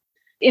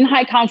In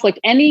high conflict,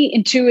 any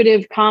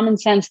intuitive, common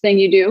sense thing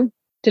you do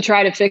to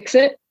try to fix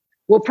it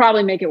will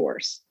probably make it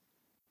worse.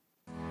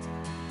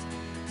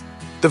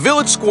 The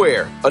Village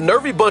Square, a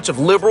nervy bunch of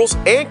liberals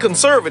and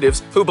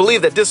conservatives who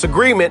believe that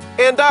disagreement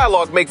and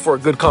dialogue make for a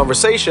good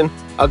conversation,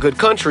 a good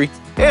country,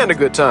 and a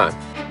good time.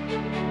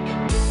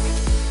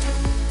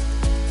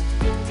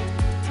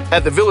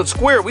 At the Village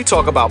Square, we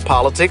talk about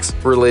politics,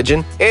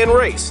 religion, and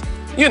race.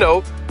 You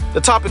know,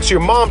 the topics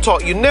your mom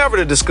taught you never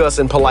to discuss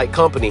in polite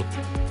company.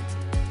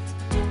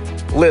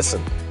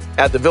 Listen,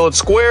 at the Village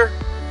Square,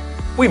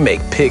 we make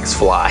pigs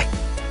fly.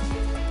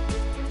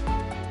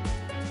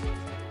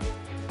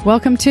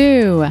 Welcome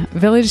to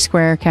Village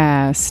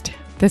Squarecast.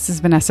 This is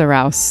Vanessa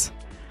Rouse.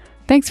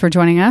 Thanks for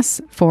joining us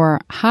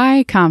for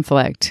High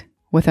Conflict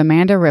with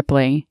Amanda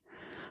Ripley,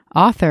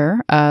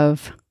 author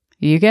of,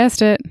 you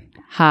guessed it,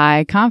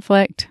 High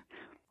Conflict,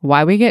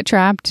 Why We Get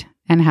Trapped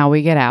and How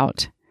We Get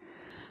Out.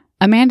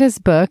 Amanda's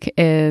book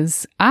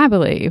is, I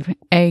believe,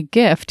 a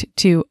gift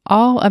to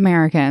all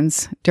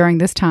Americans during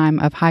this time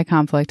of high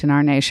conflict in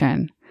our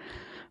nation.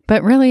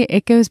 But really,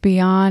 it goes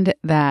beyond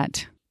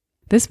that.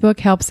 This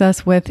book helps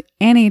us with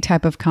any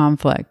type of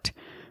conflict,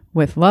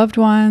 with loved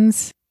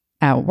ones,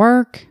 at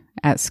work,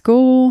 at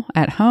school,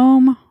 at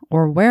home,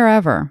 or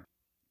wherever.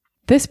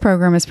 This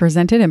program is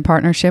presented in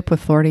partnership with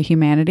Florida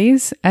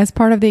Humanities as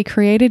part of the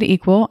Created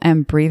Equal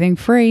and Breathing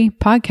Free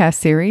podcast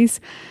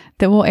series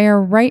that will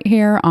air right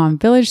here on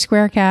Village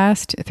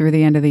Squarecast through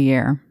the end of the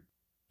year.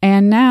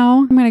 And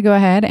now I'm going to go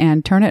ahead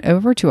and turn it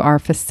over to our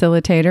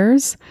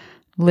facilitators,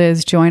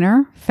 Liz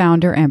Joyner,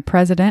 founder and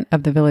president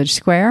of the Village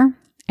Square,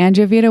 and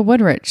Jovita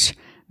Woodrich,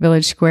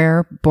 Village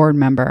Square board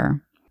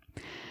member.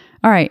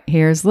 All right,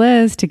 here's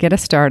Liz to get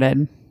us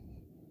started.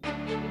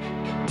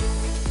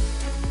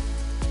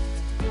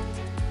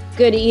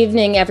 Good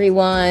evening,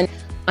 everyone.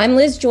 I'm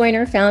Liz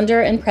Joyner,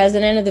 founder and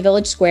president of the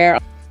Village Square.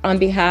 On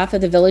behalf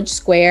of the Village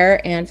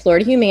Square and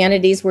Florida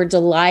Humanities, we're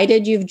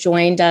delighted you've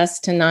joined us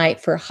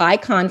tonight for High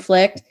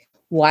Conflict,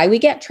 Why We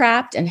Get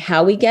Trapped and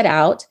How We Get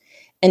Out,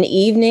 an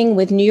evening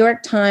with New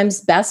York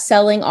Times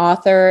bestselling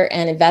author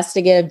and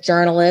investigative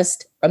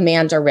journalist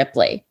Amanda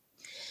Ripley.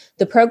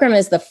 The program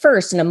is the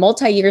first in a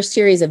multi-year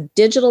series of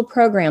digital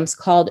programs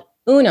called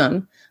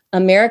Unum,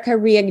 America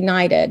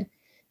Reignited,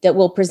 that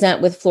we'll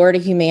present with Florida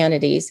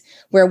Humanities,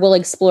 where we'll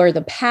explore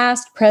the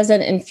past,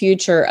 present, and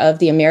future of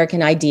the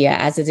American idea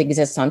as it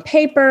exists on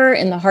paper,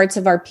 in the hearts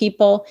of our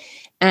people,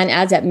 and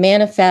as it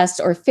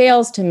manifests or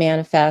fails to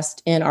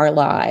manifest in our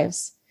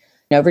lives.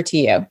 Over to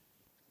you.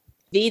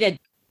 Vita.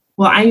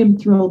 Well, I am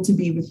thrilled to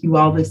be with you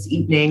all this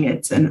evening.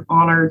 It's an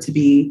honor to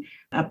be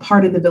a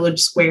part of the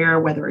Village Square,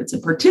 whether it's a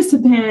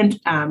participant,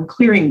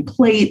 clearing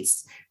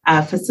plates,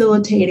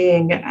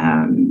 facilitating,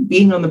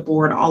 being on the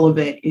board. All of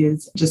it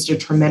is just a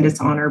tremendous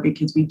honor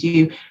because we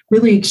do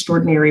really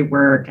extraordinary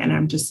work. And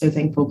I'm just so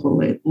thankful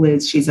for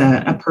Liz. She's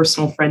a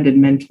personal friend and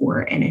mentor,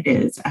 and it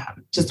is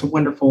just a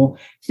wonderful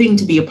thing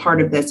to be a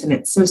part of this. And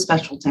it's so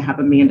special to have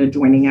Amanda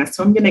joining us.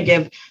 So I'm going to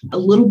give a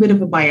little bit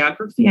of a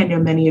biography. I know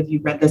many of you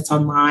read this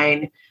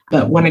online,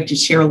 but wanted to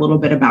share a little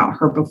bit about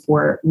her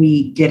before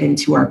we get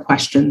into our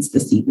questions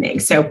this evening.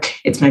 So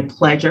it's my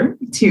pleasure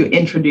to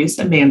introduce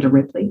Amanda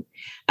Ripley.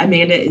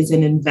 Amanda is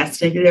an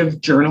investigative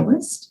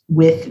journalist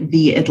with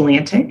The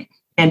Atlantic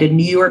and a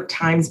New York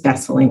Times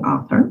bestselling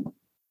author.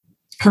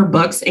 Her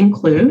books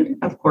include,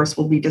 of course,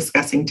 we'll be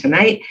discussing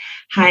tonight,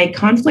 High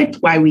Conflict,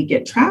 Why We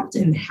Get Trapped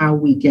and How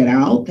We Get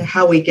Out. The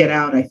How We Get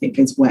Out, I think,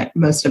 is what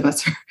most of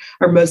us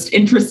are most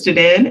interested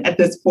in at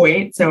this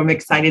point. So I'm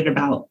excited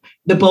about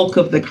the bulk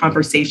of the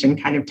conversation,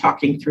 kind of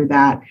talking through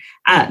that.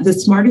 The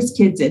Smartest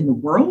Kids in the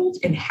World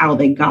and How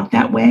They Got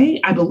That Way.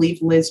 I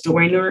believe Liz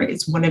Joyner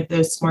is one of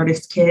those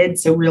smartest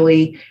kids. So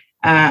really,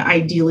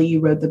 ideally,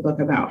 you wrote the book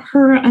about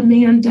her,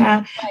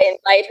 Amanda. I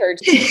invite her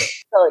to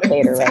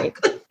facilitate her, right?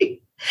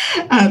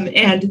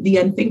 And The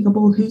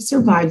Unthinkable, Who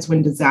Survives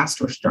When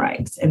Disaster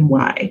Strikes and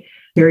Why.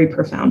 Very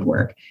profound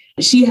work.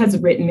 She has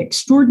written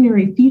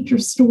extraordinary feature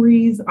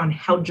stories on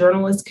how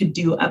journalists could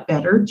do a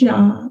better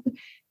job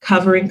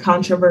covering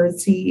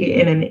controversy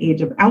in an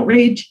age of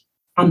outrage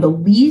on the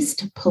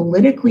least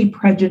politically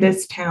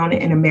prejudiced town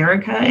in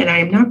America. And I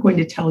am not going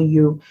to tell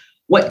you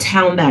what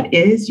town that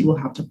is. You will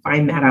have to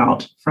find that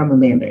out from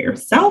Amanda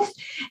yourself.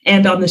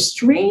 And on the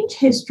strange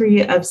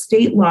history of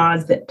state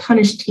laws that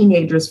punish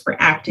teenagers for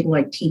acting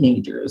like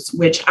teenagers,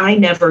 which I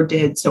never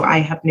did, so I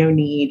have no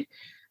need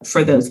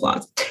for those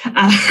laws.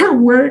 Her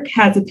work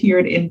has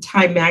appeared in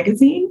Time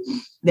Magazine,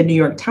 the New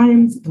York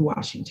Times, the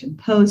Washington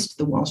Post,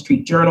 the Wall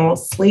Street Journal,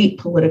 Slate,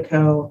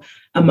 Politico,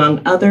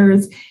 among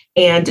others.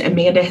 And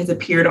Amanda has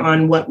appeared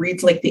on what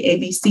reads like the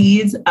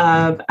ABCs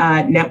of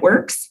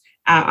networks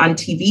on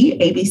TV,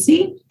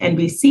 ABC,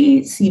 NBC,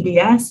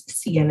 CBS,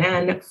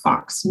 CNN,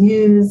 Fox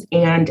News,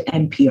 and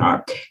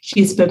NPR.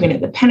 She has spoken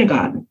at the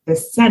Pentagon, the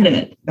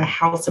Senate, the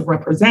House of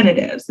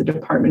Representatives, the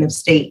Department of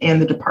State,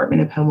 and the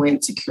Department of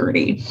Homeland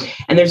Security.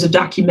 And there's a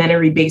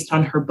documentary based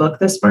on her book,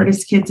 The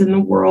Smartest Kids in the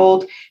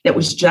World, that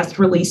was just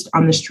released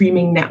on the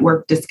streaming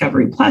network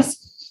Discovery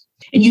Plus.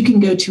 And you can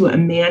go to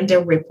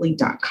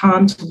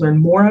amandaripley.com to learn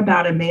more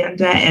about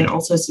Amanda and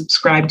also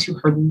subscribe to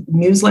her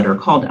newsletter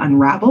called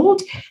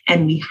Unraveled.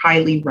 And we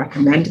highly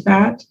recommend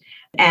that.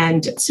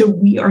 And so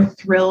we are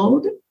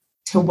thrilled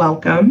to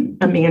welcome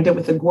Amanda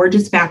with a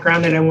gorgeous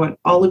background. And I want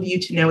all of you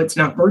to know it's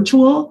not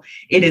virtual.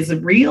 It is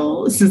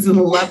real. This is a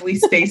lovely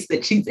space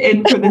that she's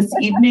in for this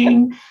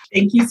evening.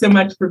 Thank you so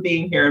much for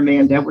being here,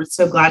 Amanda. We're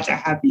so glad to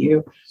have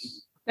you.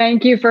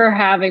 Thank you for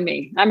having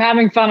me. I'm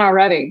having fun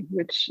already,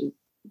 which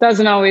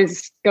doesn't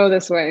always go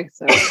this way.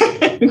 So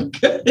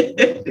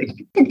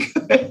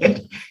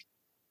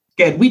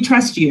Good. We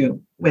trust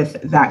you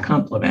with that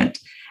compliment.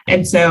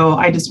 And so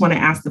I just want to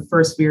ask the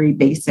first very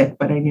basic,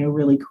 but I know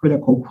really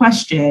critical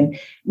question,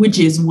 which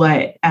is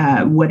what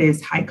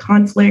is high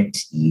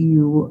conflict?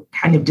 You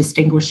kind of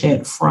distinguish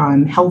it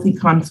from healthy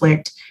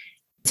conflict.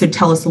 So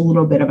tell us a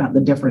little bit about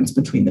the difference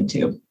between the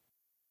two.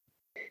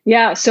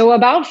 Yeah. So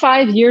about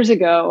 5 years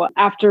ago,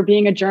 after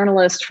being a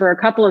journalist for a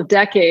couple of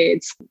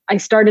decades, I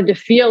started to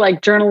feel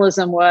like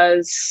journalism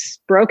was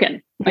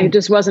broken. Like it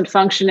just wasn't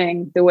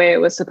functioning the way it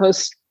was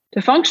supposed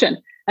to function.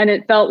 And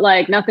it felt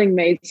like nothing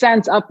made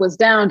sense. Up was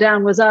down,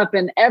 down was up.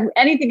 And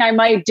anything I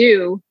might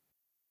do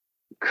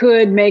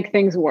could make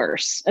things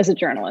worse as a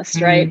journalist,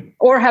 right?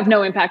 Or have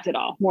no impact at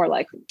all, more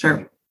likely.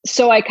 Sure.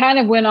 So I kind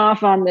of went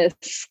off on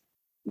this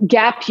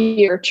gap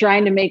year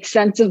trying to make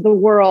sense of the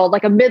world,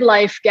 like a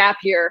midlife gap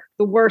year,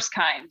 the worst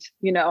kind,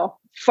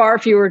 far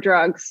fewer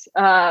drugs.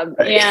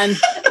 And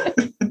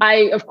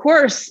I, of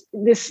course,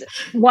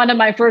 one of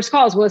my first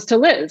calls was to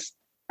Liz.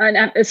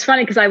 And it's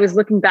funny because I was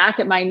looking back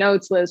at my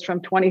notes, Liz,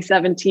 from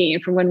 2017,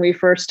 from when we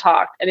first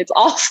talked, and it's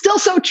all still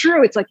so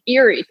true. It's like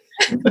eerie.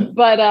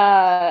 But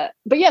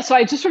yeah, so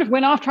I just sort of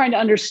went off trying to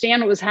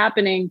understand what was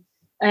happening.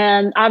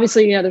 And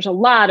obviously, there's a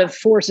lot of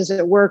forces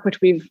at work,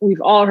 which we've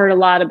all heard a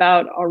lot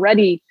about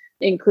already,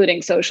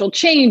 including social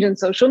change and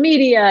social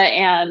media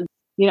and,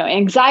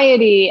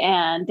 anxiety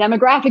and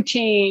demographic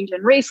change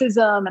and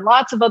racism and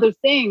lots of other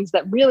things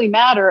that really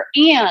matter.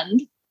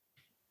 And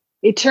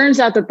it turns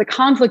out that the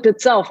conflict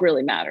itself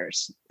really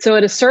matters. So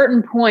at a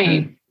certain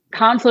point,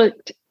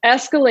 conflict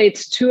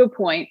escalates to a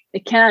point.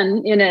 It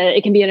can be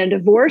in a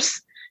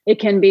divorce. It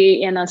can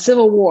be in a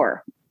civil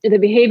war. The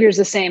behavior is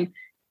the same.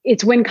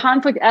 It's when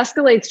conflict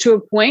escalates to a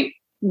point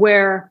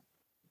where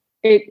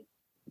it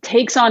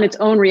takes on its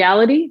own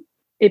reality.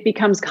 It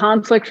becomes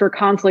conflict for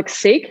conflict's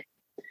sake.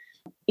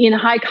 In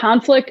high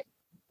conflict,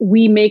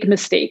 we make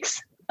mistakes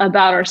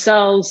about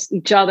ourselves,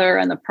 each other,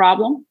 and the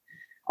problem.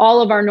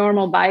 All of our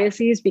normal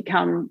biases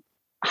become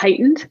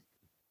heightened.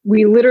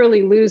 We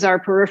literally lose our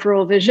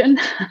peripheral vision,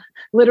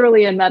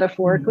 literally and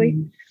metaphorically.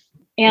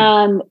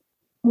 And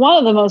one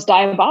of the most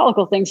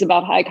diabolical things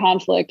about high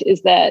conflict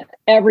is that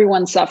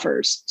everyone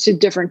suffers to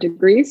different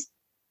degrees,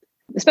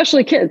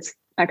 especially kids,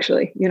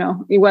 actually,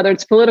 whether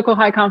it's political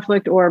high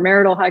conflict or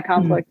marital high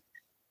conflict,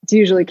 it's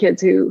usually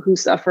kids who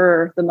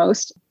suffer the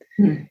most.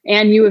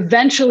 And you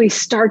eventually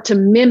start to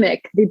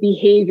mimic the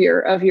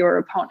behavior of your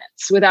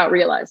opponents without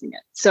realizing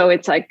it. So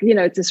it's like,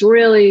 it's this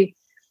really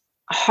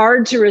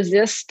hard to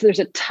resist. There's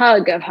a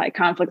tug of high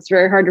conflict. It's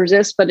very hard to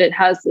resist, but it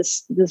has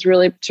this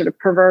really sort of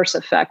perverse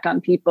effect on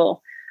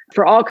people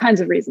for all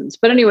kinds of reasons.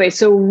 But anyway,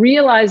 so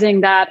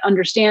realizing that,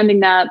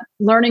 understanding that,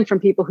 learning from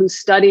people who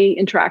study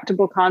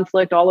intractable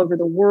conflict all over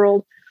the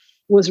world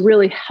was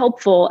really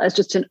helpful as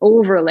just an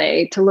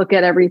overlay to look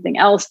at everything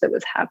else that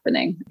was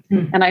happening.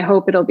 And I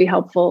hope it'll be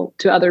helpful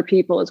to other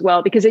people as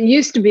well, because it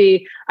used to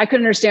be, I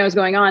couldn't understand what was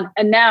going on.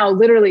 And now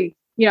literally,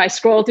 I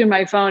scroll through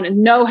my phone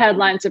and no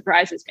headline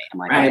surprises me. I'm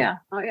like, right.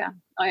 oh yeah.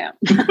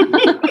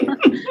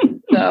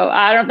 So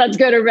I don't know if that's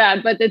good or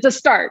bad, but it's a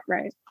start,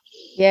 right?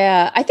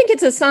 Yeah, I think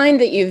it's a sign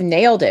that you've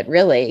nailed it,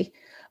 really.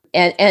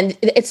 And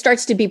it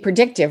starts to be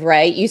predictive,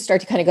 right? You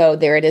start to kind of go,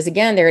 there it is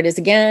again, there it is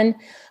again.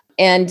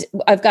 And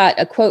I've got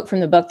a quote from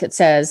the book that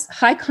says,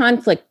 high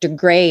conflict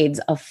degrades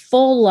a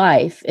full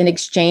life in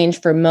exchange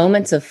for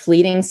moments of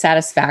fleeting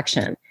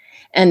satisfaction.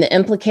 And the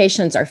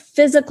implications are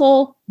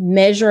physical,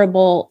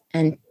 measurable,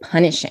 and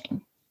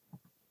punishing.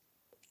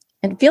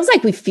 And it feels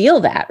like we feel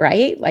that,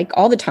 right? Like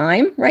all the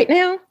time right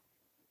now.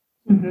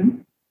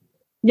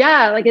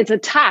 Yeah, like it's a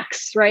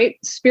tax, right?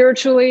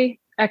 Spiritually,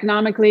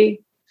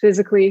 economically,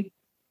 physically.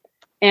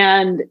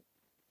 And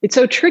it's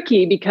so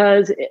tricky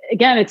because,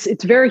 again,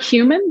 it's very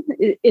human.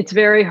 It's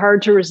very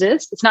hard to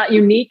resist. It's not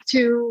unique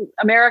to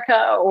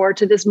America or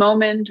to this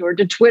moment or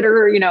to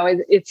Twitter.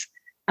 It's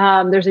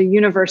there's a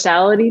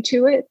universality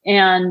to it.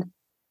 And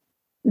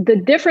the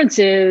difference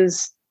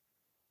is,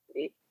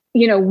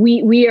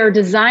 we've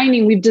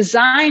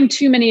designed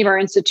too many of our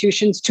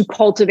institutions to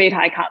cultivate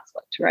high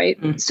conflict,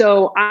 right?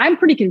 So I'm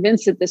pretty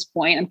convinced at this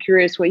point, I'm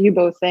curious what you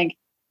both think,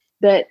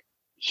 that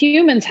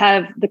humans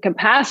have the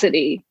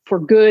capacity for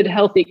good,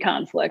 healthy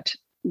conflict,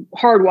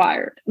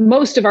 hardwired.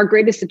 Most of our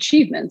greatest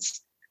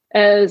achievements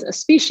as a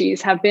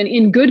species have been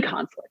in good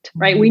conflict,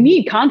 right? We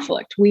need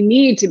conflict. We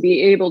need to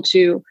be able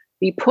to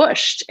be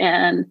pushed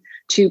and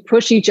to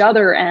push each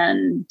other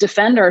and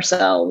defend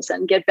ourselves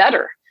and get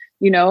better.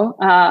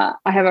 I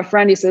have a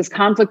friend, he says,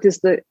 conflict is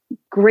the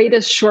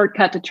greatest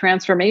shortcut to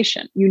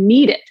transformation. You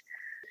need it.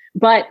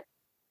 But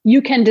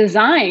you can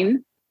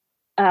design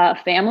a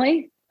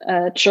family,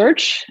 a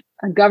church,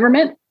 a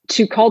government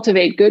to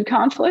cultivate good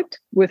conflict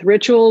with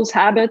rituals,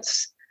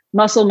 habits,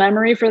 muscle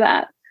memory for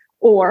that,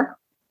 or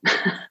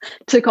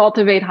to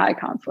cultivate high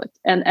conflict.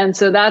 And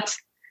so that's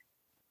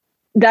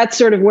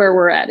sort of where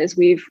we're at, is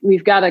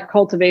we've got to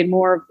cultivate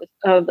more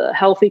of the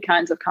healthy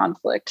kinds of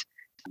conflict,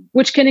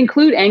 which can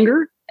include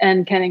anger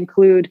and can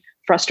include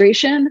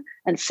frustration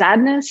and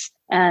sadness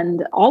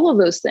and all of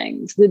those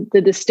things.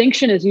 The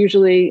distinction is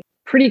usually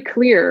pretty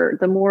clear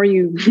the more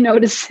you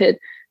notice it.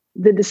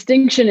 The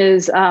distinction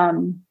is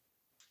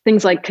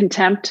things like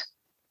contempt,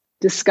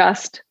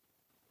 disgust,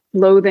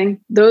 loathing.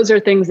 Those are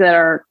things that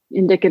are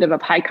indicative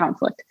of high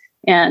conflict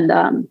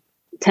and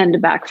tend to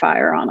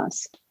backfire on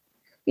us.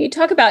 You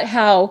talk about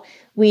how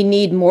we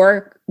need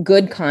more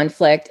good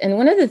conflict. And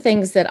one of the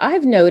things that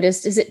I've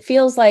noticed is it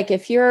feels like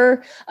if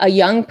you're a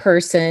young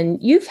person,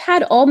 you've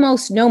had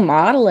almost no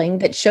modeling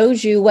that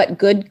shows you what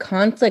good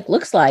conflict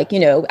looks like,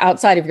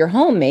 outside of your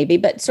home maybe,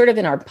 but sort of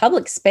in our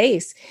public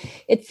space.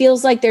 It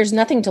feels like there's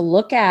nothing to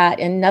look at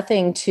and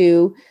nothing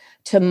to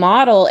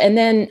model. And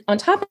then on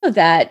top of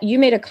that, you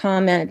made a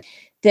comment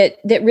that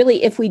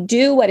really, if we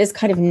do what is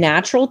kind of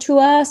natural to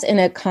us in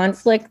a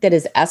conflict that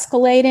is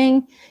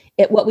escalating,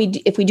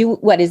 if we do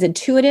what is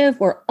intuitive,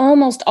 we're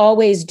almost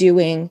always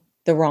doing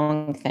the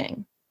wrong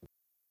thing.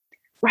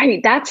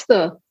 Right. That's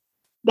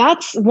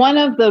one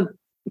of the,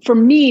 for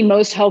me,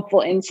 most helpful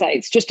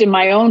insights, just in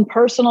my own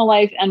personal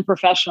life and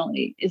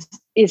professionally,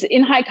 is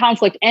in high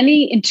conflict,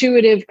 any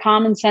intuitive,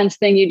 common sense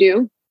thing you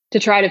do to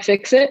try to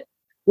fix it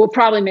will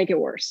probably make it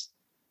worse.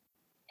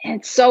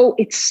 And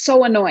it's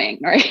so annoying,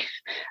 right?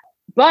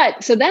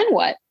 But so then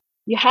what?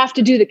 You have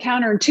to do the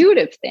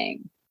counterintuitive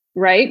thing,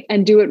 right?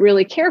 And do it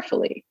really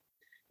carefully.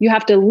 You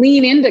have to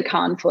lean into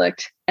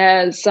conflict,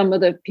 as some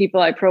of the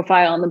people I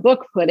profile in the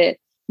book put it.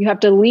 You have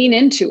to lean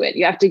into it.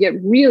 You have to get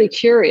really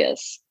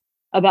curious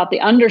about the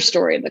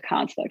understory of the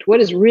conflict. What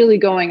is really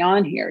going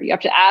on here? You have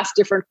to ask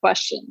different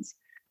questions.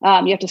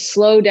 You have to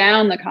slow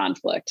down the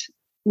conflict,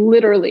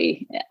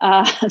 literally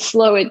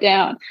slow it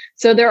down.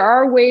 So there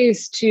are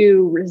ways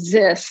to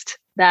resist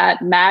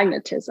that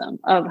magnetism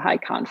of high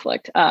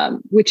conflict,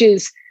 which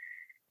is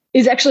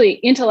actually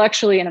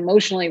intellectually and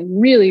emotionally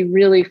really,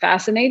 really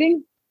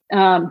fascinating.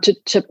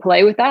 To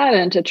play with that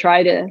and to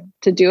try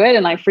to do it.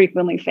 And I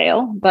frequently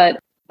fail, but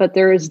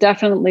there is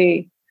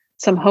definitely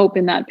some hope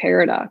in that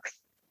paradox.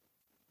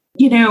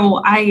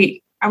 I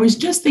was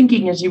just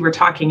thinking as you were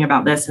talking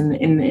about this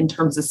in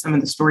terms of some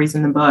of the stories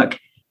in the book,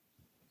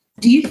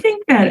 do you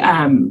think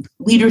that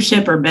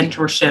leadership or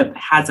mentorship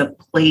has a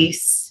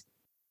place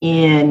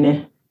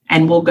in,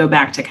 and we'll go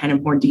back to kind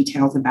of more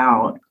details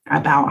about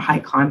high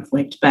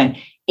conflict, but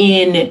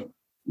in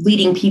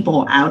leading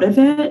people out of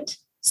it?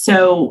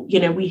 So,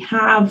 we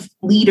have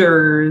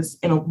leaders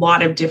in a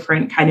lot of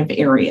different kind of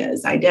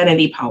areas,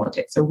 identity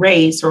politics or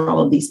race or all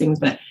of these things,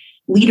 but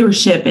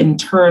leadership in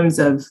terms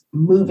of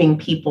moving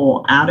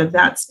people out of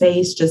that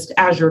space. Just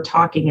as you're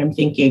talking, I'm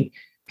thinking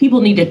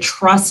people need to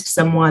trust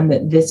someone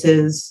that this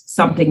is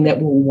something that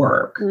will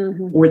work,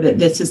 mm-hmm. or that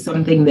this is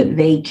something that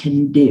they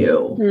can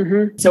do.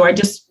 Mm-hmm. So I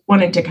just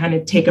wanted to kind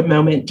of take a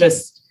moment,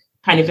 just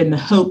kind of in the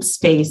hope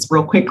space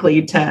real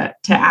quickly to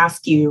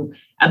ask you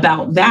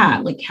about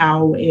that, like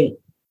how it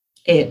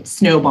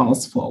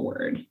snowballs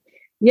forward.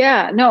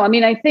 Yeah, no, I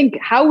mean, I think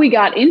how we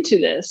got into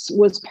this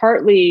was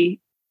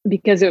partly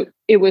because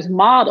it was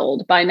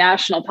modeled by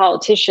national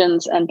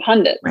politicians and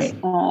pundits, right,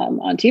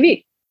 on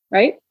TV,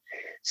 right?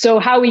 So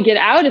how we get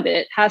out of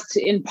it has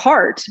to, in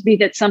part, be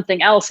that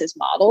something else is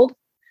modeled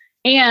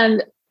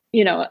and,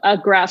 a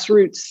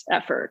grassroots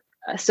effort.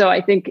 So I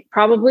think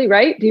probably,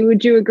 right?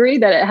 Would you agree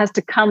that it has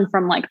to come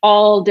from like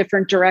all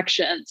different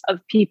directions of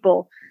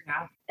people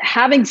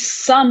having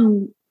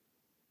some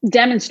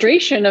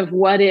demonstration of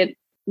what it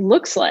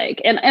looks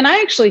like. And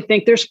I actually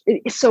think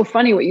it's so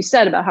funny what you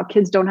said about how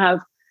kids don't have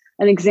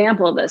an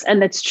example of this.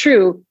 And that's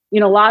true. A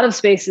lot of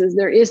spaces,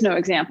 there is no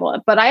example.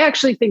 But I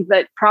actually think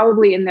that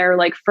probably in their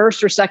like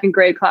first or second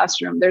grade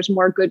classroom, there's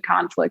more good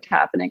conflict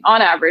happening on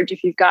average,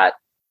 if you've got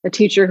a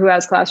teacher who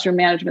has classroom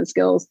management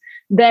skills,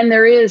 than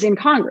there is in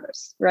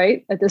Congress,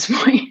 right? At this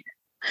point.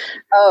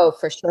 Oh,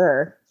 for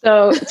sure.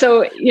 So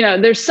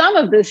there's some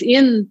of this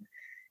in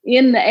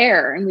the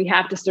air, and we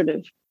have to sort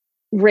of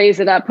raise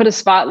it up, put a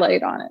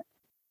spotlight on it.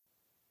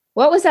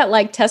 What was that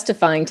like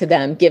testifying to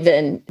them,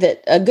 given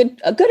that a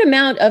good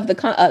amount of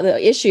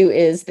the issue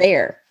is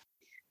there?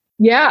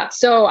 Yeah.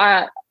 So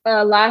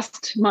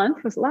last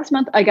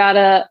month, I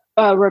got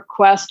a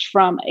request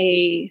from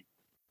a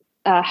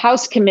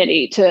House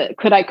committee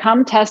could I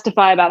come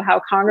testify about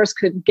how Congress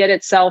could get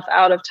itself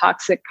out of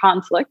toxic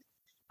conflict?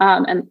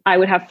 And I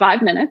would have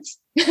 5 minutes.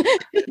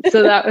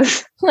 So that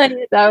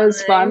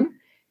was fun.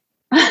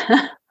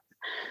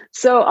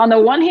 So on the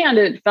one hand,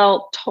 it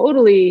felt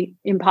totally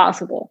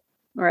impossible,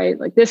 right?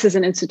 Like, this is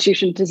an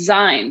institution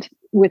designed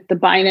with the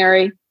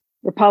binary,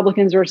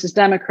 Republicans versus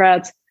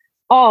Democrats,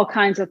 all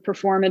kinds of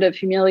performative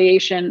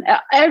humiliation,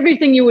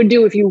 everything you would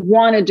do if you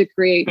wanted to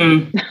create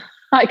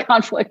high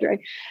conflict, right?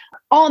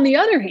 On the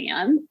other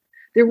hand,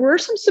 there were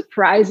some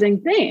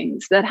surprising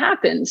things that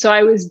happened. So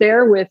I was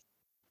there with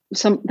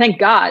thank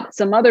God,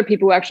 some other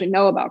people who actually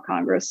know about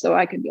Congress. So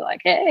I could be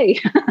like, hey,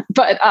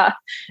 but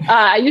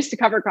I used to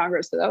cover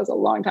Congress, so that was a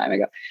long time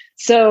ago.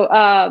 So,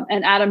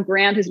 and Adam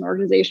Grant, who's an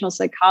organizational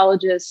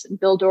psychologist, and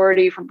Bill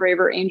Doherty from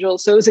Braver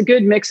Angels. So it was a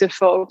good mix of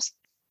folks.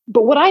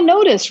 But what I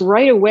noticed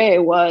right away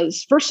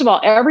was, first of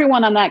all,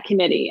 everyone on that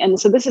committee, and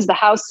so this is the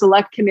House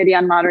Select Committee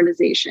on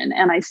Modernization.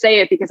 And I say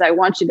it because I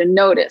want you to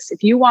notice,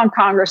 if you want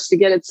Congress to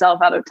get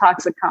itself out of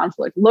toxic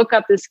conflict, look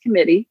up this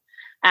committee.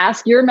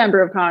 Ask your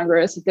member of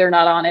Congress if they're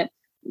not on it.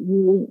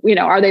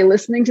 Are they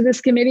listening to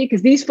this committee?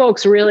 Because these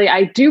folks really,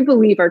 I do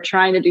believe, are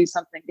trying to do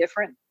something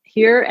different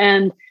here.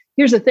 And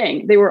here's the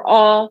thing. They were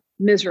all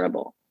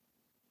miserable,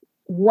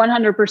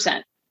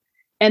 100%.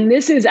 And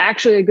this is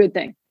actually a good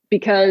thing,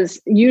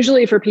 because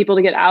usually for people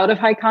to get out of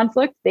high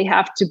conflict, they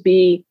have to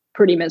be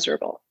pretty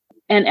miserable.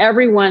 And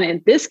everyone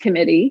in this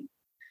committee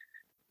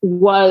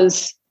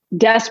was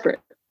desperate,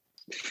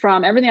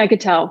 from everything I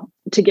could tell,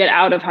 to get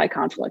out of high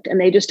conflict.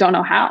 And they just don't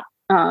know how.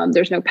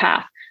 There's no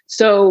path.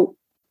 So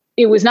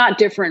it was not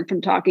different from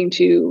talking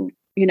to,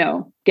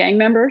 gang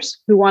members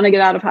who want to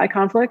get out of high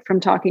conflict, from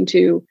talking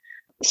to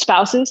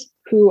spouses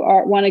who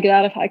want to get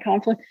out of high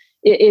conflict.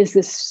 It is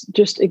this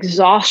just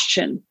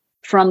exhaustion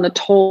from the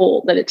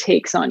toll that it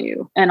takes on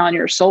you and on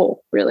your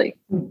soul, really.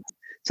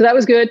 So that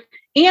was good.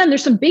 And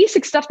there's some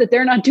basic stuff that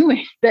they're not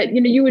doing that,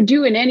 you would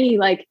do in any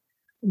like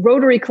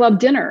Rotary Club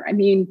dinner. I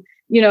mean,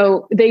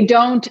 they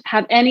don't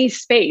have any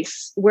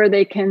space where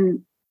they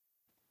can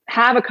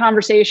have a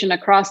conversation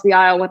across the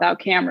aisle without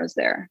cameras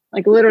there.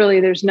 Like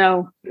literally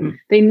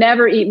they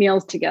never eat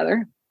meals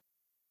together.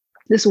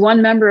 This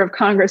one member of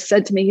Congress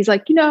said to me, he's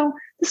like,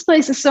 this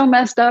place is so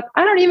messed up.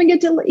 I don't even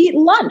get to eat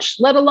lunch,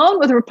 let alone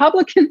with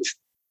Republicans,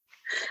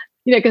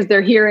 because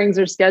their hearings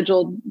are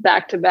scheduled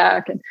back to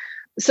back. And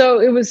so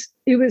it was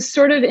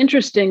sort of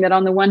interesting that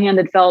on the one hand,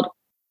 it felt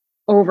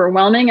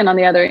overwhelming. And on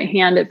the other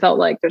hand, it felt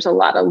like there's a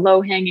lot of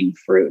low hanging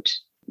fruit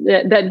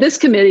that this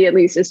committee at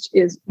least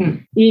is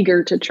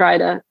eager to try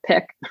to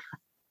pick.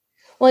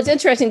 Well, it's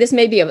interesting. This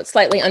may be a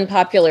slightly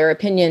unpopular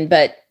opinion,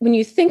 but when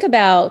you think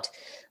about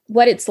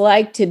what it's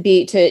like to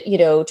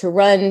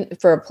run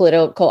for a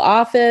political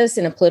office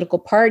in a political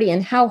party,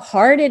 and how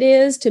hard it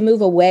is to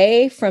move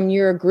away from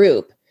your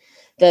group,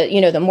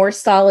 the more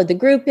solid the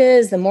group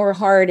is, the more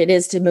hard it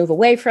is to move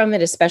away from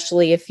it,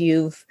 especially if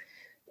you've,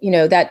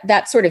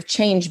 that sort of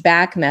change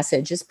back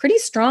message is pretty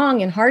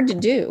strong and hard to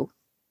do.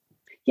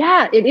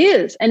 Yeah, it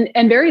is. And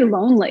very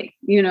lonely,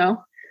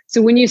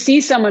 So when you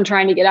see someone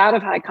trying to get out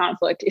of high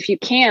conflict, if you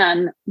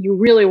can, you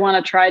really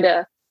want to try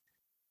to,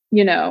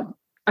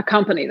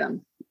 accompany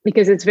them,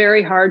 because it's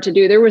very hard to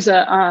do. There was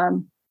a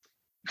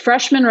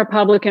freshman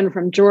Republican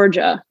from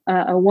Georgia,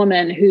 a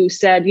woman who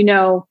said,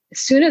 as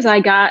soon as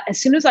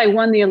I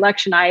won the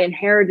election, I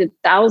inherited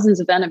thousands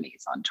of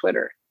enemies on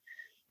Twitter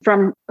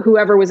from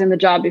whoever was in the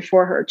job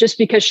before her, just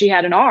because she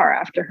had an R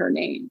after her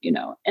name,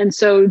 And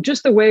so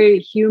just the way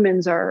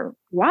humans are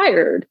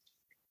wired,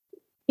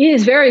 it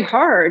is very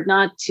hard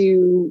not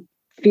to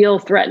feel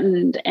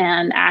threatened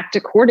and act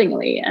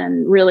accordingly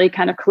and really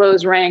kind of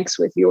close ranks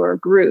with your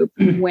group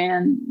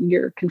when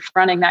you're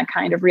confronting that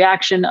kind of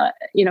reaction.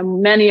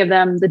 Many of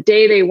them, the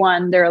day they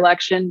won their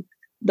election,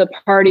 the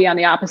party on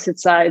the opposite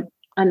side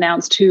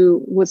announced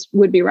who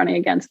would be running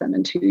against them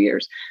in 2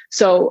 years.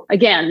 So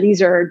again,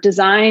 these are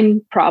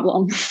design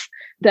problems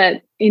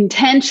that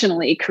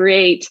intentionally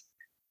create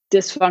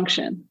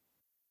dysfunction.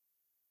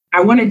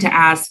 I wanted to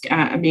ask,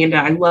 Amanda,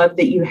 I love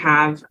that you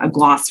have a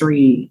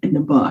glossary in the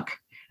book.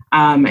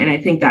 And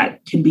I think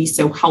that can be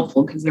so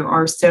helpful, because there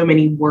are so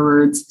many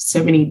words,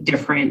 so many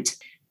different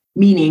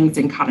meanings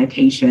and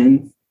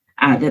connotations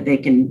that they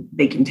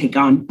can take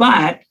on.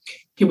 But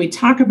can we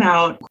talk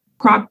about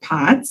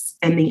crockpots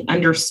and the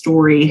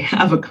understory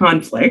of a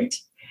conflict,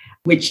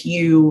 which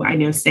you, I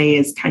know, say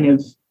is kind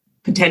of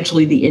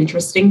potentially the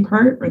interesting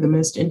part, or the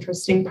most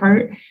interesting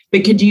part.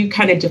 But could you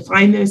kind of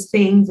define those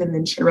things and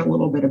then share a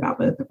little bit about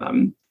both of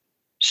them?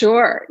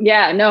 Sure.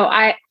 Yeah. No,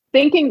 I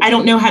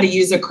don't know how to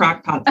use a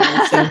crockpot,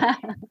 though, so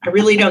I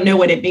really don't know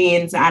what it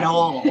means at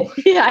all.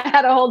 Yeah, I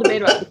had a whole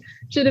debate about it.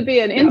 Should it be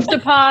an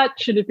Instapot?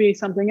 Should it be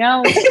something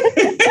else?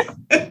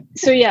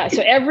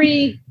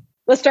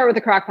 Let's start with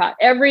the crockpot.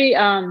 Every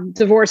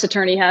divorce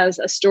attorney has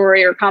a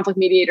story, or conflict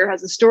mediator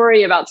has a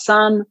story about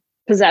some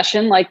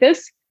possession like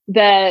this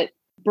that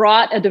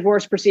brought a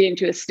divorce proceeding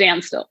to a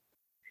standstill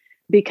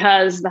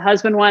because the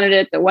husband wanted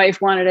it, the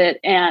wife wanted it,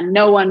 and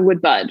no one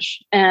would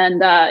budge.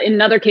 And in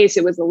another case,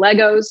 it was the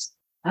Legos.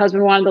 The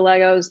husband wanted the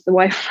Legos, the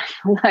wife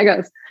wanted the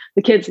Legos,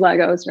 the kids'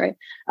 Legos, right?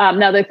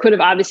 Now, they could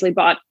have obviously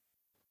bought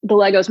the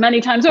Legos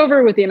many times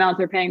over with the amount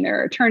they're paying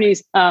their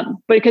attorneys, but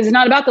because it's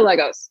not about the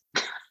Legos.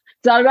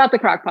 It's not about the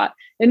crockpot.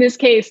 In this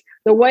case,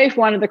 the wife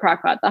wanted the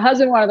crockpot. The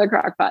husband wanted the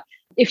crockpot.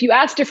 If you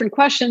ask different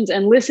questions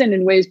and listen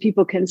in ways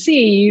people can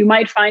see, you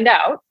might find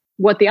out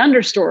what the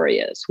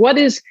understory is. What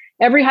is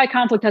every high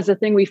conflict has a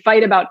thing we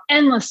fight about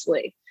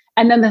endlessly,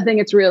 and then the thing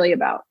it's really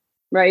about,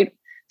 right?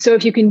 So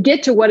if you can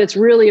get to what it's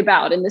really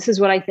about, and this is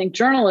what I think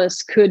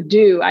journalists could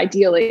do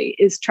ideally,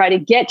 is try to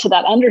get to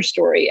that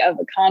understory of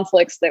the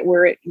conflicts that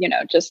we're,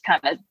 just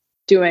kind of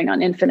doing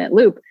on infinite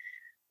loop.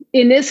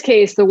 In this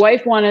case, the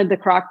wife wanted the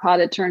crock pot,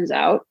 it turns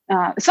out.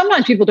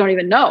 Sometimes people don't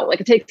even know, like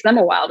it takes them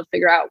a while to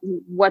figure out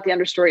what the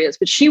understory is,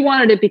 but she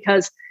wanted it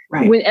because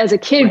as a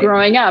kid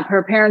growing up,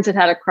 her parents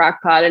had a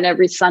crock pot, and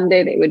every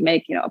Sunday they would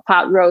make, a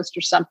pot roast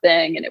or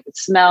something, and it would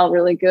smell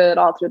really good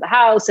all through the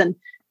house. And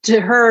to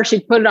her,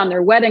 she'd put it on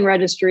their wedding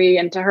registry.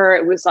 And to her,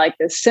 it was like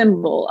the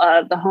symbol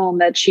of the home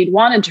that she'd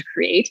wanted to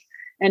create.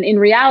 And in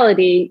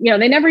reality,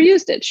 they never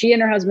used it. She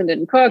and her husband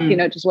didn't cook,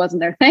 it just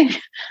wasn't their thing.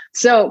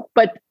 So,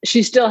 but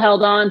she still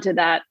held on to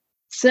that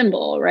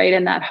symbol, right?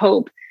 And that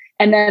hope.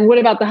 And then what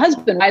about the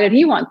husband? Why did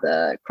he want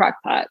the crock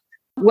pot?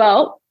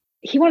 Well,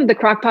 he wanted the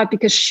crock pot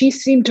because she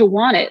seemed to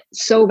want it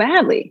so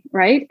badly,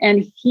 right?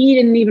 And he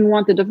didn't even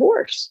want the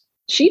divorce.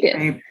 She did.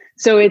 Right.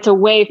 So it's a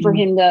way for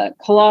him to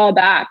claw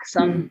back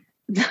some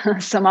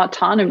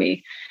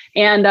autonomy.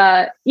 And,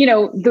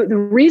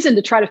 the reason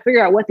to try to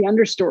figure out what the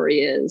understory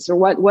is or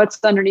what's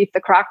underneath the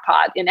crock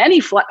pot in any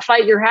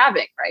fight you're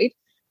having, right?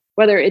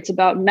 Whether it's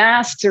about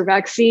masks or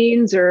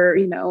vaccines or,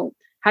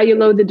 how you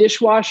load the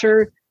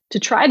dishwasher, to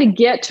try to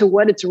get to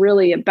what it's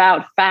really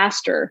about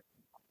faster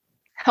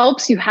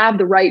helps you have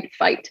the right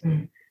fight.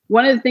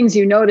 One of the things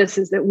you notice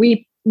is that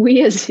we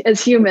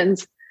as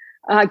humans,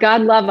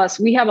 God love us,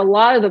 we have a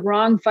lot of the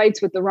wrong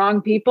fights with the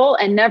wrong people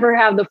and never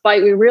have the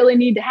fight we really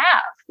need to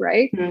have,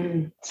 right?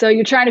 So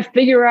you're trying to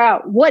figure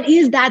out what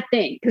is that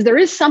thing, because there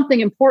is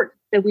something important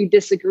that we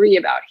disagree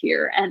about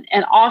here.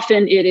 And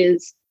often it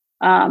is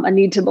a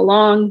need to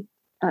belong,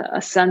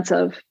 a sense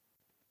of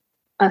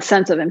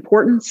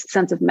importance,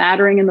 sense of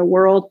mattering in the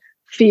world,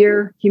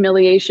 fear,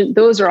 humiliation.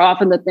 Those are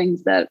often the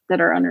things that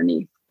are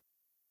underneath.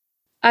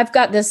 I've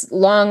got this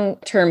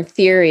long-term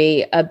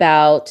theory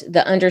about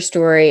the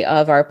understory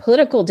of our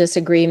political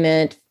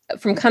disagreement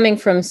from coming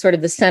from sort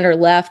of the center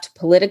left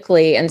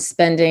politically and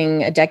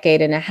spending a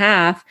decade and a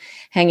half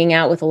hanging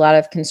out with a lot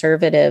of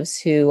conservatives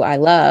who I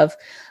love.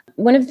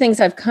 One of the things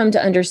I've come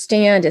to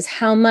understand is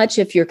how much,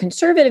 if you're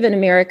conservative in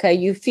America,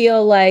 you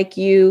feel like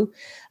you're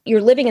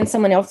living in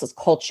someone else's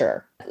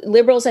culture.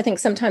 Liberals, I think,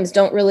 sometimes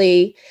don't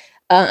really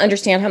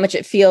understand how much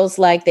it feels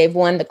like they've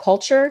won the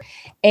culture.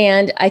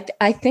 And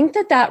I think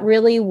that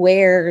really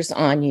wears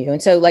on you.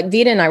 And so like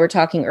Vida and I were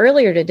talking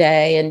earlier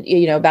today and,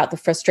 about the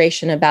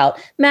frustration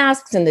about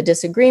masks and the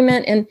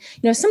disagreement. And,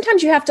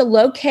 sometimes you have to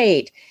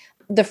locate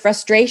the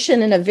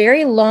frustration in a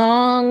very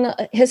long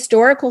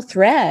historical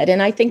thread.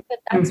 And I think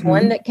that's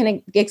one that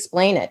can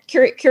explain it.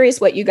 Curious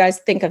what you guys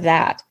think of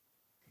that.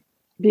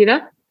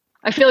 Vida?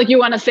 I feel like you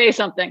want to say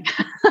something.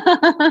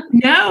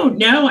 No,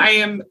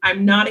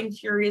 I'm nodding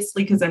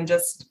curiously because I'm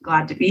just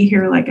glad to be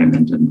here, like I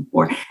mentioned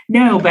before.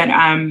 No, but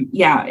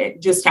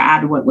just to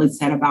add what Liz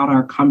said about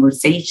our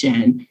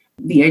conversation,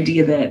 the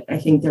idea that I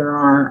think there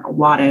are a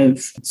lot of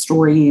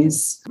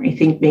stories, I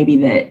think maybe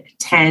that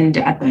tend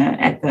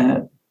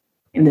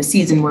in the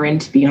season we're in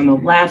to be on the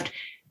left,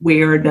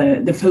 where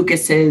the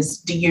focus is,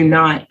 do you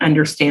not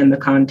understand the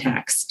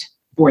context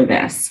for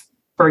this?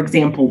 For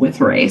example,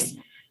 with race.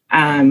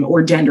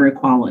 Or gender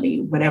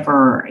equality,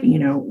 whatever,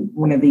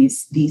 one of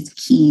these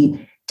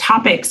key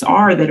topics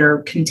are that are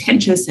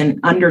contentious and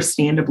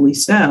understandably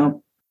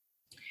so.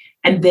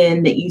 And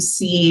then that you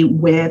see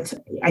with,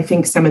 I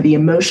think, some of the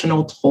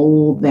emotional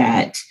toll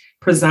that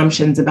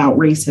presumptions about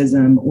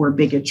racism or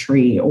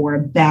bigotry or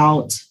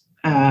about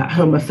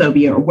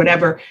homophobia or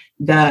whatever,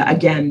 that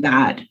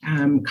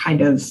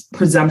kind of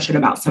presumption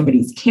about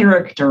somebody's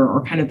character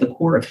or kind of the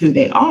core of who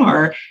they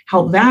are,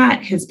 how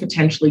that has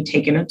potentially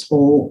taken a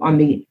toll on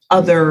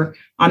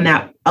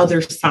that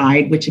other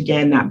side, which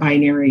again, that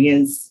binary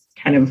is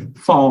kind of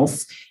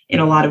false in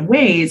a lot of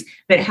ways,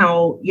 but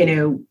how,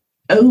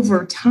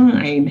 over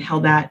time, how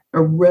that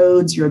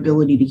erodes your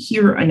ability to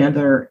hear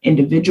another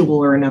individual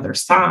or another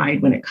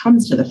side when it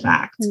comes to the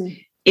facts,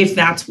 if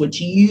that's what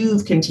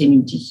you've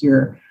continued to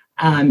hear.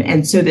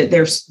 And so that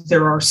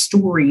there are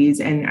stories,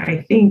 and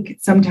I think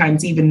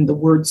sometimes even the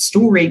word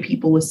story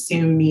people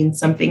assume means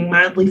something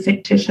mildly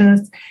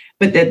fictitious,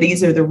 but that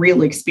these are the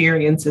real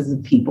experiences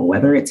of people,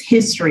 whether it's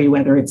history,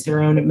 whether it's their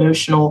own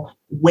emotional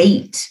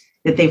weight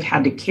that they've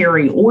had to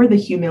carry, or the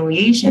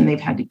humiliation they've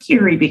had to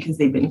carry because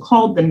they've been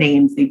called the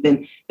names,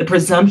 the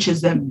presumptions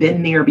that have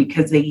been there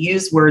because they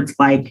use words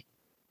like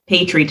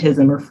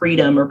patriotism or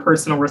freedom or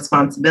personal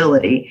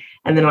responsibility.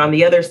 And then on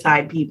the other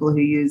side, people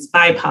who use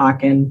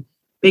BIPOC and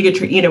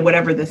bigotry,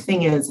 whatever the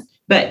thing is,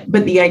 but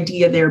the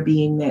idea there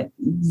being that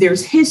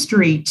there's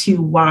history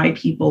to why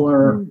people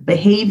are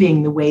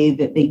behaving the way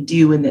that they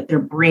do, and that they're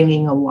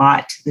bringing a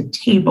lot to the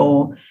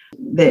table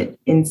that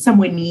in some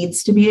way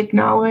needs to be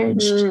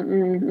acknowledged.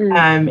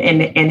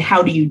 And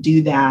how do you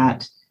do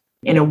that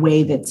in a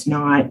way that's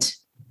not,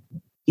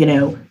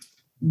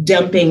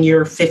 dumping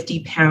your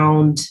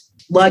 50-pound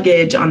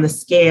luggage on the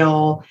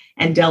scale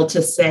and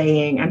Delta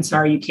saying, I'm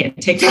sorry, you can't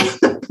take that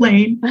on the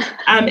plane.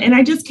 And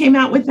I just came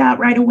out with that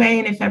right away.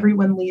 And if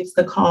everyone leaves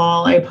the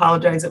call, I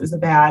apologize. It was a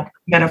bad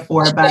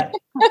metaphor, but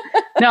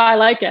no, I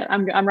like it.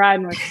 I'm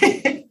riding with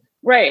you.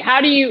 Right. How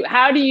do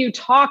you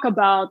talk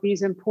about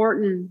these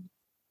important,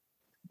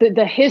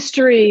 the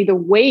history, the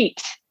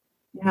weight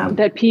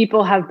that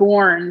people have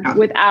borne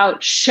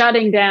without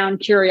shutting down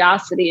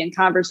curiosity and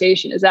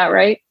conversation? Is that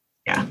right?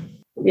 Yeah.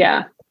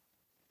 Yeah.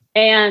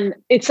 And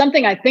it's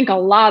something I think a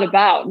lot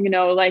about,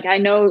 like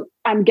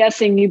I'm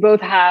guessing you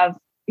both have,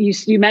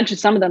 you mentioned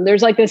some of them.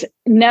 There's like this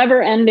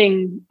never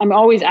ending, I'm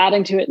always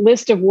adding to it,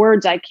 list of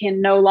words I can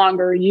no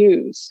longer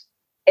use.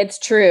 It's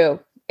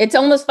true. It's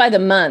almost by the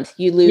month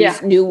you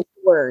lose new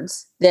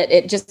words, that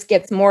it just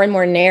gets more and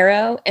more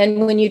narrow.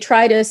 And when you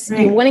try to,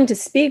 you're wanting to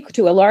speak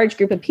to a large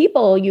group of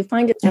people, you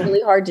find it's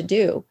really hard to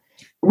do.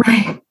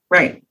 Right.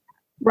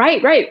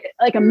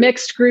 Like a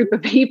mixed group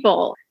of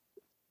people.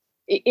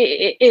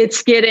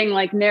 It's getting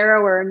like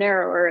narrower and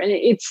narrower. And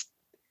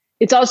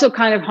it's also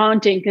kind of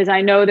haunting because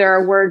I know there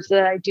are words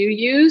that I do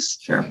use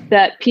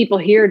that people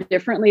hear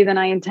differently than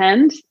I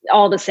intend,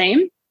 all the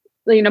same.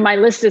 My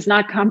list is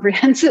not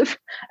comprehensive.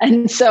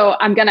 And so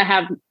I'm going to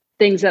have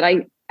things that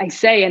I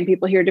say and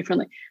people hear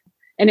differently.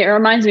 And it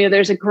reminds me of,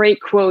 there's a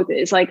great quote that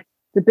is like,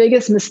 the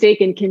biggest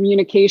mistake in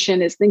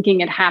communication is thinking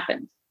it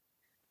happened.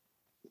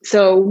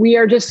 So we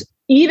are just,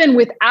 even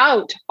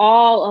without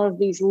all of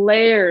these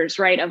layers,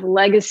 right, of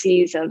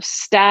legacies, of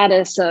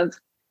status, of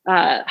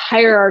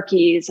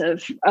hierarchies,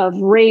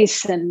 of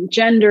race and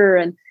gender,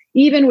 and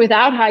even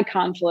without high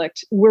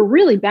conflict, we're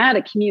really bad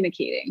at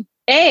communicating.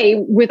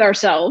 With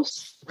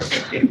ourselves,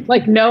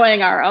 like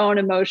knowing our own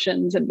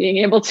emotions and being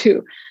able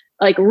to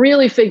like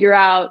really figure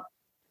out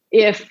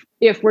if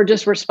we're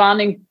just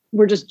responding,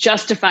 we're just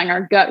justifying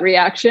our gut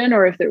reaction,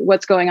 or if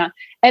what's going on.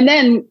 And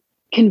then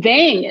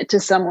conveying it to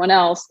someone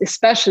else,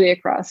 especially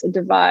across a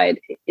divide,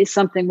 is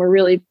something we're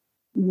really,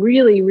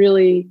 really,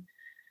 really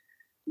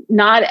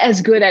not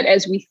as good at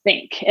as we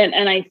think.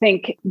 And I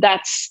think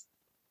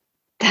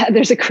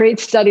there's a great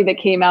study that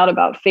came out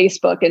about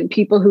Facebook and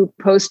people who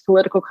post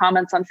political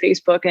comments on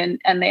Facebook,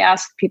 and they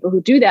asked people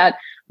who do that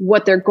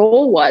what their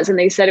goal was. And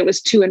they said it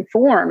was to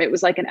inform. It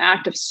was like an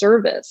act of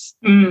service.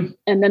 And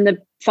then the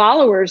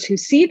followers who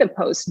see the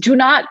post do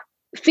not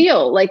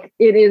feel like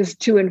it is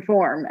to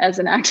inform as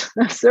an act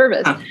of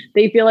service.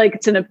 They feel like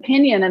it's an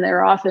opinion, and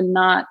they're often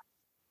not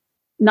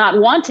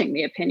wanting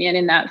the opinion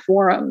in that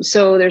forum.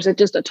 So there's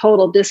just a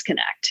total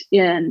disconnect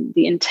in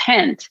the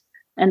intent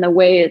and the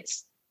way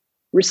it's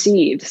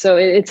received. So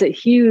it's a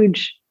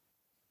huge,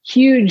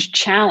 huge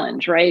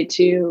challenge, right?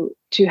 To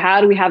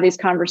how do we have these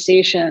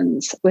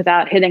conversations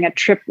without hitting a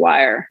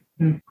tripwire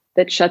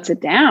that shuts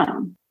it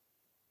down?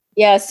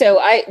 Yeah. So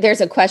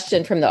there's a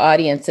question from the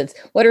audience. It's,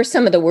 what are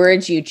some of the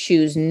words you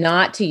choose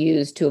not to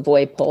use to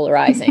avoid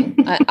polarizing?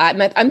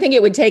 I'm thinking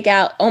it would take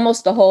out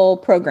almost the whole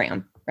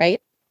program, right?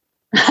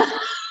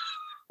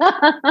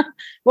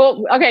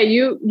 Well, okay.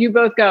 You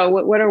both go.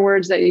 What are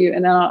words that you,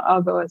 and then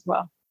I'll go as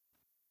well.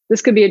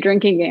 This could be a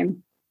drinking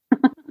game.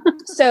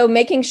 So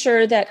making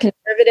sure that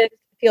conservatives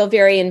feel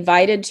very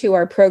invited to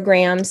our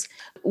programs.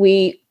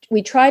 We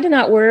try to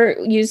not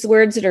use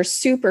words that are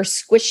super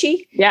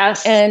squishy.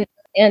 Yes.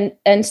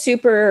 And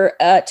super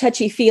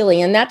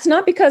touchy-feely. And that's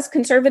not because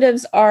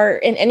conservatives are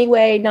in any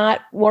way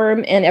not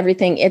warm and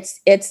everything. It's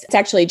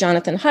actually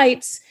Jonathan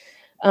Haidt's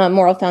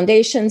moral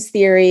foundations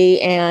theory,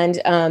 and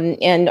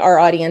our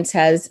audience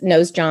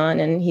knows John,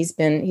 and he's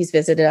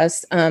visited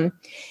us.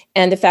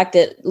 And the fact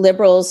that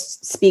liberals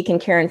speak in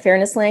care and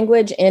fairness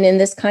language, and in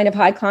this kind of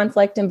high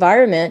conflict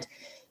environment,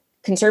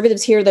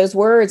 conservatives hear those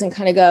words and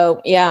kind of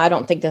go, yeah, I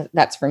don't think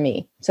that's for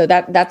me. So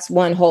that's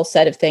one whole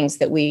set of things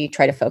that we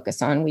try to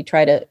focus on. We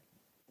try to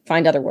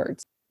find other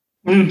words.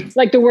 It's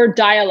like the word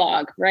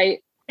dialogue,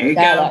 right? There you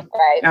Dialogue, go.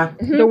 right? Yeah.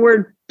 Mm-hmm. The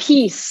word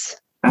peace.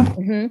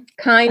 Mm-hmm.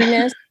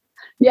 Kindness.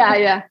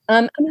 Yeah.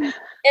 And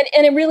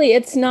it really,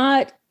 it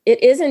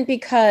isn't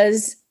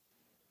because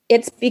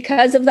it's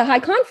because of the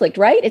high conflict,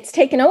 right? It's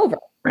taken over.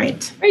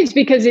 Right. It's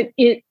because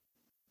it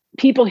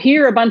people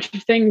hear a bunch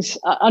of things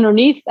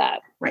underneath that.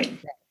 Right.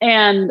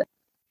 And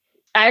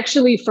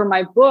actually for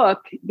my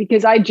book,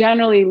 because I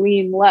generally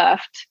lean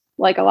left,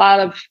 like a lot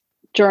of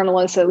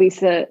journalists, at least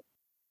the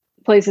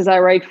places I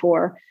write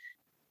for,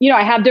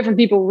 I have different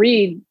people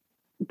read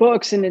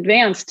books in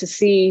advance to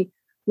see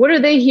what are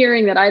they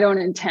hearing that I don't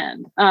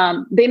intend.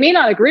 They may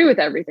not agree with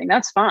everything.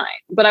 That's fine.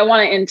 But I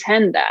want to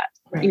intend that.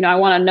 Right. I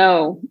want to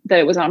know that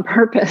it was on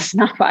purpose,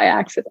 not by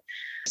accident.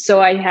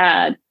 So I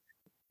had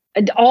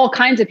all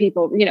kinds of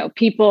people,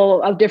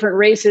 people of different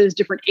races,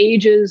 different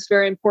ages,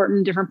 very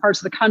important, different parts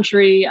of the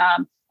country.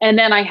 And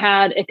then I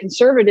had a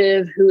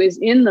conservative who is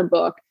in the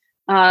book,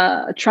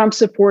 a Trump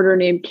supporter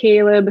named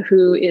Caleb,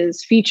 who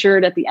is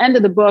featured at the end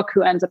of the book,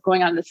 who ends up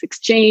going on this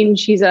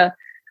exchange. He's a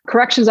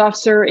corrections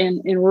officer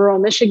in rural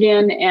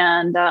Michigan.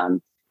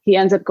 And he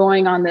ends up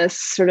going on this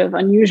sort of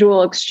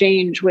unusual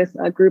exchange with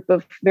a group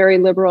of very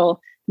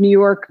liberal New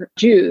York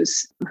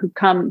Jews who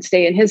come and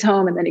stay in his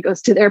home. And then he goes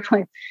to their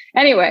place.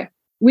 Anyway,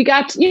 we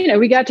got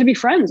to be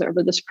friends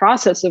over this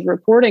process of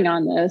reporting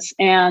on this.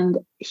 And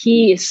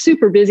he is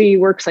super busy. He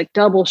works like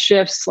double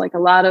shifts. Like a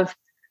lot of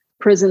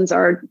prisons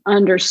are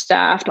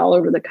understaffed all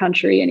over the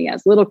country, and he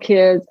has little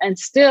kids. And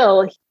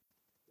still,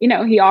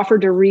 he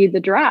offered to read the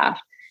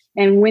draft.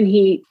 And when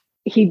he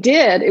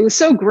did, it was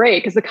so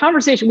great because the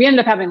conversation, we ended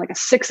up having like a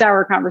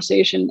 6-hour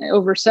conversation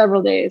over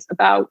several days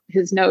about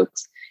his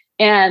notes.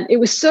 And it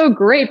was so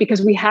great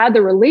because we had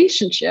the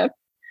relationship,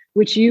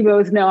 which you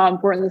both know how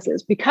important this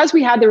is. Because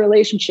we had the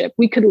relationship,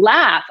 we could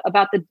laugh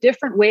about the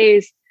different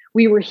ways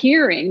we were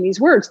hearing these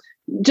words.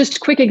 Just a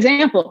quick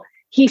example.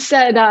 He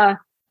said,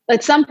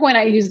 at some point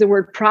I used the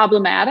word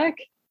problematic.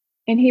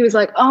 And he was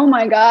like, oh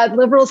my God,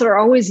 liberals are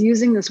always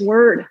using this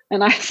word.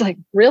 And I was like,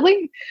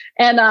 really?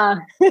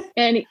 And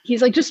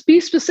he's like, just be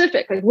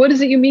specific. Like, what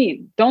does it you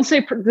mean? Don't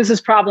say this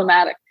is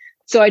problematic.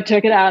 So I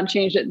took it out and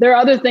changed it. There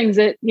are other things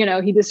that,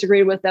 he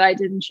disagreed with that I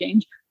didn't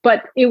change,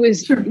 but it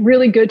was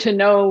really good to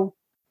know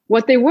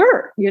what they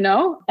were,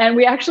 and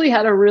we actually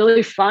had a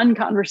really fun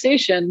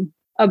conversation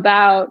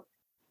about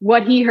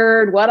what he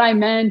heard, what I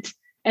meant.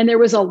 And there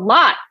was a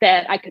lot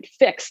that I could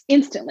fix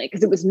instantly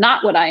because it was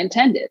not what I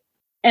intended.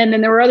 And then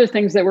there were other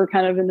things that were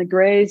kind of in the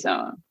gray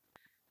zone.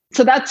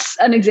 So that's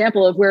an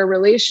example of where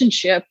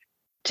relationship,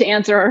 to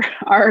answer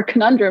our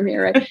conundrum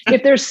here, right?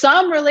 If there's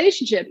some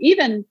relationship,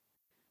 even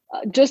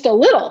just a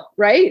little,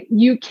 right,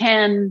 you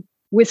can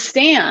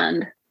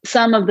withstand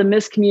some of the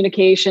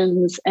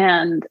miscommunications.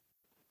 And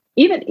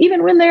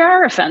even when they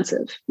are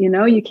offensive,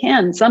 you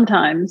can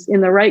sometimes,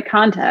 in the right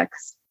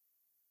context,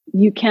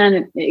 you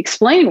can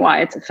explain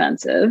why it's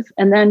offensive,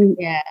 and then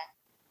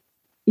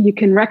you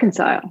can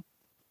reconcile.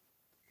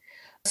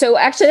 So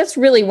actually, that's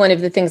really one of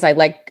the things I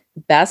like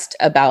best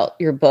about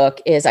your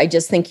book is I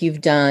just think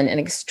you've done an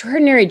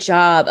extraordinary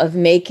job of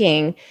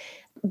making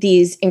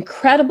these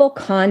incredible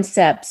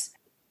concepts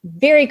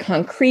very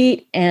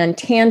concrete and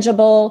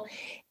tangible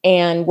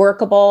and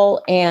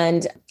workable.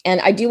 And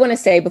I do want to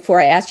say,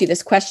 before I ask you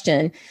this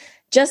question,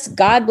 just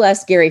God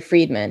bless Gary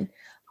Friedman.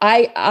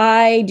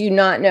 I do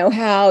not know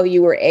how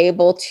you were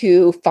able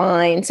to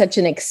find such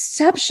an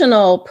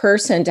exceptional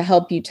person to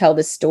help you tell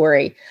this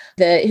story,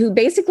 who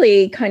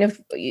basically kind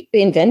of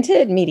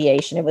invented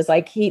mediation. It was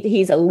like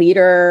he's a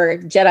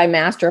leader, Jedi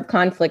master of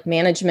conflict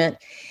management,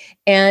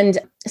 and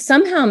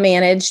somehow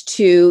managed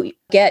to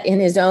get in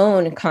his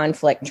own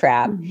conflict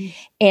trap. Mm-hmm.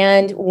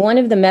 And one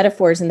of the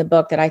metaphors in the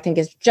book that I think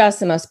is just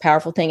the most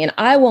powerful thing, and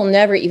I will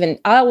never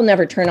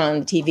turn on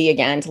the TV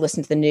again to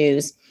listen to the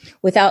news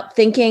without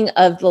thinking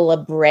of the La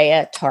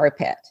Brea tar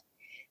pit.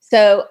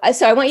 So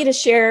I want you to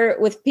share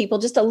with people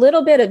just a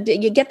little bit of,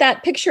 you get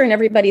that picture in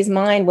everybody's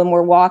mind when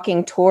we're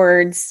walking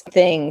towards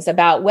things,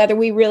 about whether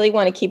we really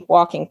want to keep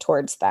walking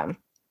towards them.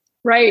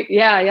 Right.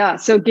 Yeah.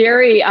 So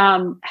Gary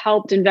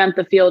helped invent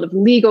the field of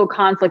legal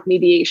conflict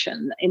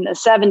mediation. In the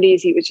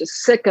 70s, he was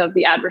just sick of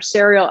the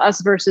adversarial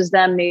us versus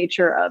them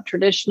nature of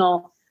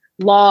traditional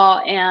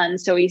law.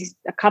 And so a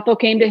couple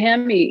came to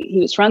him. He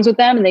was friends with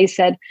them, and they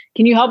said,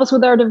 can you help us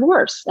with our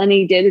divorce? And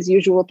he did his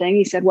usual thing.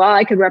 He said, well,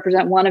 I could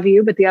represent one of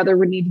you, but the other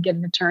would need to get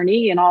an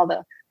attorney, and all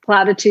the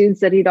platitudes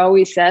that he'd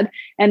always said.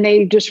 And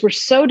they just were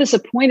so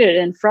disappointed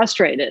and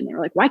frustrated. And they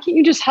were like, why can't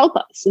you just help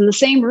us in the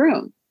same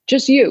room?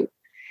 Just you.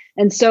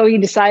 And so he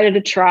decided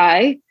to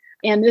try.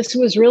 And this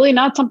was really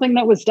not something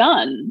that was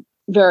done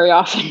very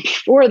often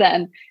before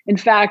then. In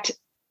fact,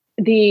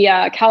 the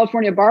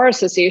California Bar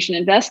Association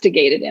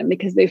investigated him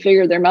because they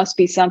figured there must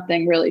be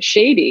something really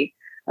shady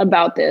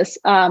about this.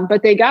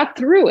 But they got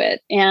through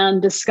it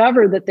and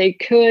discovered that they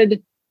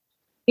could,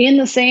 in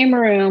the same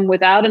room,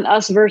 without an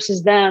us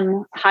versus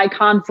them high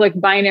conflict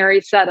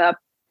binary setup,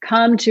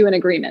 come to an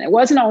agreement. It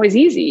wasn't always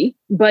easy,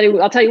 but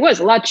I'll tell you, it was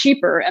a lot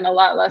cheaper and a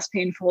lot less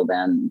painful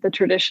than the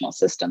traditional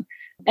system.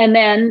 And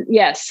then,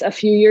 yes, a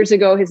few years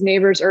ago, his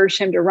neighbors urged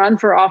him to run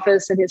for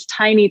office in his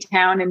tiny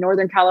town in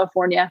Northern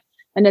California.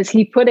 And as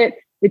he put it,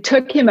 it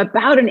took him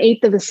about an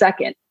eighth of a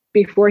second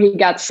before he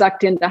got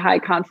sucked into high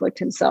conflict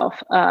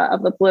himself,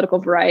 of the political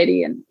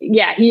variety. And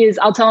yeah,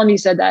 I'll tell him you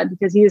said that,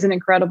 because he is an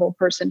incredible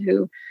person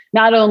who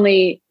not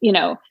only,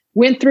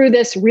 went through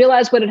this,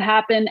 realized what had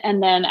happened,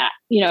 and then,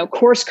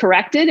 course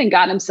corrected and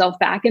got himself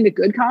back into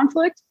good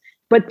conflict,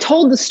 but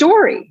told the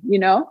story,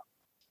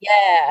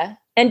 Yeah.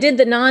 And did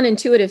the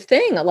non-intuitive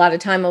thing a lot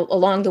of time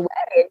along the way.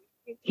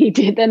 He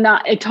did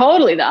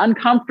totally the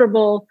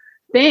uncomfortable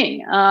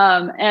thing.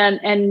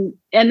 And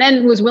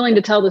then was willing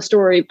to tell the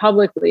story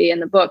publicly in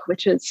the book,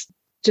 which is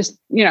just,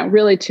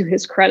 really to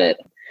his credit.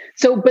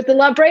 So, but the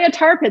La Brea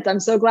tar pits, I'm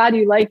so glad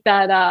you like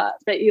that,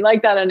 that you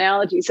like that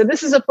analogy. So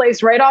this is a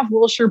place right off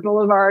Wilshire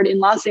Boulevard in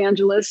Los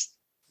Angeles,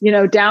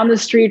 down the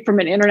street from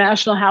an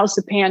International House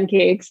of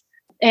Pancakes.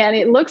 And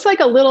it looks like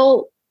a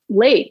little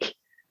lake,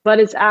 but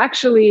it's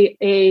actually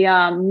a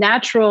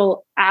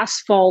natural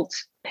asphalt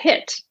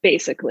pit,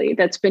 basically,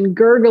 that's been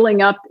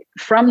gurgling up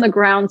from the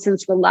ground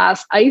since the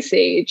last ice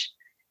age.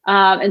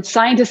 And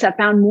scientists have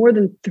found more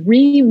than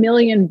 3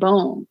 million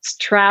bones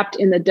trapped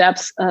in the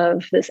depths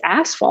of this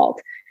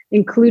asphalt,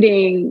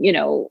 including,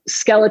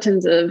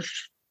 skeletons of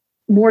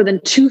more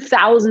than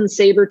 2,000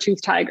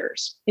 saber-toothed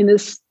tigers in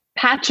this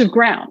patch of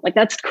ground. Like,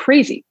 that's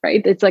crazy,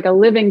 right? It's like a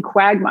living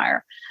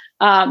quagmire.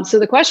 So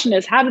the question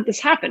is, how did this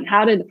happen?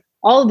 How did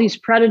all of these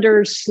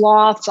predators,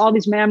 sloths, all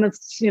these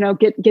mammoths,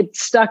 get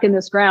stuck in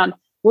this ground?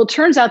 Well, it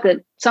turns out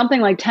that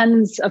something like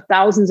tens of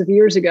thousands of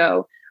years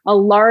ago, a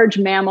large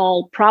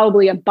mammal,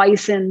 probably a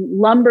bison,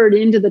 lumbered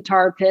into the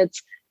tar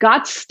pits,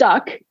 got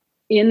stuck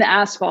in the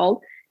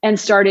asphalt, and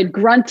started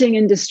grunting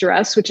in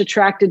distress, which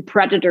attracted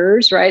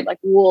predators, right? Like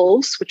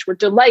wolves, which were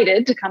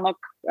delighted to come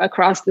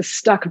across the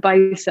stuck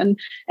bison.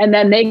 And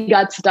then they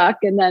got stuck,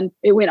 and then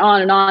it went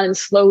on, and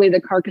slowly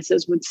the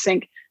carcasses would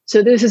sink.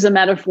 So this is a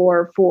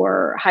metaphor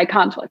for high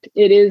conflict.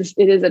 It is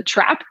a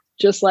trap,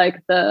 just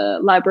like the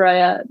La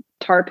Brea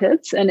tar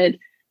pits, and it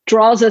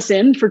draws us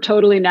in for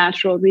totally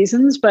natural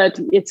reasons, but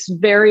it's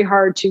very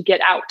hard to get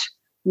out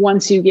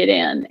once you get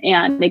in,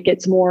 and it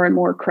gets more and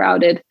more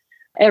crowded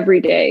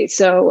every day.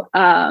 So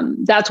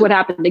that's what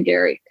happened to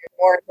Gary.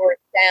 More and more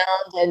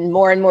sound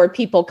and more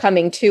people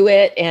coming to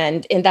it.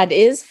 And that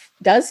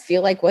does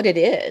feel like what it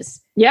is.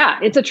 Yeah,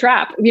 it's a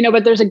trap.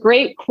 But there's a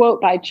great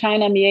quote by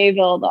China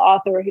Mieville, the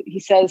author. He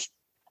says,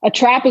 "A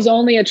trap is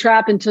only a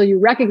trap until you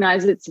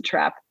recognize it's a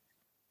trap.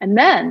 And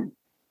then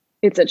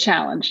it's a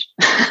challenge."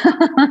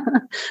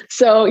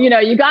 So,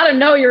 you got to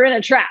know you're in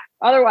a trap.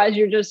 Otherwise,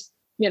 you're just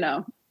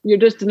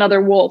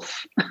another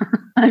wolf.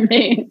 I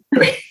mean...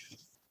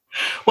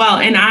 Well,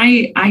 and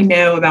I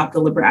know about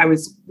I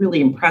was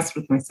really impressed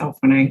with myself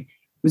when I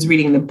was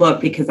reading the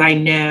book, because I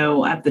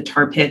know of the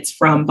tar pits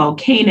from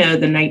Volcano,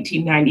 the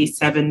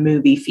 1997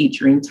 movie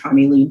featuring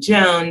Tommy Lee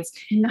Jones,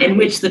 nice. In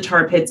which the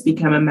tar pits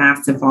become a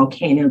massive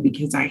volcano,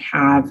 because I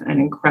have an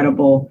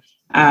incredible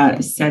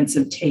sense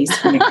of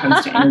taste when it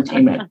comes to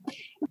entertainment.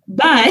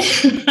 But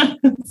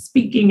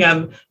speaking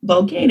of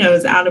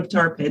volcanoes out of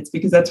tar pits,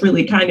 because that's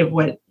really kind of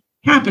what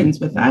happens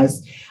with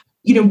us,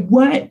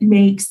 what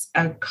makes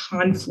a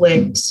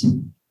conflict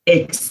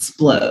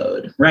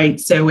explode, right?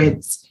 So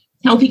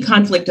healthy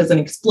conflict doesn't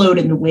explode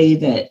in the way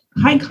that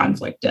high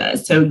conflict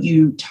does. So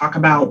you talk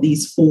about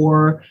these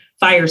 4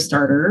 fire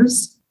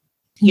starters,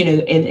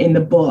 in the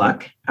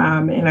book.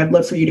 And I'd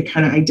love for you to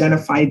kind of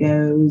identify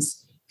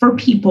those for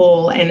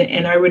people.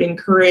 And I would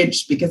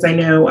encourage, because I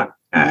know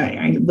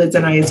Liz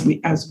and I,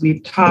 as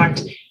we've talked,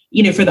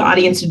 for the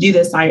audience to do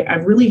this,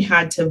 I've really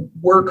had to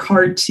work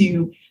hard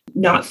to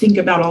not think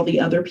about all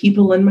the other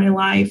people in my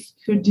life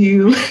who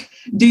do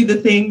the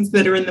things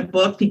that are in the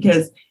book,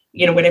 because,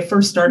 when I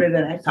first started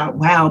it, I thought,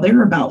 wow, there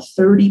are about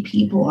 30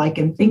 people I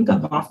can think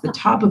of off the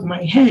top of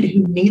my head who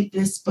need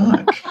this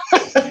book.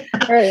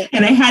 Right.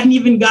 And I hadn't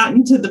even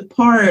gotten to the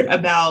part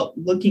about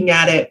looking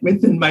at it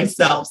within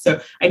myself. So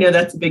I know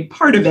that's a big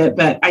part of it,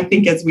 but I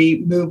think as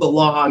we move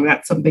along,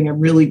 that's something I'm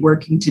really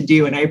working to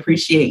do. And I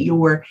appreciate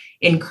your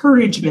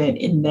encouragement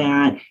in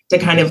that, to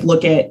kind of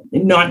look at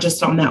not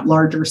just on that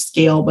larger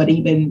scale, but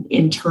even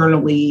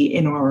internally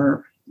in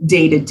our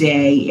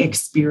day-to-day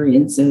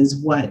experiences,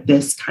 what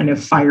this kind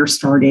of fire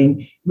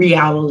starting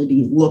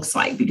reality looks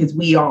like, because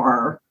we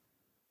are.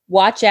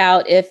 Watch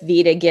out if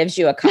Vita gives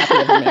you a copy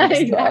of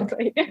Amanda's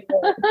exactly.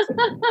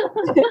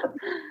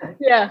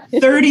 Yeah.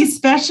 30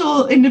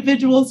 special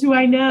individuals who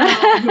I know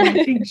who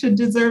I think should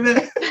deserve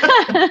it.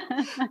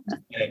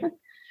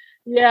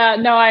 Yeah,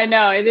 no, I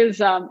know. It is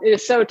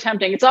so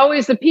tempting. It's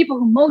always the people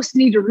who most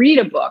need to read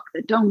a book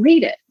that don't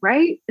read it,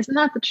 right? Isn't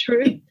that the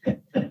truth?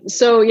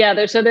 So yeah,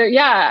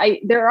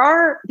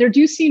 there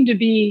do seem to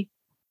be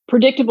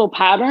predictable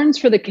patterns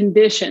for the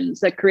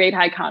conditions that create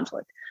high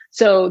conflict.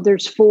 So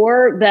there's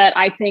 4 that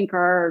I think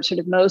are sort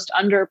of most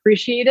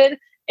underappreciated.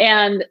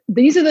 And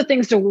these are the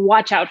things to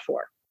watch out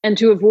for and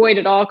to avoid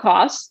at all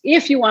costs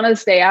if you want to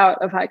stay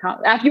out of high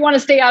conflict, if you want to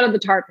stay out of the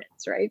tar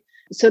pits, right?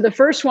 So the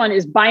first one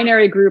is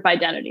binary group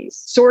identities,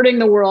 sorting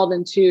the world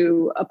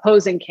into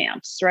opposing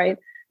camps, right?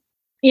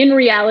 In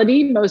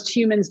reality, most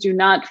humans do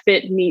not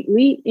fit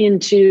neatly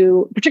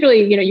into,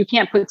 particularly, you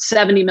can't put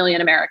 70 million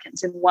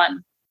Americans in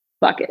one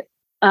bucket,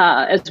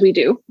 as we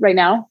do right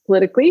now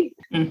politically.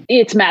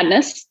 It's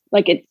madness.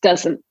 Like,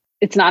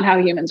 it's not how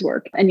humans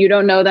work, and you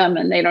don't know them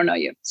and they don't know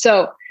you.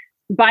 So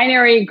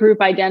binary group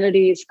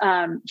identities,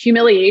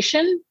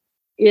 humiliation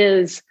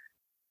is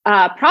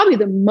probably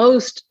the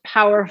most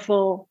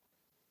powerful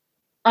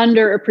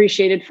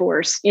underappreciated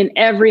force in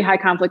every high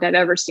conflict I've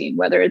ever seen,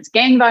 whether it's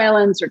gang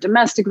violence or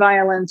domestic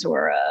violence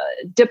or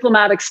a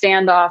diplomatic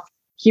standoff.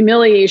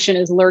 Humiliation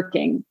is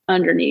lurking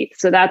underneath.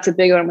 So that's a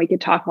big one we could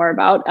talk more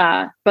about,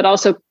 but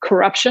also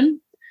corruption.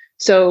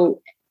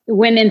 So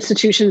when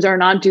institutions are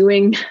not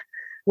doing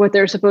what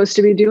they're supposed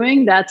to be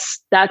doing, that's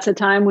a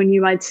time when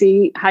you might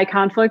see high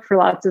conflict for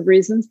lots of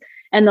reasons.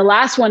 And the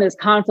last one is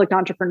conflict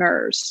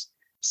entrepreneurs.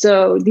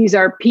 So these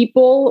are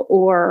people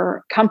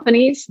or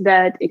companies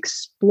that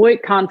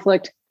exploit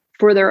conflict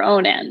for their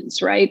own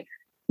ends, right?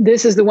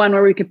 This is the one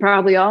where we could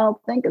probably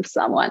all think of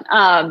someone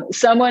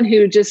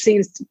who just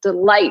seems to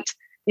delight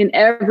in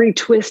every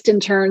twist and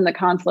turn the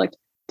conflict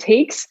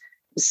takes.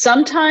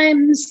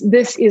 Sometimes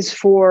this is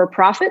for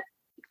profit,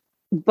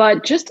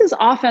 but just as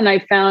often I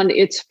found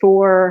it's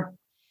for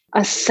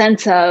a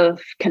sense of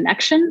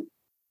connection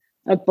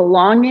of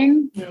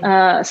belonging,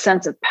 a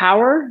sense of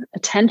power,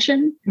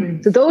 attention.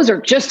 So those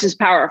are just as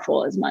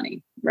powerful as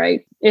money,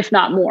 right? If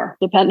not more,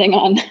 depending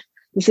on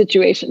the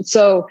situation.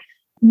 So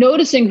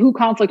noticing who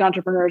conflict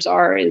entrepreneurs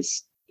are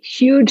is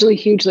hugely,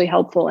 hugely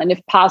helpful. And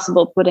if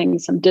possible, putting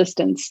some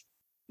distance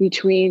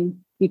between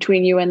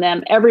you and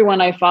them.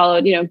 Everyone I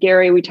followed,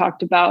 Gary, we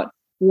talked about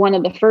one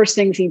of the first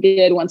things he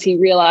did once he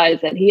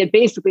realized that he had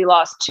basically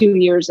lost 2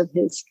 years of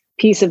his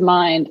peace of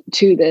mind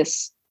to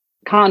this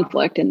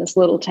conflict in this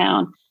little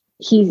town.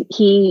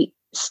 He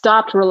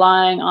stopped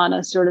relying on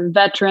a sort of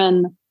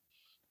veteran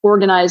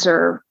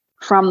organizer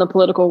from the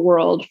political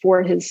world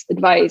for his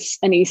advice,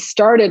 and he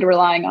started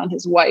relying on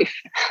his wife.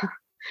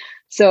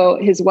 So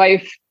his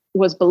wife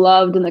was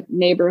beloved in the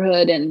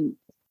neighborhood and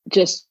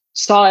just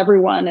saw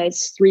everyone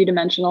as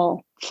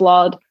three-dimensional,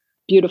 flawed,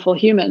 beautiful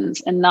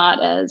humans, and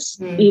not as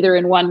either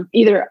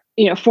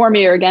for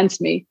me or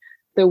against me,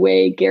 the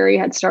way Gary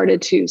had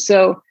started to.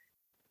 So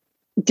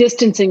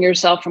distancing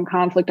yourself from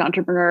conflict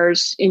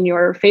entrepreneurs in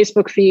your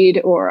Facebook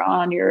feed or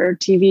on your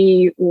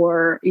TV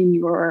or in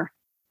your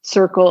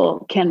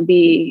circle can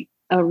be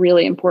a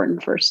really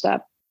important first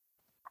step.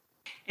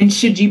 And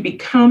should you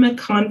become a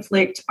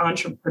conflict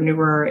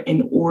entrepreneur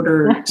in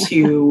order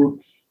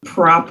to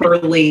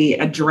properly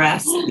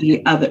address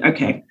the other?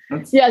 Okay.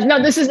 Yes.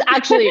 No, this is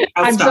actually,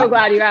 I'm so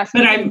glad you asked.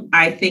 But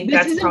I think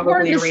that's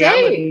probably a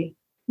reality.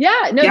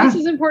 This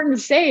is important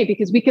to say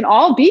because we can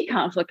all be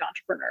conflict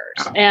entrepreneurs.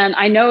 Oh. And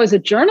I know as a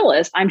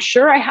journalist, I'm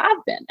sure I have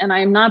been, and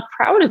I'm not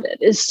proud of it.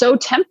 It's so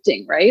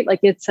tempting, right? Like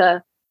it's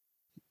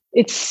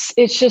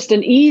just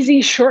an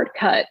easy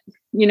shortcut.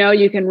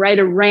 You can write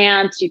a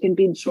rant, you can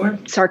be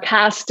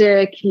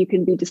sarcastic, you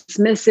can be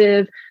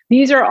dismissive.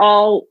 These are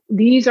all,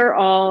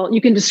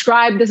 you can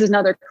describe, this is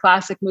another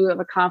classic move of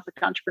a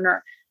conflict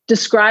entrepreneur.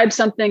 Describe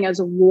something as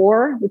a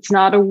war. It's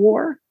not a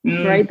war,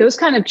 right? Those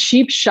kind of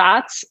cheap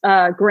shots,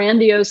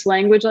 grandiose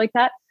language like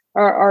that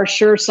are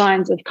sure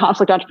signs of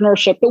conflict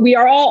entrepreneurship, but we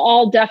are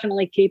all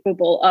definitely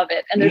capable of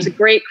it. And there's a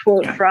great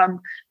quote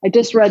I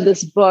just read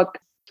this book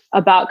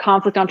about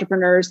conflict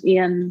entrepreneurs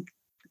in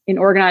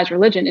organized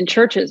religion, in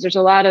churches. There's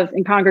a lot of,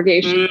 in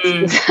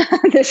congregations,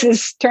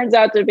 this turns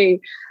out to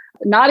be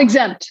not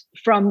exempt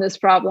from this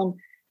problem.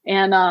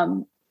 And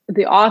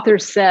the author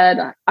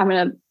said,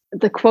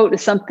 the quote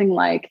is something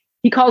like,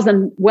 he calls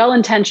them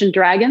well-intentioned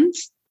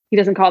dragons. He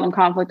doesn't call them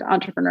conflict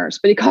entrepreneurs,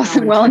 but he calls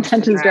them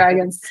well-intentioned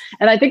dragons.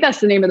 And I think that's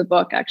the name of the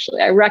book,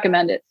 actually. I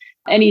recommend it.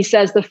 And he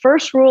says, the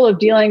first rule of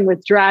dealing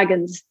with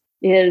dragons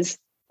is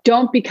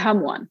don't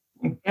become one.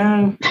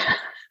 And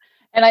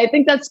I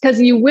think that's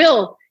because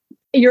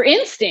your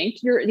instinct,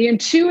 the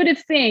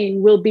intuitive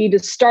thing will be to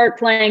start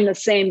playing the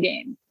same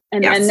game.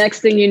 And then next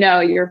thing you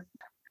know,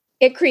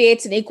 it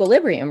creates an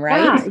equilibrium,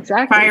 right? Yeah,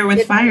 exactly. Fire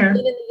with fire.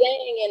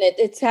 And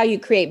it's how you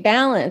create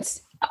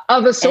balance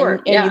of a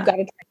sort. And you've got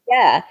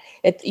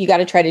to, you got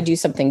to try to do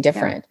something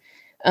different.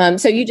 Yeah.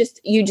 So you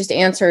just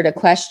answered a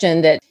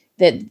question that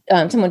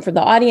someone from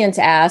the audience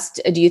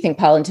asked, do you think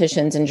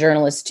politicians and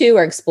journalists too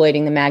are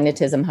exploiting the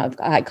magnetism of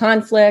high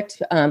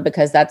conflict?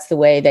 Because that's the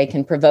way they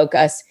can provoke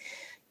us,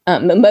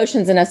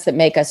 emotions in us that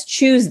make us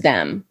choose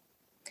them.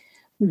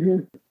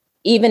 Mm-hmm.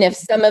 Even if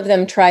some of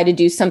them try to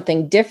do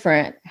something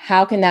different,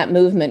 how can that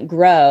movement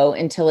grow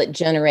until it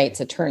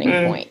generates a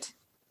turning point?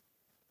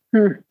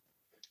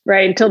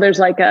 Right. Until there's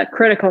like a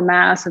critical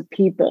mass of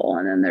people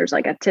and then there's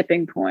like a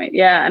tipping point.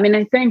 Yeah. I mean,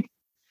 I think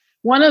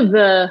one of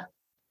the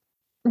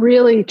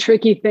really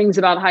tricky things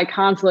about high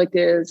conflict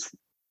is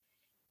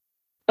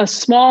a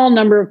small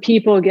number of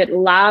people get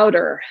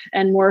louder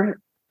and more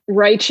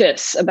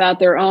righteous about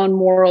their own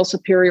moral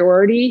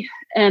superiority.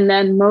 And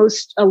then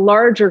a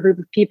larger group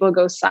of people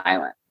go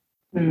silent.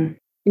 And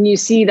you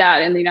see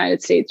that in the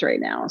United States right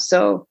now.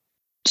 So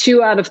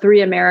 2 out of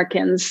 3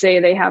 Americans say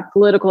they have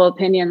political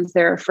opinions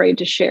they're afraid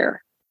to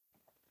share.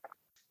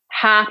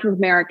 Half of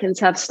Americans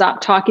have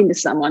stopped talking to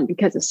someone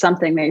because of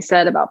something they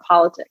said about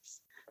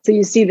politics. So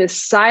you see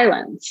this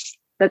silence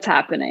that's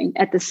happening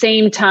at the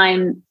same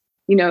time,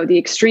 the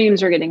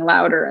extremes are getting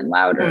louder and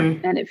louder,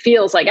 and it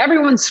feels like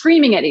everyone's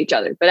screaming at each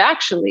other, but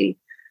actually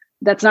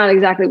that's not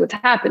exactly what's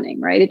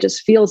happening, right? It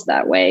just feels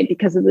that way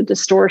because of the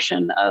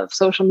distortion of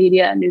social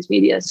media and news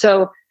media.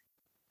 So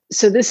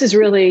this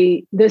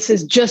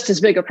is just as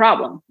big a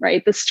problem,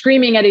 right? The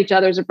screaming at each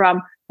other is a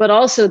problem, but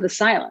also the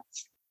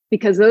silence,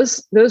 because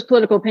those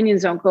political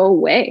opinions don't go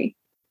away,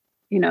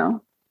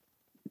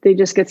 they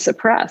just get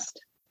suppressed.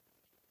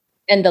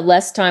 And the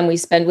less time we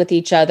spend with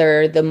each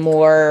other, the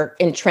more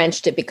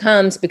entrenched it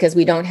becomes because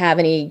we don't have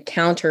any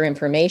counter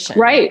information,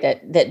 right?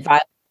 That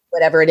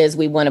whatever it is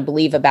we want to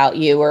believe about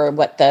you or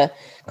what the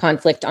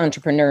conflict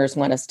entrepreneurs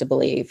want us to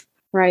believe.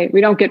 Right.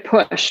 We don't get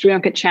pushed. We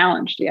don't get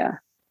challenged. Yeah.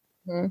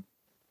 Mm-hmm.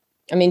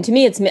 I mean, to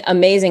me, it's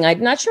amazing. I'm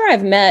not sure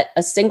I've met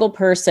a single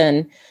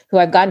person who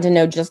I've gotten to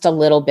know just a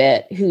little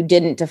bit who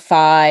didn't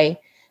defy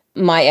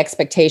my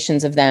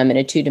expectations of them in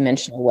a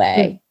 2-dimensional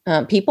way.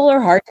 People are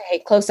hard to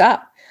hate close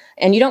up.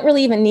 And you don't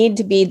really even need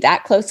to be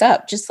that close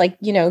up. Just like,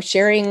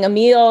 sharing a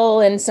meal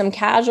and some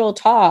casual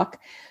talk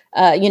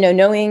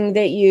knowing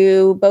that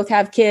you both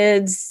have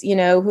kids,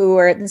 who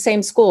are at the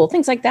same school,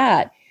 things like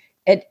that.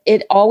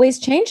 It always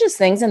changes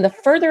things. And the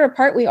further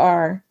apart we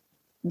are,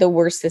 the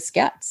worse this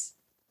gets.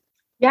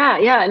 Yeah.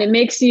 Yeah. And it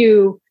makes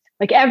you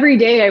like every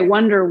day I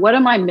wonder, what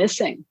am I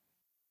missing?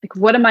 Like,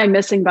 what am I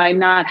missing by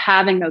not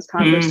having those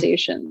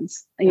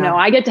conversations?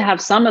 I get to have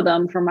some of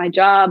them for my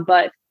job,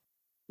 but,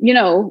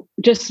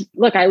 just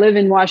look, I live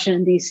in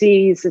Washington,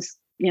 D.C. It's just,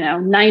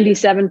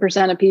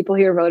 97% of people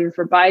here voted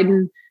for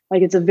Biden.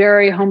 Like, it's a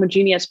very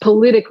homogeneous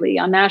politically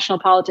on national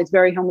politics,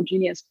 very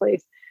homogeneous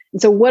place.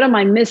 And so what am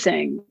I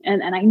missing?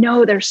 And I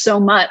know there's so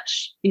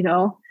much,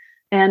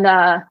 and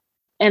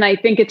I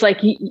think it's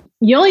like,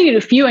 you only need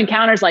a few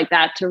encounters like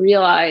that to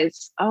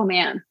realize, oh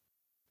man,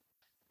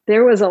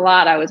 there was a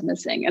lot I was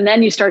missing. And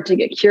then you start to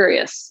get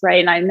curious, right?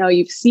 And I know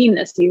you've seen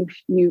this,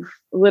 you've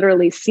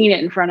literally seen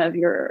it in front of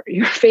your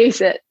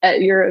face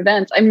at your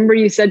events. I remember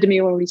you said to me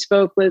when we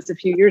spoke, Liz, a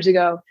few years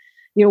ago,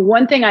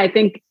 one thing I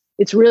think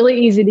it's really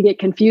easy to get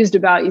confused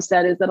about, you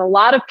said, is that a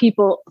lot of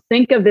people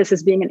think of this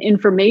as being an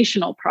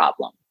informational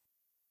problem.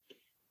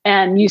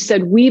 And you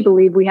said, we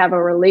believe we have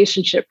a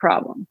relationship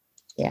problem.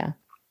 Yeah.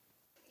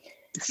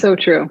 So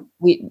true.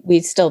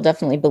 We still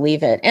definitely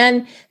believe it.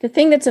 And the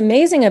thing that's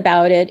amazing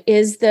about it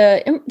is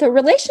the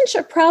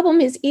relationship problem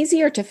is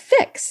easier to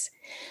fix.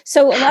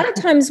 So a lot of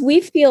times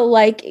we feel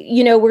like,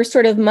 we're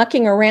sort of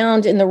mucking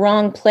around in the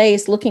wrong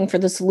place, looking for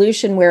the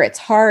solution where it's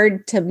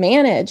hard to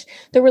manage.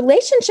 The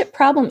relationship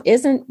problem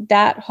isn't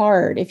that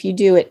hard if you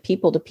do it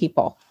people to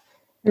people.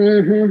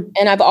 Mm-hmm.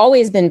 And I've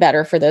always been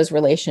better for those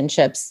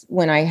relationships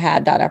when I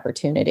had that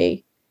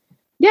opportunity.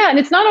 Yeah. And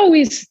it's not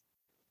always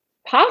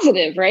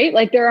positive, right?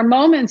 Like, there are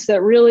moments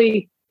that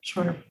really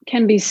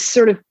can be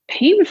sort of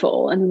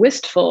painful and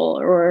wistful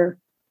or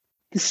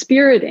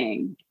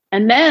dispiriting,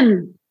 and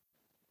then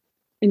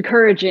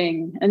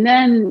encouraging. And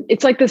then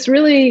it's like this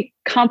really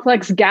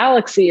complex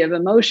galaxy of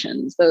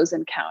emotions, those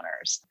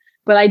encounters.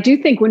 But I do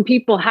think when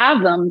people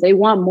have them, they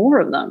want more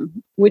of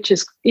them, which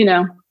is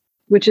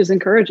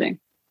encouraging.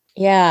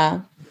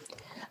 Yeah.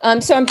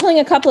 So I'm pulling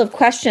a couple of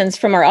questions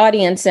from our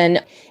audience,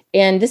 and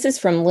this is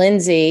from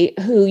Lindsay,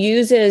 who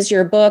uses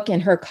your book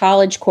in her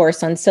college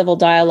course on civil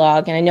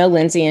dialogue. And I know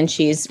Lindsay, and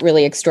she's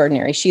really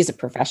extraordinary. She's a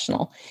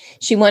professional.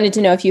 She wanted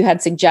to know if you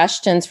had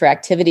suggestions for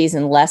activities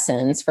and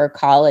lessons for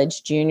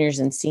college juniors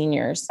and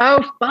seniors.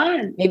 Oh,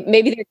 fun.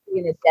 Maybe there could be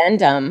an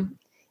addendum.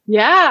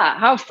 Yeah,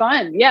 how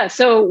fun. Yeah.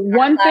 So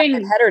one thing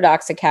at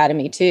Heterodox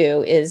Academy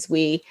too is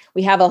we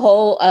have a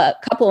whole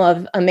couple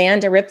of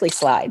Amanda Ripley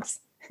slides.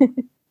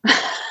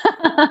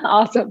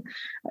 Awesome.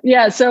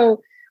 Yeah.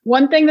 So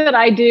one thing that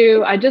I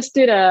do, I just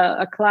did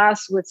a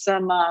class with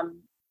some,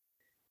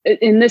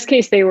 in this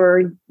case, they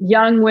were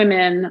young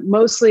women,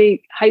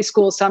 mostly high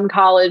school, some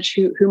college,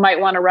 who might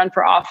want to run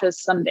for office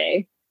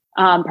someday,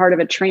 part of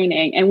a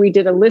training. And we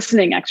did a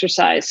listening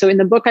exercise. So in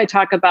the book, I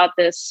talk about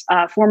this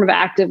form of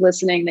active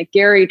listening that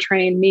Gary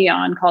trained me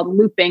on called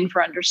looping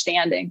for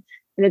understanding.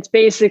 And it's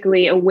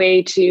basically a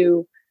way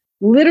to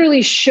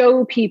literally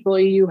show people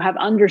you have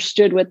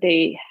understood what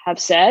they have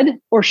said,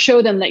 or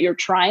show them that you're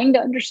trying to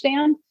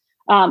understand.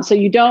 So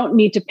you don't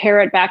need to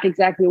parrot back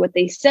exactly what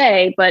they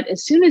say, but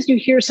as soon as you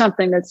hear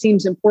something that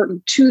seems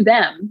important to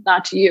them,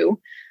 not to you,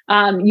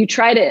 you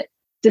try to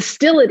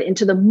distill it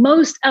into the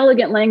most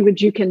elegant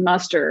language you can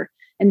muster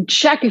and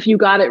check if you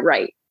got it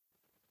right.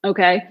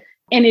 Okay.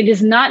 And it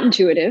is not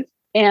intuitive.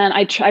 And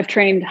I've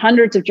trained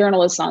hundreds of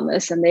journalists on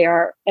this, and they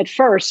are at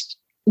first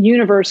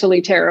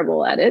universally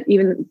terrible at it,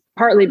 even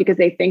partly because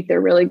they think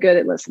they're really good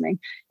at listening.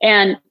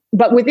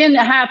 But within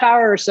a half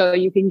hour or so,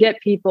 you can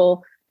get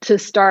people to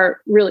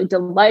start really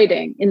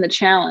delighting in the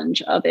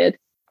challenge of it.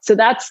 So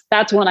that's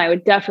one I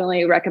would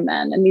definitely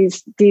recommend. And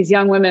these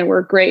young women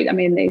were great. I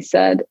mean, they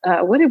said,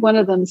 what did one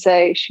of them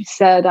say? She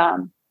said, I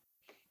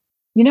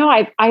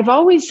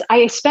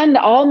spend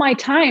all my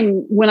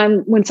time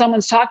when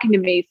someone's talking to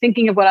me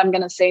thinking of what I'm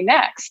going to say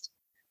next.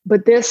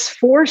 But this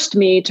forced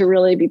me to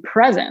really be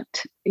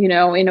present, in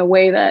a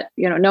way that,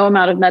 no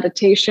amount of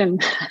meditation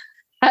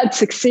had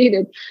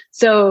succeeded.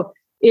 So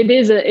it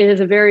is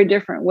a very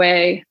different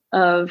way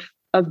of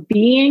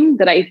being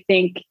that I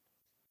think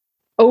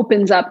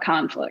opens up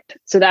conflict.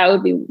 So that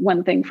would be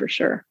one thing for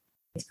sure.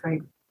 That's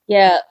great.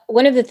 Yeah.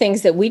 One of the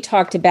things that we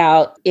talked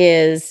about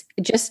is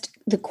just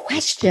the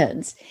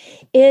questions.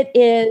 It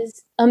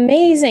is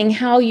amazing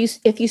how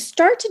if you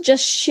start to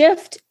just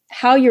shift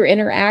how you're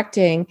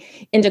interacting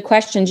into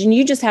questions, and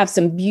you just have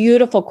some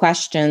beautiful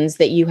questions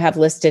that you have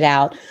listed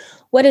out.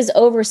 What is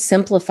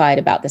oversimplified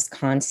about this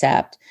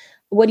concept?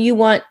 What do you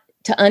want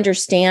to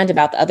understand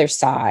about the other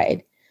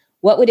side?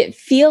 What would it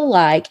feel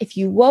like if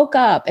you woke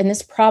up and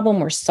this problem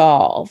were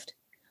solved?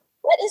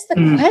 What is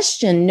the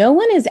question no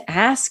one is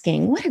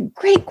asking? What a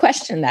great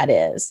question that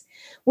is.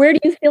 Where do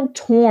you feel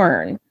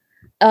torn?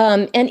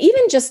 And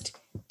even just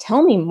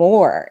tell me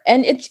more.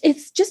 And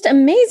it's just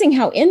amazing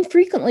how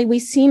infrequently we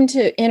seem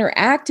to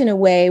interact in a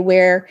way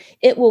where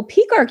it will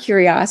pique our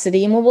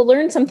curiosity and we will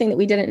learn something that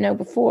we didn't know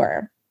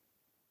before.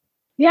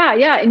 Yeah.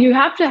 Yeah. And you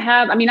have to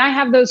have, I mean, I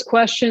have those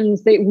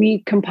questions that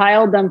we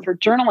compiled them for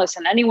journalists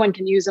and anyone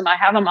can use them. I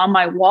have them on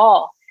my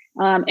wall.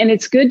 And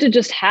it's good to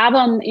just have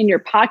them in your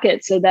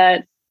pocket so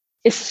that,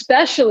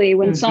 especially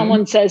when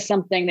someone says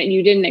something that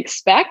you didn't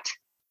expect,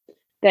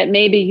 that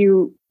maybe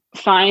you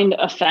find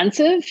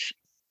offensive,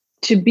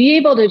 to be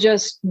able to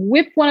just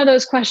whip one of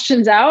those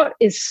questions out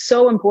is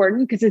so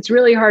important, because it's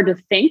really hard to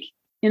think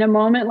in a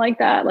moment like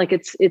that. Like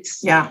it's,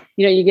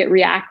 you get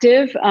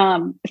reactive.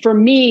 For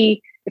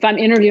me, if I'm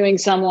interviewing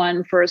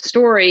someone for a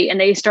story and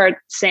they start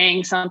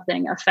saying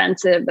something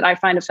offensive that I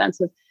find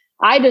offensive,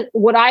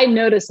 what I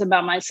notice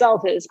about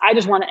myself is I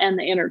just want to end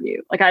the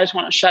interview. Like I just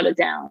want to shut it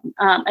down.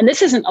 And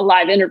this isn't a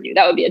live interview.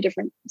 That would be a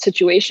different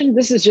situation.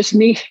 This is just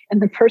me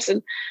and the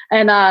person.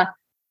 And I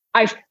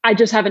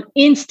just have an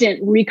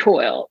instant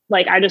recoil.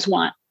 Like I just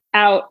want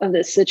out of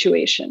this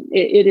situation.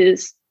 It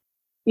is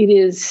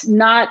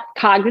not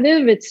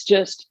cognitive. It's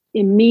just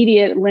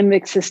immediate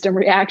limbic system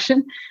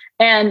reaction.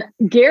 And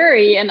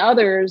Gary and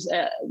others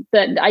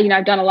that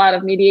I've done a lot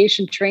of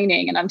mediation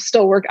training, and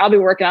I'll be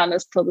working on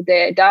this till the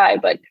day I die.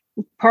 But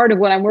part of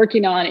what I'm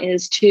working on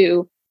is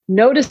to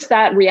notice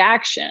that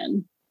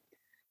reaction,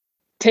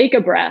 take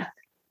a breath,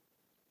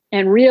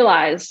 and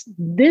realize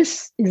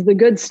this is the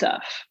good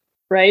stuff,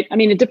 right? I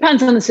mean, it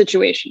depends on the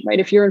situation,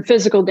 right? If you're in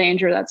physical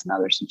danger, that's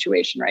another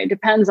situation, right? It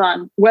depends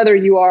on whether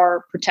you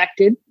are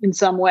protected in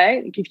some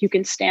way. Like if you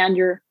can stand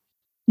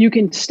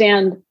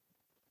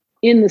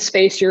in the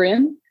space you're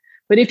in.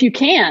 But if you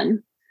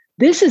can,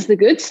 this is the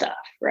good stuff,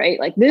 right?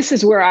 Like this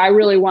is where I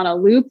really want to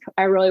loop.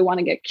 I really want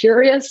to get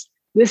curious.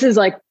 This is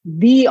like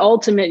the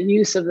ultimate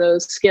use of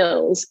those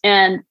skills.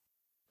 And,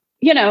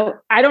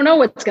 I don't know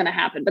what's going to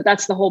happen, but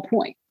that's the whole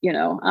point,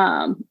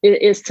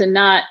 is to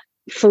not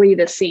flee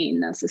the scene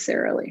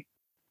necessarily.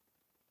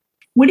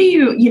 What do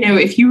you,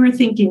 if you were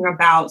thinking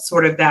about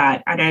sort of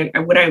that,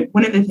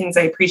 one of the things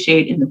I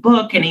appreciate in the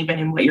book and even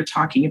in what you're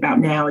talking about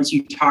now is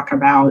you talk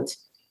about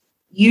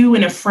you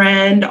and a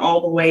friend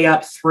all the way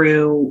up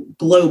through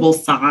global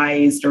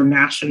sized or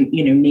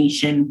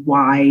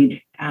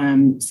nationwide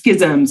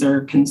schisms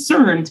or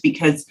concerns,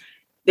 because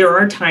there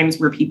are times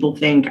where people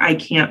think I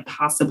can't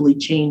possibly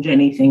change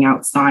anything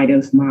outside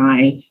of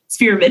my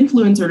sphere of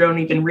influence, or don't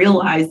even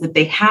realize that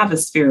they have a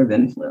sphere of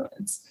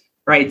influence,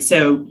 right?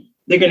 So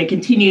they're going to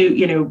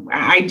continue,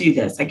 I do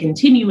this. I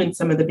continue in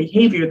some of the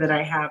behavior that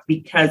I have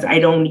because I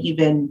don't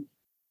even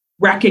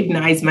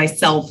recognize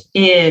myself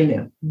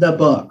in the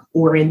book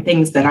or in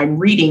things that I'm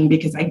reading,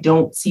 because I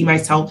don't see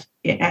myself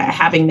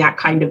having that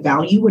kind of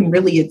value. And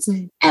really, it's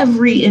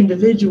every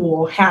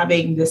individual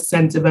having this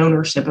sense of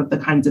ownership of the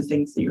kinds of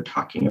things that you're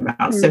talking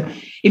about. So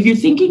if you're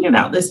thinking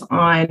about this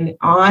on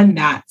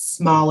that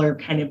smaller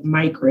kind of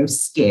micro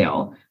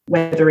scale,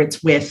 whether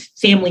it's with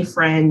family,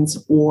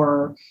 friends,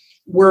 or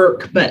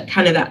work, but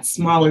kind of that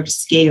smaller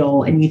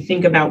scale, and you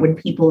think about when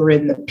people are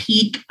in the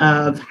peak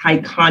of high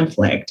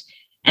conflict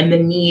and the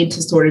need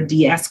to sort of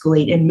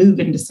de-escalate and move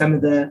into some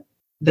of the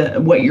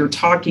what you're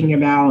talking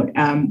about,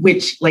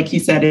 which, like you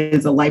said,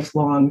 is a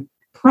lifelong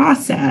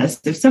process.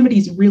 If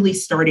somebody's really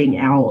starting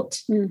out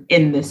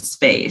in this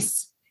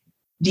space,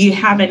 do you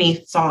have any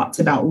thoughts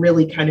about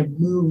really kind of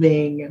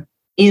moving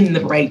in the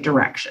right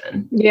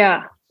direction?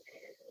 Yeah.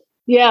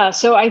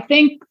 So I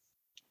think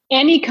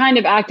any kind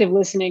of active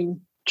listening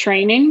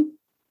training,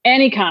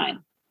 any kind,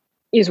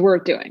 is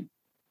worth doing.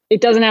 It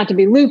doesn't have to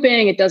be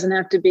looping. It doesn't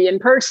have to be in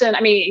person.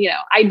 I mean,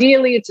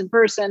 ideally it's in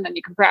person and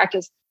you can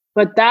practice,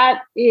 but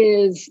that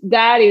is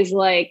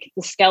like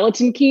the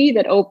skeleton key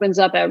that opens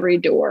up every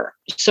door.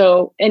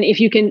 So, and if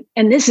you can,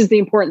 and this is the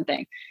important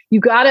thing,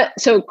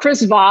 so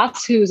Chris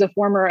Voss, who's a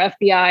former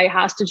FBI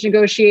hostage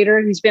negotiator,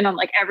 he's been on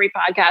like every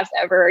podcast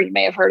ever. You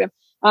may have heard him.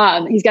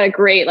 He's got a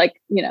great,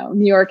 New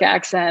York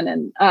accent,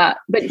 and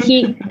but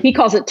he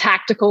calls it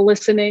tactical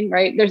listening,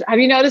 right? Have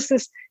you noticed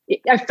this?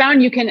 I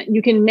found you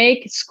can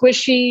make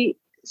squishy,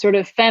 sort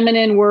of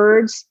feminine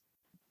words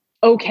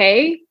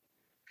okay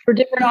for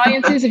different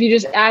audiences if you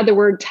just add the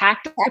word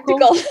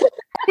tactical.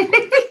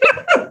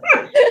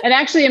 And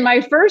actually, in my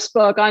first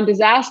book on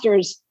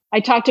disasters, I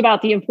talked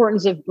about the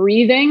importance of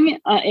breathing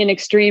in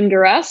extreme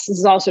duress. This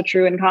is also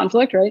true in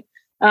conflict, right?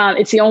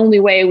 It's the only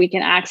way we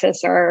can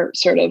access our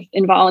sort of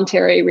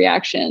involuntary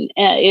reaction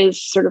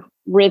is sort of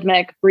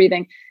rhythmic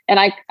breathing. And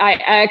I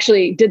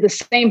actually did the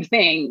same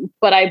thing,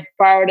 but I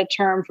borrowed a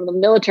term from the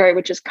military,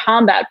 which is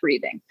combat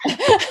breathing.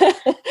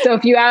 So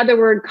if you add the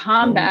word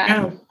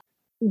combat,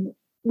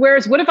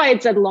 whereas what if I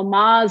had said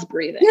Lamaze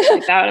breathing?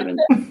 Like that would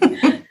have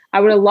been, I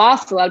would have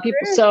lost a lot of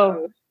people.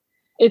 So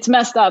it's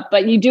messed up,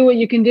 but you do what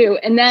you can do.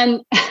 And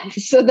then,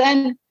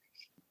 then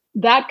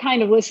that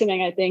kind of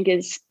listening, I think,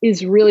 is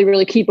really,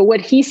 really key. But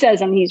what he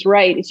says, and he's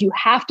right, is you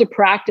have to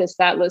practice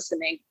that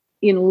listening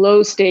in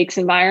low stakes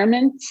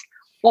environments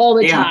all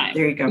the time.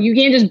 There you go. You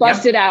can't just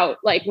bust it out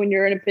like when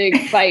you're in a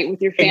big fight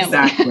with your family.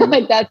 Exactly.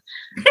 Like that.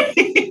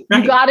 You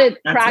got to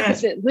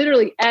practice it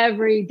literally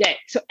every day.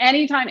 So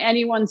anytime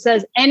anyone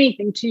says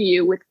anything to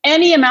you with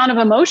any amount of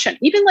emotion,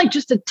 even like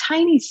just a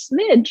tiny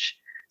smidge.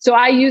 So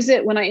I use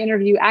it when I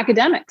interview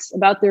academics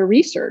about their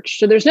research.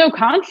 So there's no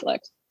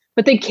conflict.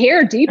 but they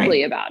care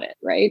deeply about it,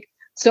 right?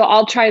 So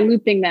I'll try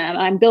looping them.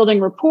 I'm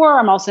building rapport.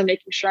 I'm also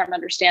making sure I'm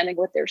understanding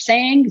what they're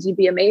saying, because you'd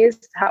be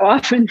amazed how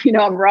often,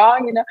 I'm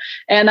wrong,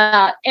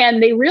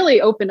 and they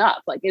really open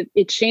up. Like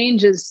it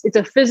changes. It's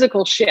a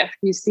physical shift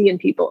you see in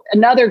people.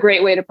 Another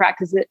great way to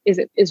practice it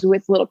is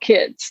with little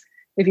kids.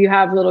 If you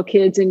have little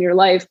kids in your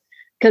life,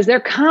 because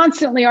they're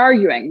constantly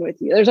arguing with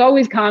you. There's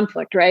always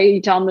conflict, right?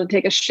 You tell them to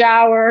take a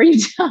shower, you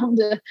tell them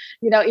to,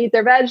 eat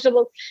their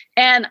vegetables.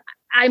 And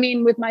I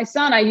mean, with my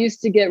son, I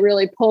used to get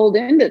really pulled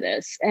into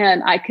this,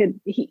 and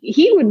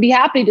he would be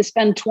happy to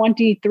spend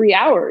 23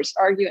 hours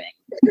arguing.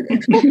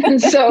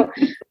 And so,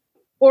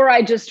 or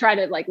I just try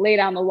to like lay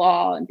down the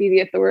law and be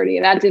the authority,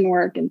 and that didn't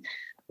work.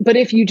 But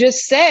if you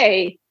just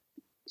say,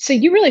 so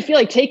you really feel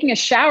like taking a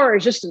shower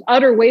is just an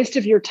utter waste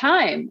of your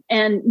time,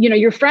 and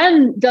your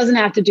friend doesn't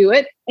have to do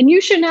it, and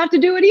you shouldn't have to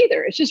do it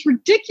either. It's just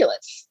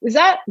ridiculous. Is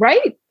that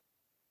right?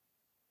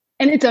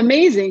 And it's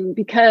amazing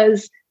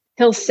because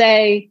he'll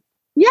say,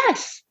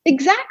 yes,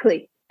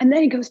 exactly. And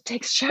then he goes,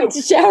 takes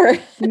a shower.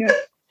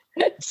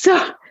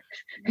 So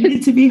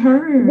need to be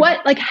heard.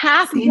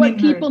 Half of what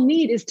people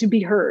need is to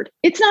be heard.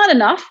 It's not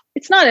enough.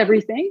 It's not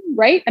everything,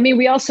 right? I mean,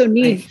 we also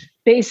need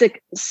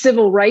basic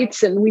civil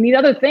rights, and we need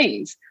other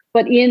things.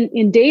 But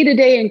in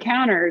day-to-day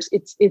encounters,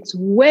 it's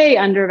way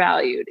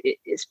undervalued.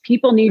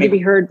 People need to be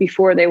heard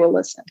before they will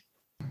listen.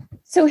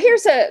 So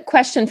here's a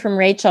question from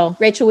Rachel.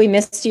 Rachel, we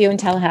missed you in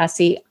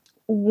Tallahassee.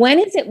 When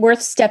is it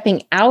worth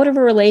stepping out of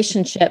a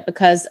relationship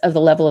because of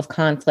the level of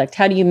conflict?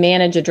 How do you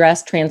manage,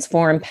 address,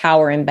 transform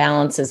power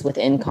imbalances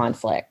within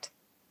conflict?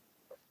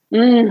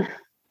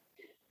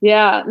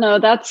 Yeah, no,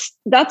 that's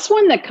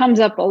one that comes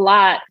up a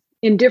lot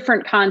in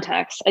different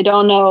contexts. I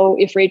don't know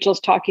if Rachel's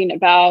talking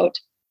about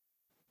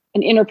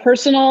an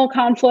interpersonal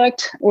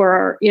conflict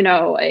or,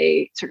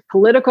 a sort of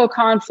political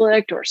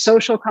conflict or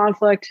social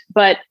conflict,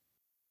 but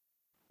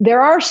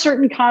there are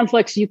certain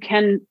conflicts you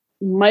can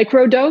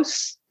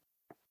microdose.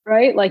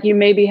 Right? Like you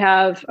maybe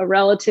have a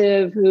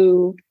relative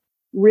who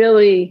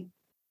really,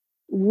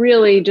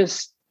 really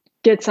just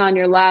gets on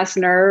your last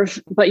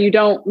nerve, but you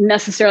don't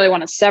necessarily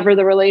want to sever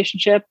the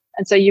relationship.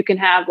 And so you can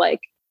have like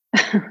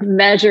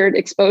measured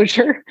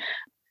exposure.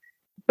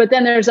 But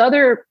then there's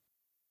other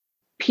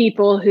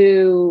people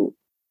who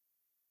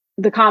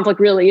the conflict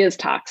really is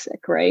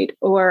toxic, right?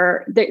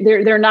 Or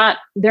they're not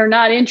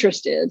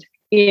interested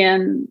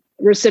in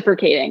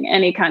reciprocating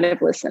any kind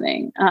of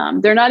listening.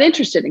 They're not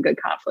interested in good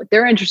conflict.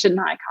 They're interested in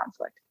high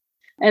conflict.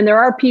 And there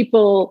are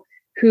people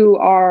who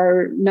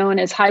are known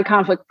as high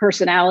conflict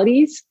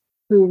personalities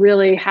who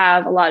really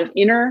have a lot of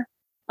inner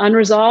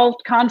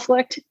unresolved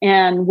conflict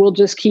and will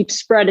just keep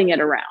spreading it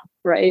around,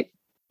 right?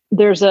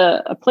 There's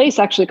a place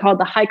actually called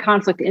the High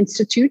Conflict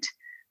Institute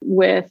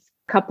with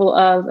a couple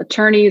of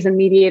attorneys and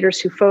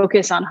mediators who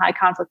focus on high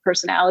conflict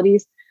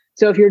personalities.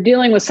 So if you're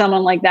dealing with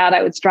someone like that,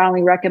 I would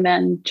strongly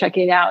recommend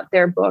checking out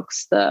their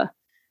books. The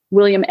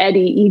William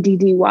Eddy,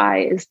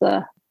 EDDY, is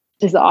the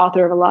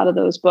author of a lot of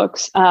those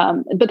books.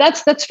 But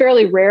that's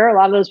fairly rare. A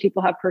lot of those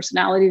people have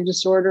personality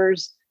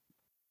disorders.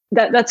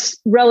 That's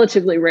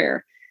relatively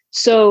rare.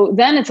 So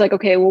then it's like,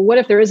 okay, well, what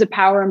if there is a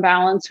power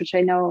imbalance, which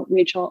I know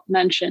Rachel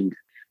mentioned?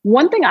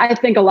 One thing I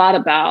think a lot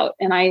about,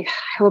 and I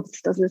hope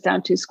this doesn't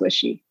sound too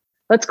squishy,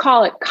 let's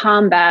call it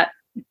combat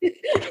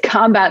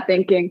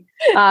thinking.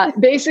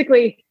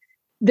 Basically,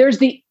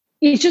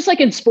 it's just like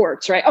in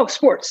sports, right? Oh,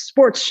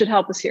 sports should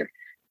help us here.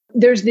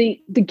 There's the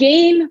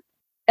game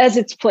as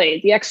it's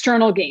played, the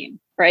external game,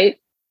 right?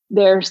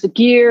 There's the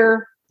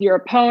gear, your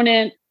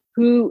opponent,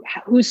 who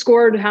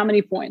scored how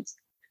many points.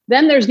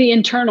 Then there's the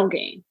internal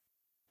game,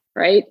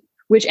 right?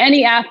 Which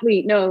any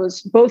athlete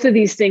knows, both of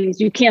these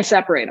things, you can't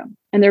separate them.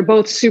 And they're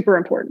both super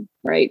important,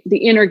 right? The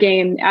inner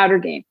game, the outer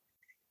game.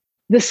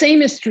 The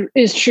same is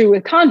true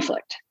with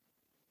conflict,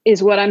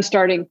 is what I'm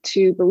starting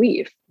to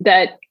believe,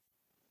 that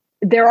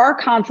there are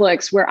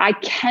conflicts where I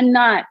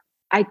cannot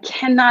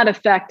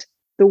affect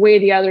the way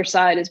the other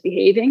side is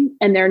behaving,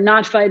 and they're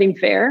not fighting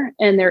fair,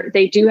 and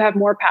they do have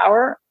more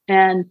power,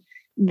 and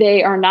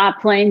they are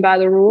not playing by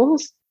the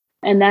rules,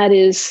 and that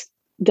is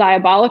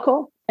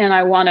diabolical. And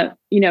I want to,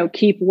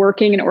 keep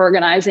working and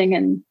organizing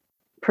and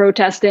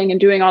protesting and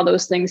doing all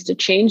those things to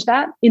change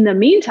that. In the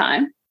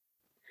meantime,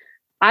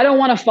 I don't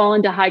want to fall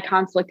into high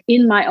conflict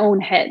in my own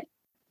head,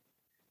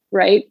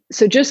 right?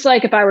 So just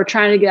like if I were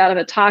trying to get out of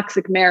a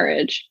toxic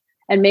marriage,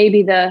 and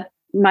maybe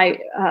my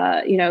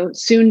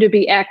soon to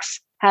be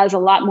ex has a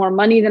lot more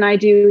money than I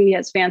do. He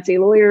has fancy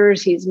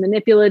lawyers. He's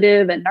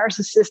manipulative and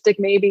narcissistic.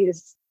 Maybe,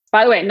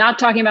 by the way, not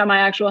talking about my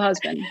actual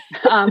husband.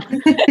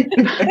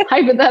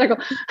 Hypothetical.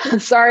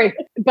 Sorry,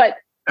 but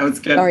that was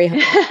good. Sorry,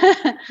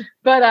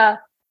 but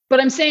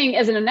I'm saying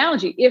as an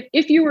analogy,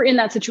 if you were in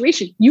that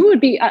situation, you would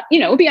be,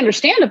 it would be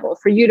understandable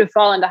for you to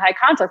fall into high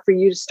conflict, for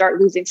you to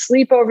start losing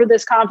sleep over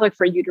this conflict,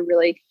 for you to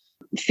really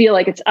feel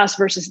like it's us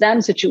versus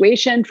them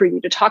situation, for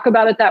you to talk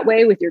about it that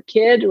way with your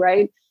kid,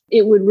 right?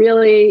 It would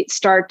really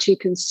start to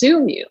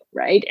consume you,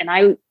 right? And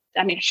I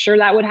mean, sure,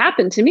 that would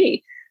happen to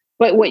me.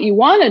 But what you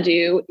want to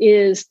do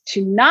is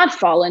to not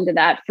fall into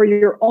that for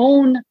your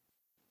own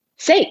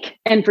sake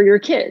and for your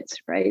kids,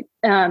 right?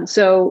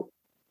 So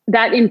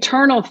that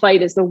internal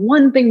fight is the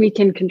one thing we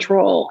can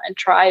control and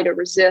try to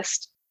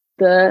resist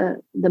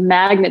the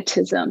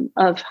magnetism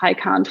of high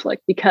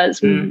conflict,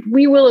 because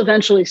we will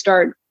eventually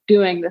start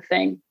doing the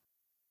thing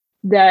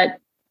that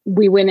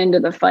we went into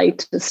the fight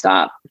to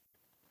stop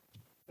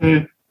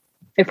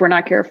if we're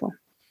not careful.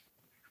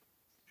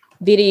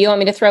 Vita, you want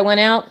me to throw one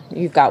out?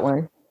 You've got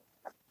one.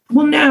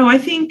 Well, no, I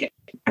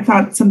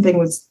thought something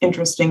was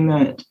interesting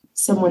that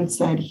someone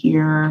said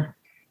here.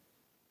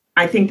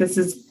 I think this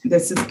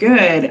is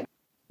good.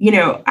 You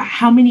know,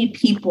 how many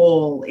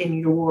people in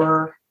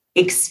your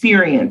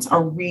experience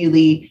are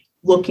really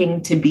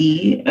looking to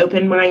be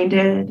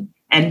open-minded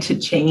and to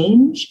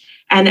change?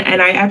 And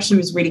I actually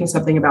was reading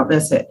something about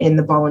this in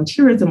the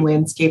volunteerism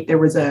landscape. There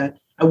was a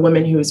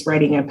woman who was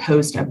writing a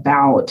post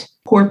about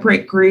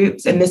corporate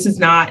groups, and this is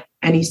not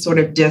any sort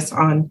of diss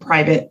on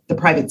the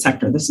private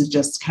sector. This is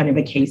just kind of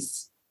a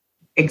case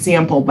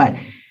example, but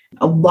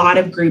a lot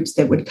of groups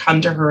that would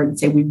come to her and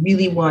say, we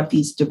really want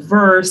these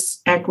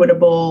diverse,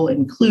 equitable,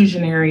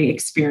 inclusionary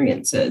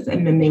experiences.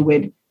 And then they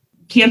would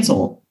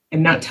cancel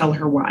and not tell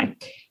her why.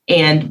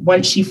 And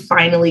once she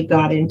finally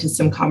got into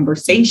some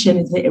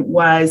conversation,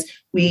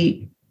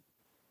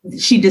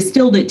 she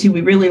distilled it to,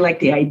 we really like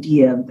the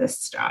idea of this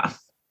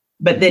stuff,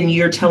 but then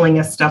you're telling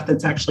us stuff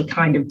that's actually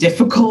kind of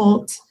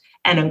difficult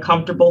and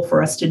uncomfortable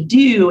for us to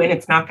do. And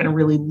it's not going to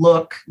really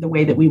look the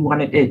way that we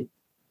wanted it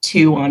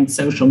to on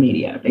social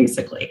media,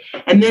 basically.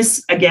 And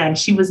this, again,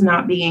 she was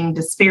not being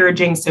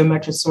disparaging so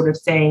much as sort of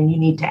saying you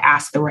need to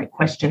ask the right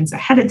questions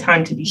ahead of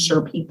time to be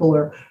sure people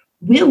are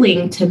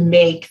willing to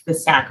make the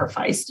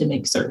sacrifice to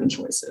make certain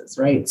choices,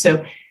 right?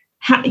 So,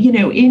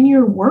 in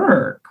your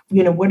work,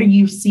 what are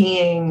you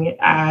seeing?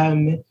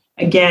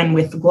 Again,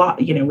 with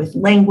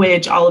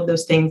language, all of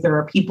those things. There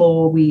are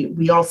people,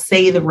 we all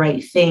say the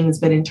right things,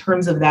 but in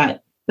terms of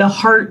that, the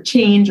heart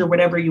change or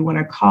whatever you want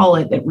to call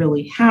it, that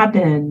really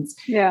happens.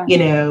 Yeah.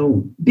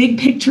 Big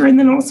picture and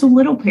then also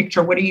little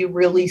picture. What are you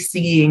really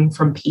seeing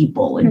from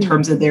people in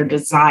terms of their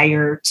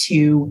desire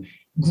to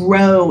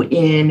grow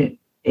in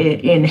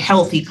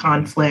healthy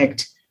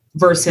conflict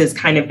versus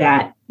kind of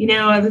that,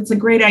 that's a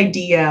great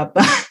idea,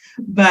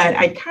 but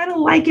I kind of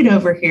like it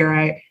over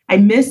here. I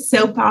miss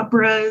soap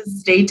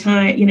operas,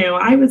 daytime.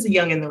 I was a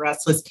Young and the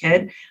Restless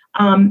kid.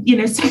 Some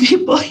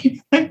people,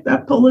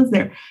 that pull is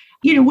there.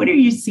 What are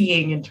you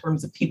seeing in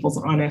terms of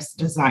people's honest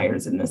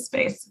desires in this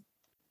space?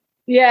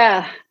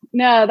 Yeah,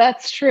 no,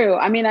 that's true.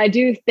 I mean, I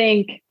do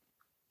think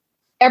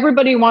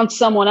everybody wants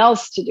someone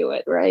else to do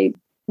it, right?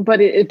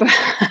 But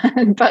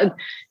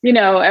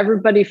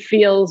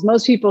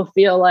most people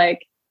feel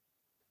like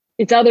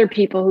it's other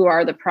people who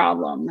are the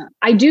problem.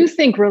 I do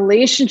think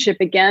relationship,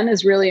 again,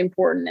 is really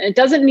important. And it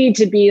doesn't need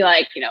to be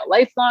like,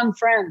 lifelong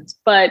friends,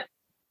 but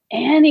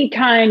any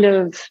kind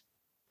of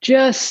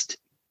just,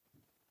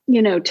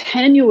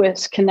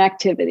 tenuous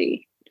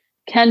connectivity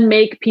can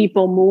make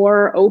people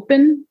more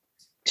open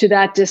to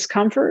that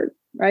discomfort,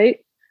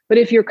 right? But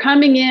if you're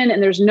coming in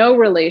and there's no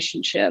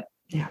relationship,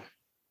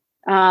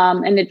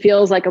 and it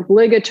feels like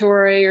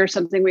obligatory or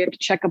something we have to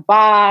check a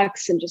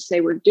box and just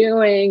say we're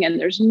doing, and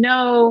there's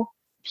no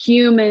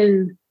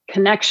human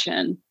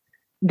connection,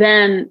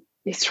 then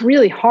it's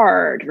really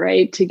hard,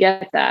 right, to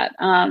get that,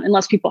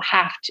 unless people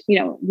have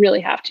to,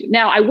 really have to.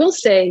 Now, I will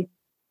say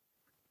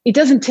it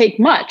doesn't take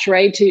much,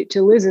 right,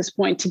 to Liz's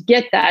point, to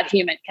get that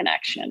human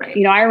connection.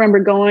 Right. I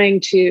remember going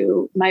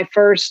to my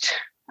first,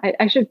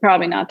 I should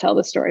probably not tell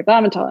the story, but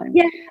I'm going to tell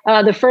you.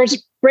 Yeah. The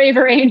first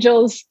Braver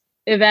Angels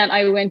event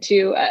I went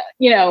to,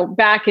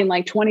 back in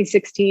like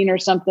 2016 or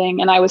something,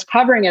 and I was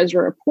covering as a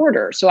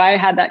reporter. So I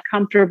had that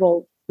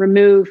comfortable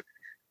remove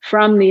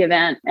from the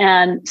event.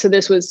 And so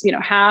this was,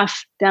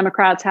 half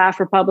Democrats, half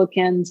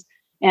Republicans.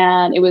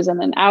 And it was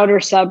in an outer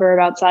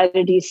suburb outside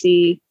of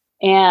DC.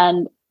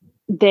 And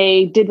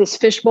they did this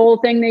fishbowl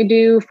thing they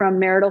do from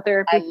Marital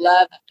Therapy. I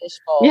love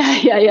fishbowl.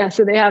 Yeah.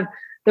 So they have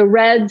the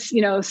Reds,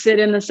 sit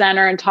in the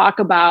center and talk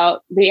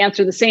about, they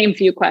answer the same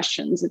few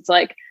questions. It's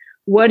like,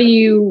 what do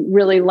you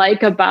really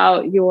like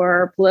about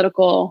your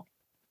political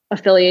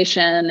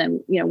affiliation?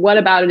 And, what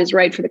about it is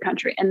right for the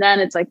country? And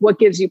then it's like, what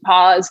gives you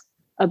pause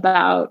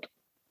about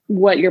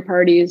what your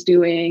party is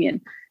doing?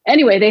 And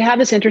anyway, they have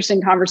this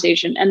interesting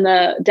conversation, and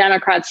the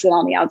Democrats sit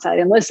on the outside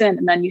and listen,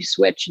 and then you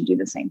switch and do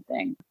the same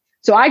thing.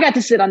 So I got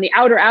to sit on the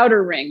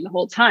outer ring the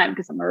whole time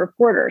because I'm a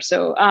reporter.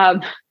 So,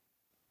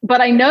 but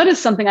I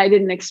noticed something I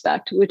didn't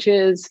expect, which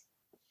is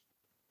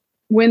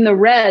when the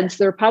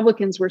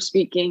Republicans were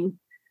speaking,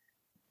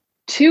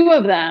 two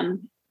of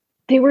them,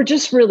 they were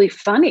just really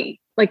funny.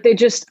 Like I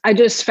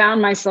just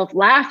found myself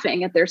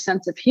laughing at their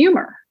sense of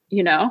humor,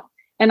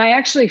 and I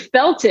actually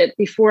felt it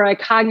before I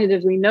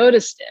cognitively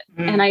noticed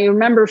it. And I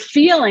remember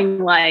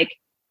feeling like,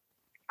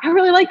 I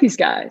really like these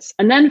guys.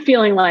 And then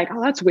feeling like,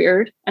 oh, that's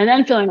weird. And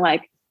then feeling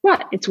like,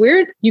 what? It's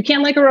weird. You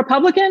can't like a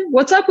Republican?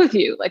 What's up with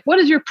you? Like, what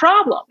is your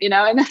problem? And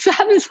I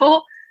had this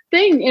whole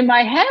thing in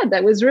my head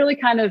that was really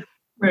kind of,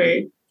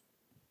 right.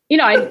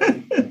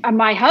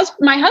 my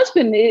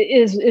husband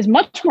is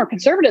much more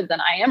conservative than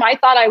I am. I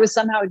thought I was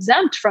somehow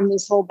exempt from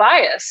this whole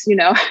bias,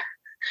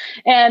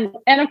 and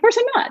of course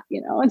I'm not,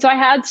 and so I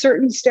had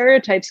certain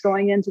stereotypes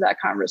going into that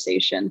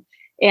conversation,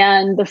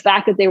 and the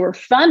fact that they were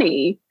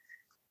funny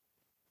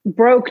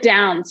broke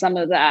down some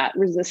of that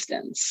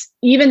resistance,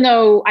 even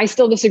though I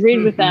still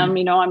disagreed with them,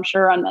 I'm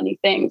sure on many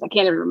things. I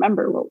can't even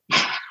remember what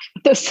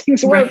those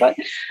things were, but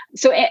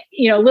so, a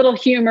little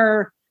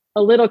humor,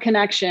 a little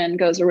connection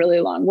goes a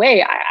really long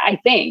way. I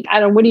think. I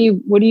don't. What do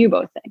you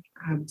both think?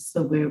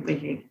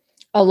 Absolutely,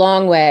 a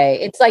long way.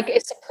 It's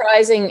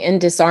surprising and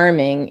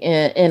disarming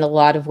in a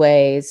lot of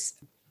ways.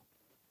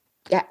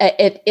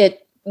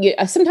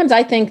 Sometimes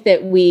I think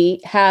that we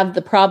have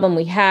the problem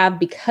we have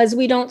because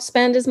we don't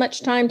spend as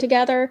much time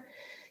together.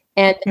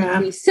 And if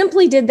we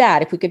simply did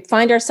that, if we could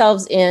find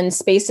ourselves in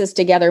spaces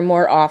together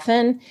more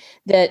often,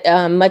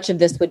 that much of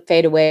this would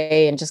fade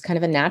away in just kind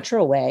of a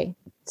natural way.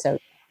 So.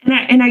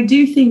 And I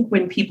do think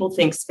when people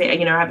think, I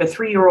have a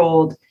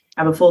 3-year-old,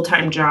 I have a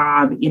full-time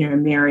job,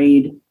 I'm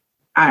married.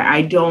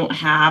 I don't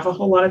have a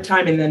whole lot of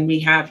time. And then we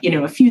have,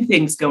 a few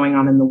things going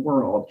on in the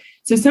world.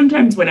 So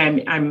sometimes when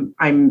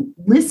I'm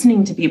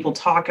listening to people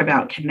talk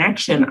about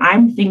connection,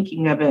 I'm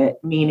thinking of it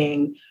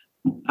meaning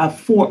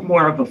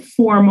more of a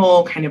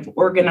formal kind of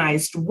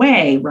organized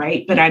way,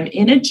 right? But I'm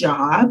in a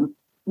job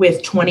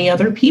with 20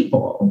 other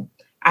people.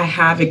 I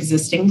have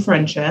existing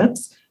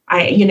friendships.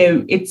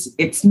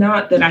 It's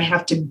not that I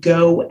have to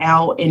go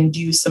out and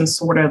do some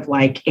sort of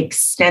like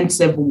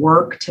extensive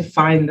work to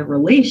find the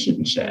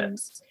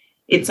relationships.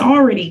 It's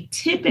already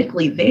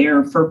typically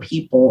there for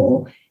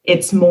people.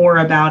 It's more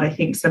about, I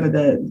think, some of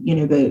those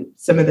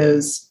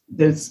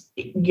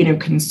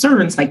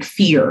concerns like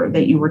fear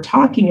that you were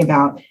talking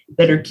about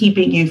that are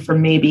keeping you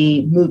from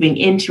maybe moving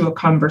into a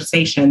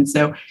conversation.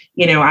 So,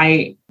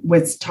 I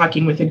was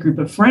talking with a group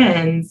of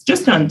friends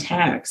just on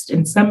text,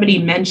 and somebody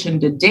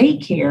mentioned a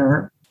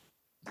daycare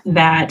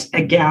that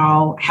a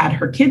gal had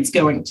her kids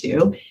going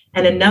to,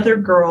 and another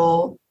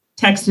girl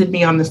texted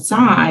me on the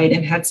side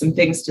and had some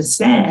things to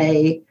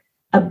say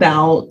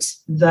about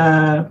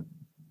the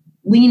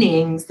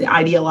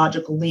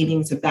ideological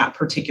leanings of that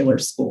particular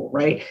school,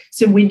 right?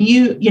 So when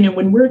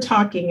when we're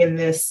talking in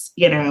this,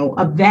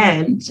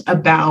 event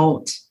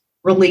about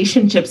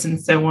relationships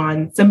and so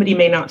on, somebody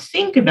may not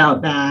think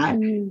about that,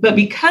 but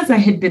because I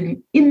had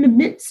been in the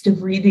midst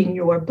of reading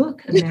your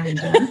book,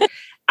 Amanda,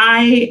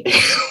 I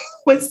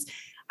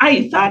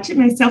thought to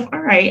myself, all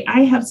right,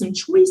 I have some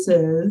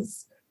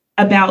choices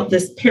about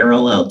this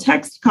parallel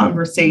text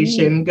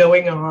conversation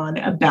going on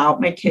about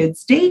my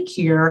kids'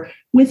 daycare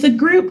with a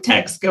group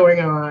text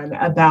going on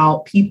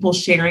about people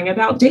sharing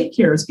about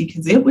daycares,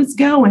 because it was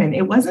going,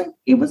 it wasn't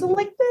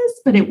like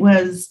this, but it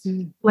was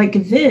like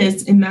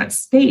this in that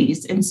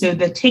space. And so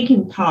the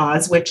taking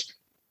pause, which,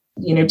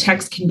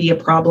 text can be a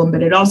problem,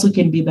 but it also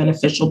can be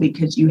beneficial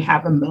because you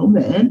have a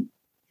moment.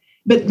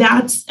 But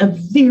that's a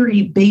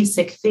very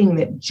basic thing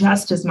that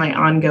just is my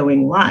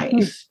ongoing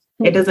life.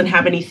 It doesn't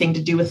have anything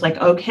to do with like,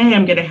 okay,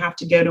 I'm going to have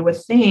to go to a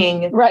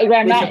thing. Right.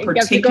 With a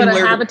particular, go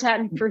to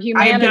Habitat for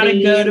Humanity. I got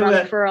to go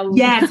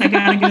I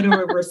got to go to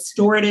a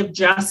restorative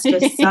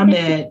justice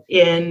summit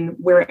in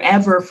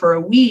wherever for a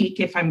week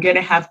if I'm going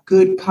to have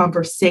good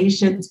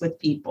conversations with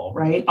people.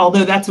 Right.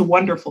 Although that's a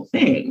wonderful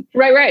thing.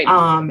 Right.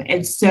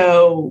 And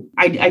so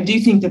I do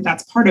think that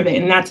that's part of it.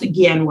 And that's,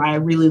 again, why I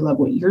really love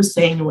what you're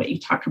saying and what you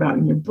talk about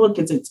in your book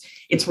is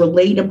it's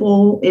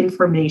relatable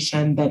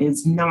information that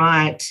is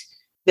not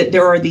that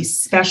there are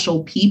these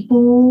special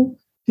people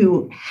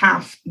who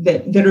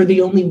that are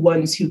the only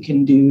ones who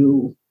can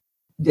do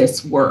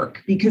this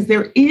work, because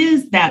there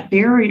is that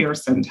barrier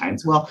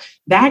sometimes. Well,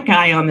 that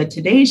guy on the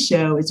Today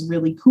Show is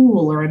really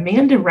cool, or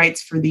Amanda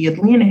writes for The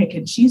Atlantic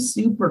and she's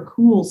super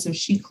cool. So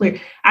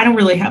I don't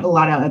really have a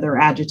lot of other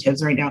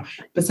adjectives right now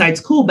besides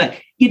cool, but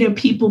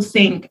people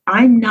think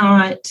I'm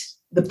not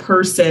the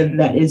person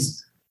that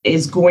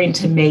is going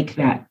to make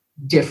that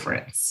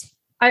difference.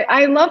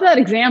 I love that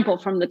example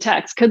from the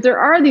text, because there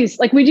are these,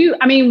 like we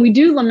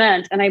do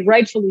lament, and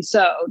rightfully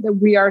so, that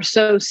we are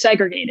so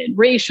segregated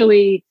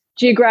racially,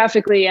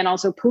 geographically, and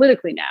also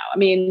politically now. I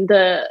mean,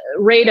 the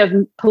rate of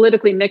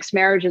politically mixed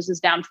marriages is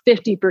down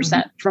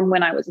 50% from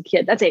when I was a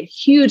kid. That's a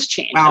huge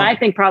change. Wow. And I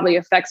think probably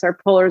affects our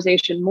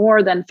polarization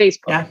more than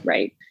Facebook,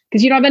 right?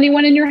 Because you don't have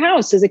anyone in your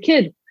house as a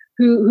kid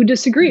who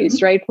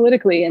disagrees, right,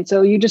 politically. And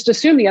so you just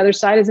assume the other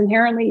side is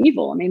inherently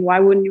evil. I mean, why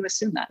wouldn't you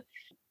assume that?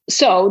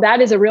 So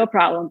that is a real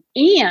problem.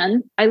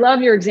 And I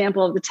love your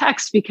example of the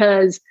text,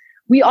 because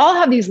we all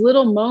have these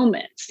little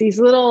moments, these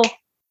little,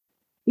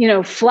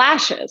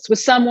 flashes with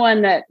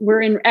someone that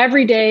we're in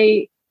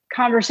everyday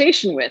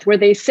conversation with, where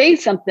they say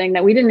something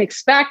that we didn't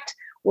expect,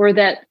 or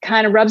that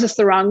kind of rubs us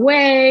the wrong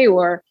way.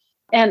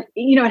 And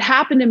it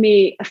happened to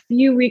me a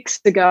few weeks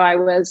ago. I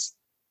was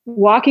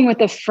walking with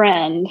a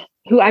friend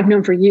who I've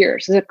known for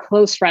years, is a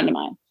close friend of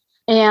mine.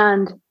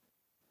 And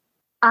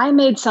I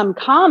made some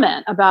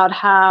comment about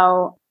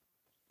how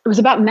it was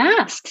about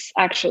masks,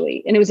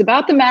 actually. And it was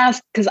about the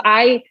mask because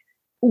I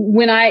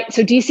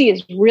so DC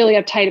is really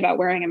uptight about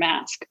wearing a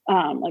mask,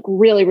 like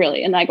really,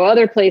 really. And I go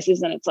other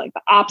places and it's like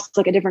the opposite,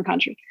 like a different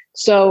country.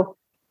 So,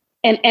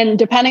 and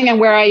depending on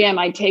where I am,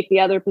 I take the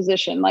other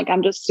position. Like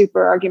I'm just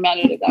super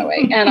argumentative that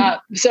way. And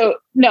so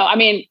no, I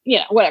mean,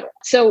 whatever.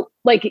 So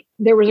like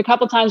there was a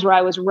couple times where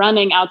I was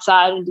running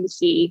outside in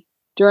DC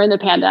during the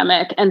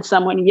pandemic and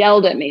someone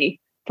yelled at me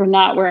for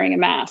not wearing a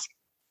mask.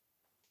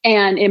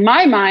 And in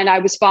my mind, I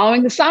was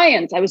following the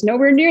science. I was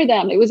nowhere near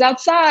them. It was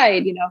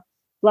outside,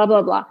 blah,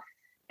 blah, blah.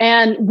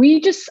 And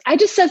I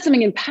just said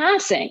something in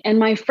passing, and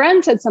my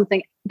friend said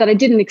something that I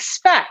didn't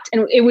expect.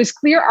 And it was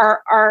clear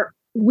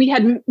we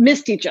had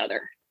missed each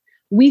other.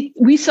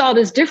 We saw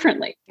this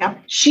differently.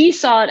 Yep. She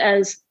saw it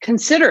as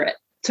considerate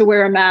to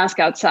wear a mask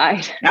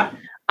outside. Yep.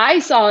 I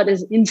saw it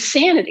as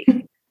insanity.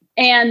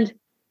 And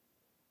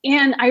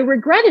I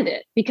regretted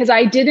it because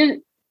I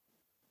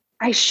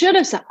should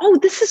have said, oh,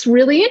 this is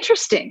really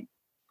interesting.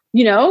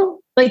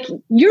 Like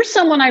you're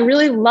someone I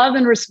really love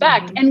and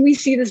respect, mm-hmm. and we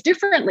see this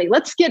differently.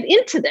 Let's get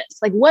into this.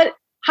 Like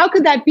how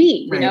could that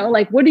be? Right.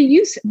 Like,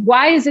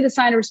 why is it a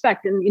sign of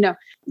respect? And,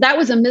 that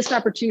was a missed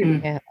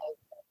opportunity,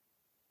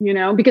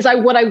 because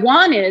what I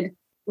wanted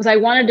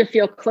to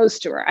feel close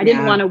to her. I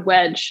didn't want a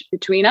wedge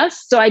between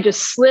us. So I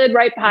just slid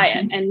right by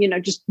it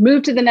and, just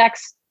moved to the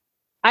next.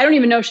 I don't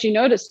even know if she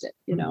noticed it,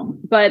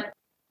 but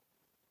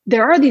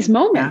there are these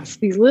moments,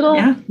 these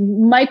little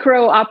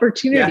micro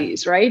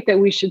opportunities, right? That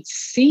we should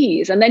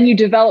seize. And then you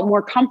develop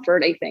more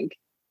comfort, I think.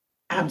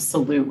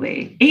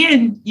 Absolutely.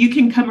 And you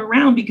can come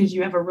around because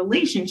you have a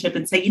relationship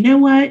and say, you know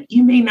what,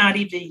 you may not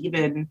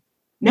even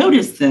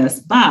notice this,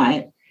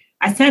 but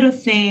I said a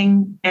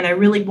thing and I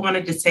really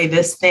wanted to say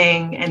this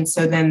thing. And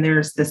so then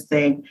there's this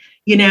thing,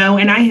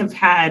 and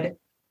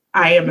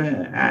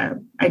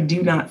I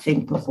do not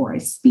think before I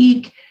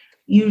speak.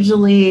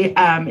 Usually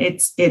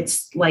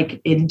it's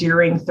like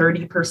enduring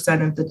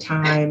 30% of the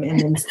time, and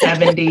then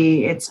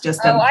 70, it's just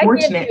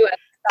unfortunate. I give you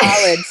a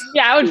solid.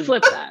 Yeah, I would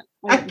flip that.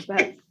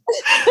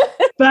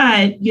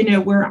 But,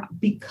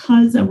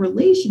 because a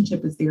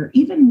relationship is there,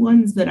 even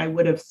ones that I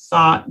would have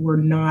thought were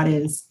not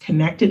as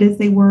connected as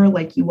they were,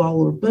 like you all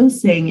were both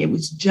saying, it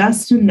was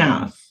just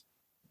enough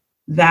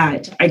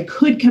that I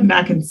could come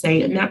back and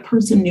say, and that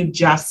person knew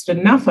just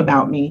enough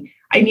about me.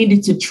 I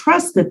needed to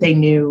trust that they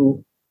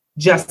knew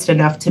just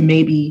enough to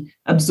maybe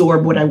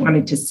absorb what I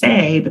wanted to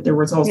say, but there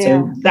was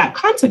also that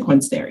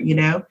consequence there,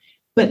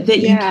 but that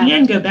you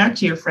can go back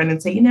to your friend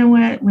and say, you know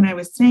what, when I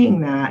was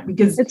saying that,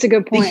 because it's a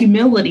good point. The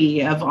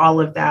humility of all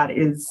of that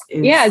is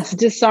it's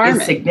disarming,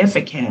 is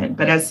significant.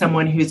 But as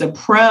someone who's a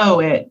pro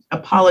at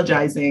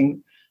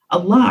apologizing a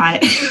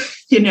lot,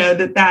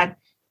 that,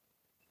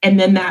 and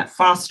then that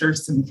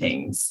fosters some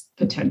things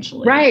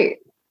potentially. Right.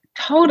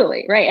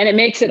 Totally. Right. And it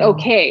makes it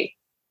okay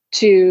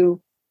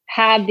to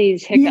have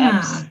these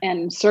hiccups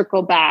and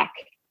circle back.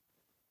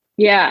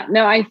 Yeah,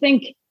 no, I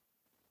think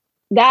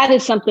that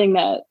is something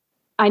that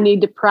I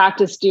need to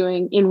practice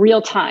doing in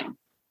real time,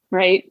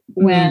 right?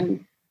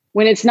 Mm-hmm.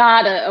 When it's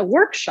not a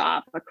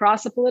workshop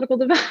across a political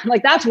divide,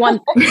 like that's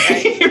one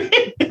thing,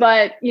 right?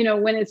 But,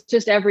 when it's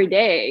just every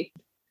day,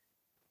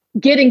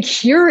 getting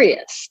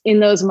curious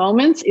in those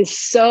moments is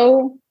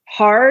so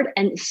hard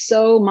and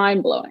so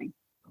mind-blowing.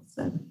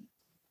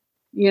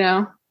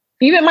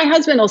 Even my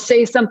husband will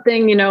say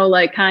something,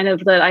 like kind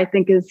of that I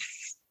think is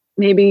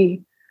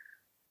maybe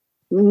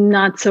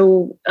not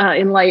so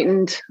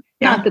enlightened.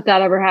 Yeah. Not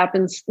that ever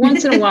happens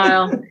once in a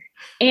while.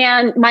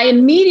 And my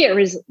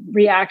immediate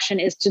reaction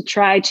is to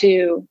try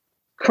to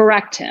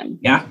correct him.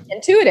 Yeah.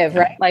 Intuitive,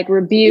 right? Like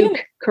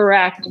rebuke,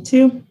 correct.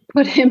 To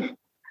put him.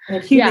 A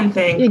human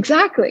thing.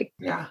 Exactly.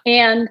 Yeah.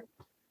 And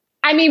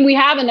I mean, we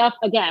have enough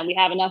of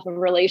a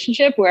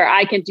relationship where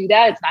I can do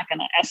that. It's not going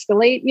to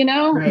escalate,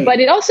 right. But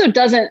it also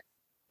doesn't,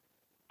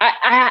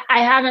 I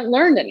haven't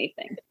learned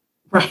anything.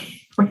 Right.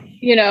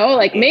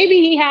 Like maybe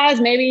he has,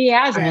 maybe he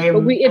hasn't. I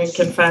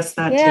confess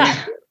that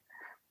too.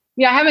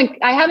 Yeah,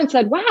 I haven't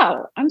said,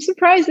 wow, I'm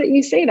surprised that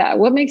you say that.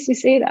 What makes you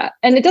say that?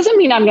 And it doesn't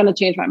mean I'm going to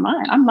change my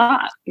mind. I'm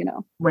not,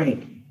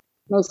 Right.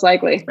 Most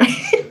likely.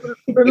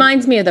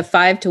 Reminds me of the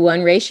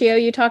 5-to-1 ratio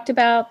you talked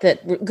about,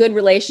 that good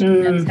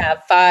relationships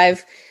have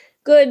 5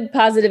 good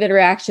positive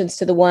interactions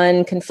to the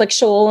 1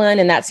 conflictual one.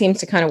 And that seems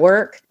to kind of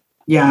work.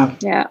 Yeah.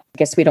 Yeah. I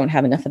guess we don't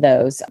have enough of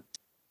those.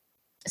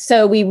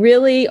 So we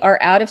really are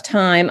out of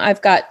time.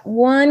 I've got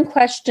one final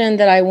question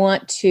that I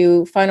want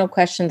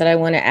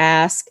to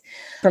ask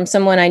from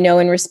someone I know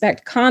and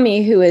respect,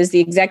 Kami, who is the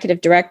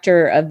executive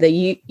director of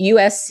the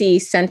USC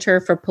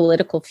Center for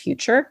Political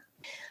Future,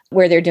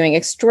 where they're doing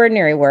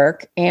extraordinary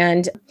work.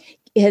 And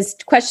his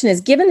question is,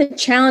 given the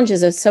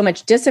challenges of so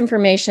much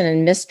disinformation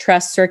and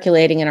mistrust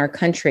circulating in our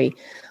country,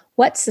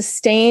 what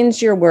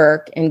sustains your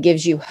work and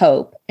gives you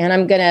hope? And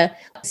I'm going to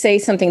say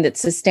something that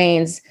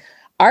sustains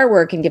our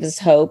work and gives us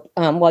hope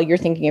while you're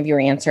thinking of your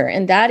answer.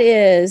 And that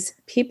is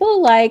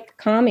people like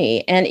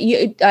Kami. And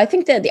I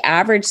think that the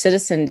average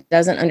citizen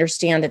doesn't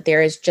understand that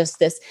there is just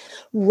this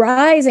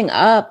rising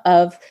up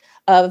of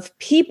of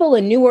people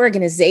and new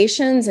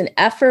organizations and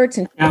efforts,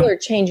 and people are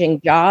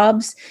changing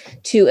jobs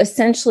to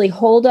essentially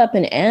hold up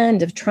an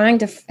end of trying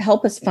to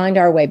help us find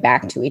our way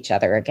back to each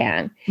other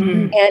again.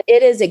 And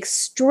it is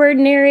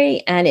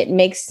extraordinary, and it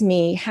makes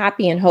me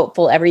happy and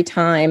hopeful every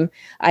time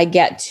I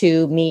get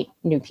to meet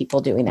new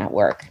people doing that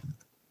work.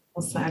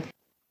 Well said.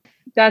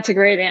 That's a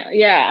great answer.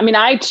 Yeah. I mean,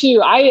 I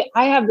too, I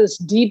have this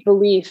deep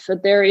belief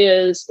that there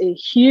is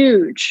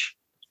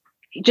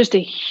just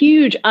a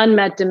huge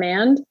unmet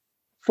demand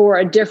for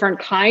a different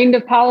kind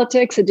of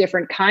politics, a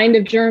different kind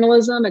of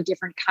journalism, a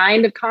different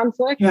kind of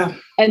conflict. Yeah.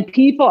 And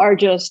people are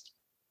just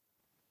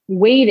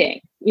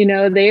waiting,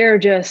 they are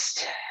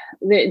just,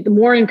 the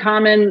Morning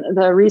Common,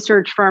 the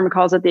research firm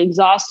calls it the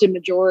exhausted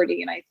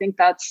majority. And I think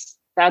that's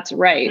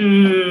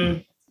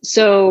right.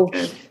 So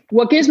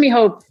what gives me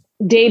hope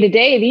day to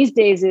day these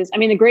days is,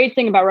 the great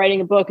thing about writing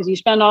a book is you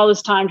spend all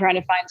this time trying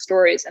to find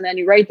stories, and then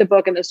you write the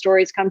book and the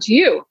stories come to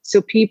you.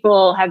 So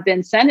people have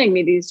been sending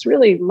me these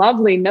really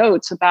lovely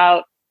notes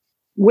about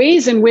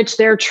ways in which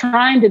they're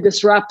trying to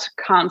disrupt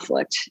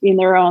conflict in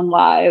their own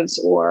lives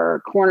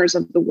or corners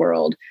of the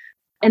world.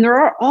 And there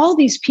are all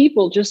these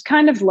people just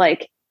kind of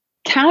like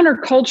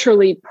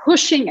counterculturally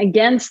pushing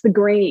against the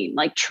grain,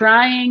 like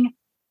trying,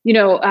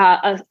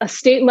 a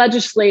state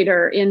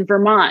legislator in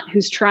Vermont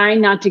who's trying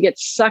not to get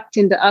sucked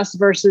into us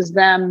versus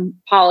them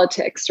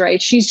politics,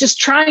 right? She's just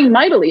trying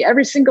mightily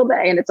every single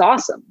day. And it's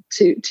awesome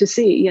to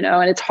see,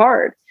 and it's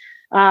hard.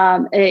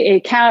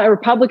 A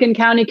Republican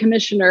county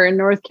commissioner in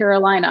North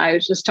Carolina, I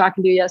was just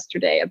talking to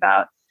yesterday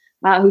about,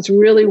 who's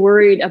really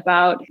worried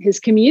about his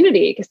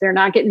community because they're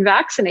not getting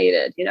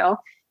vaccinated,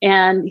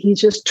 and he's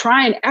just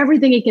trying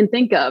everything he can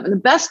think of. And the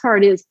best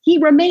part is he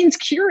remains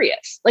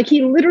curious. Like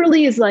he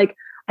literally is like,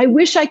 I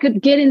wish I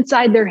could get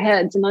inside their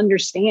heads and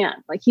understand.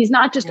 Like he's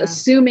not just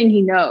assuming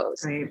he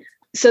knows. Right.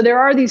 So there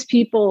are these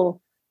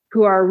people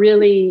who are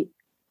really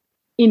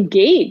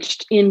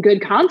engaged in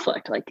good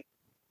conflict, like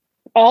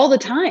all the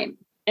time.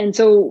 And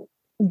so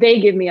they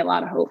give me a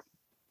lot of hope.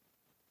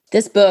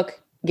 This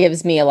book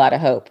gives me a lot of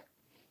hope.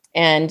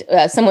 And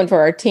someone for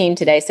our team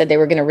today said they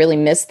were going to really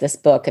miss this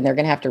book and they're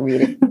going to have to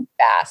read it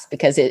fast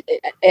because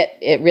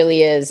it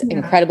really is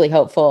incredibly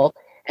hopeful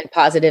and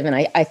positive. And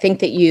I think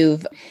that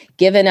you've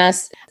given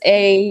us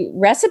a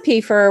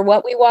recipe for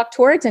what we walk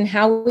towards and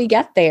how we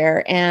get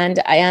there. And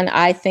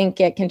I think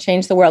it can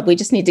change the world. We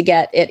just need to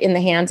get it in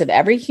the hands of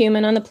every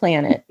human on the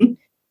planet.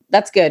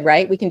 That's good,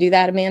 right? We can do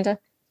that, Amanda?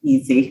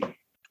 Easy.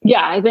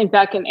 Yeah, I think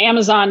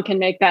Amazon can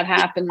make that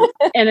happen.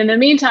 And in the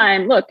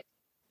meantime, look,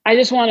 I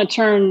just want to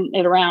turn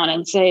it around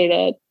and say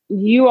that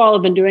you all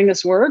have been doing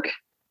this work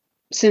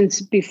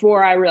since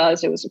before I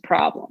realized it was a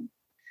problem.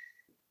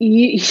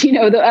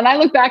 And I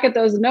look back at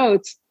those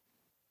notes,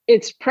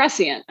 it's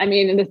prescient. And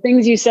the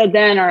things you said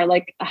then are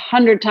like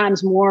 100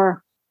 times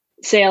more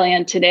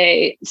salient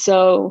today.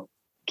 So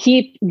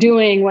keep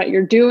doing what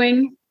you're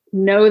doing.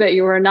 Know that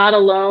you are not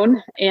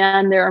alone.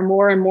 And there are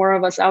more and more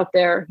of us out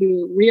there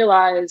who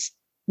realize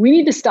we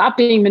need to stop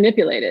being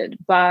manipulated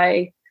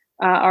by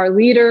our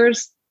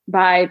leaders,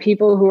 by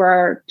people who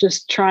are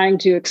just trying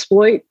to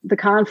exploit the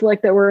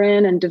conflict that we're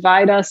in and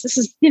divide us. This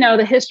is,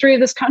 the history of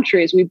this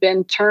country is we've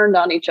been turned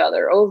on each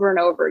other over and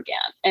over again.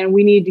 And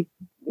we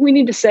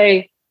need to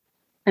say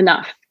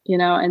enough,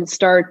 and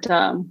start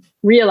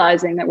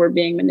realizing that we're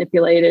being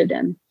manipulated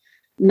and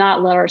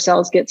not let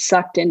ourselves get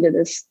sucked into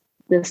this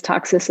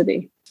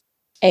toxicity.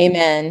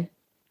 Amen.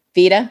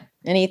 Vita,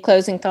 any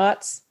closing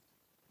thoughts?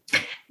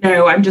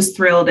 No, I'm just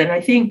thrilled. And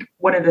I think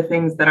one of the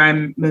things that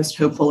I'm most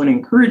hopeful and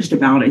encouraged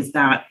about is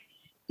that,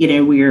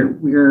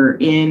 we're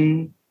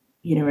in,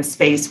 a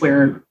space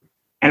where,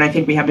 and I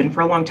think we have been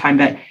for a long time,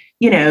 but,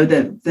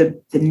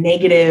 the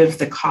negative,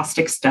 the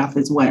caustic stuff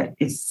is what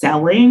is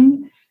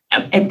selling.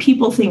 And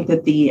people think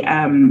that the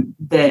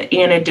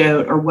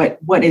antidote or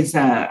what is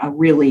a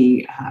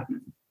really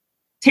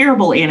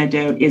terrible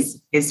antidote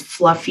is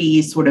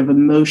fluffy, sort of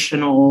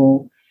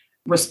emotional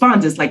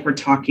responses like we're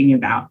talking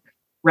about.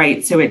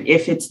 Right. So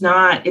if it's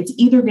not, it's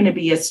either going to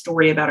be a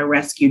story about a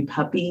rescued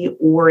puppy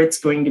or it's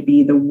going to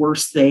be the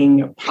worst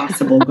thing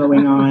possible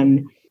going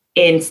on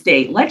in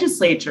state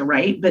legislature.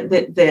 Right. But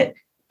that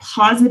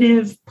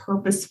positive,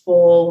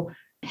 purposeful,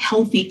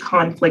 healthy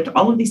conflict,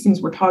 all of these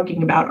things we're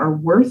talking about are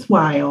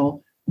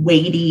worthwhile,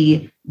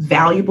 weighty,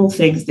 valuable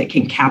things that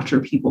can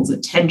capture people's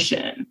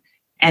attention.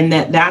 And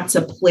that's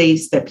a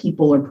place that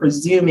people are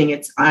presuming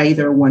it's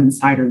either one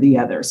side or the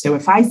other. So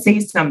if I say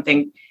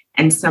something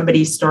and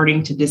somebody's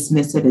starting to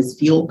dismiss it as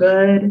feel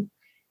good,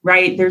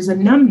 right? There's a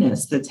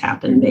numbness that's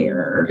happened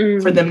there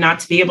for them not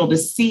to be able to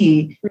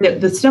see that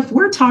the stuff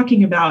we're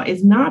talking about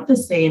is not the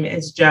same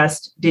as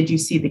just, did you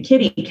see the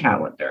kitty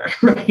calendar,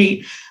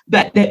 right?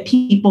 But that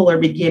people are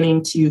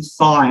beginning to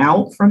thaw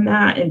out from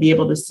that and be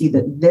able to see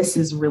that this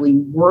is really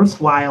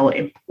worthwhile,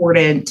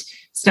 important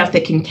stuff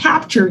that can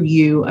capture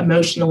you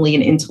emotionally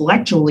and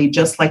intellectually,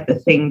 just like the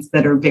things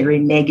that are very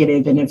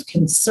negative and of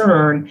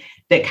concern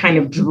that kind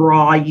of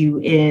draw you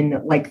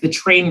in, like the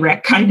train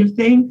wreck kind of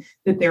thing,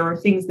 that there are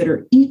things that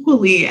are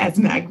equally as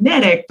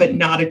magnetic, but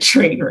not a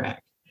train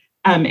wreck.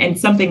 And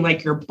something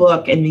like your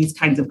book and these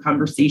kinds of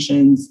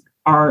conversations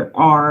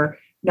are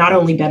not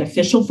only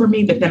beneficial for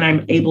me, but then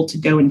I'm able to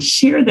go and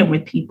share them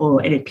with people,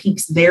 and it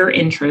piques their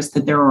interest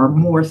that there are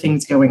more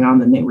things going on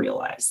than they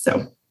realize.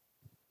 So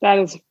that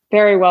is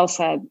very well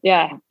said.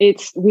 Yeah,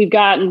 we've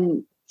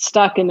gotten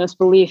stuck in this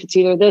belief it's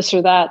either this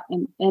or that,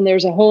 and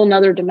there's a whole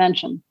nother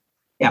dimension.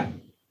 Yeah.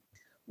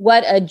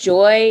 What a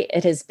joy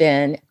it has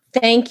been.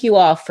 Thank you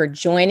all for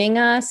joining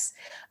us.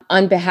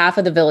 On behalf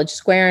of the Village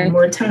Square and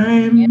more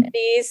time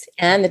communities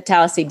and the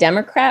Tallahassee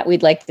Democrat,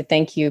 we'd like to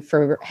thank you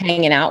for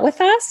hanging out with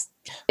us.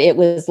 It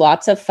was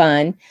lots of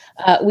fun.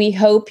 We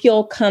hope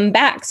you'll come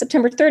back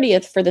September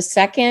 30th for the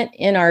second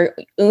in our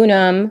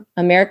Unum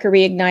America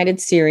Reignited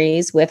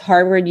series with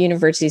Harvard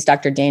University's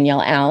Dr.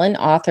 Danielle Allen,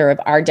 author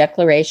of Our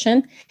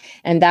Declaration.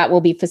 And that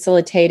will be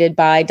facilitated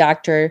by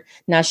Dr.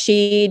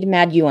 Nasheed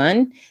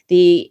Madyuan,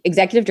 the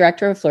Executive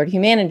Director of Florida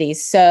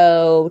Humanities.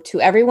 So to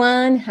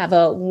everyone, have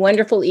a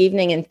wonderful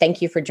evening and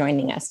thank you for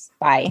joining us.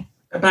 Bye.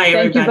 Bye, Thank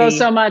everybody. you both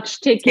so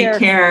much. Take care.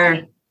 Take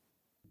care.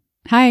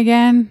 Hi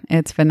again,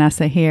 it's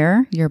Vanessa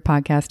here, your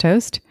podcast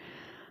host.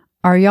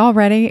 Are y'all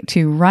ready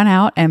to run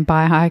out and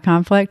buy High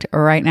Conflict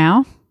right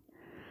now?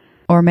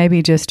 Or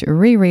maybe just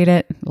reread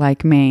it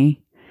like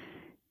me?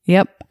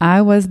 Yep,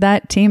 I was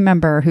that team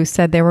member who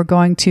said they were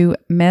going to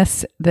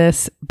miss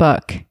this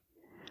book.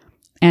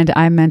 And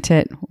I meant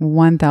it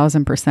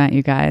 1000%,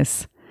 you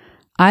guys.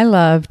 I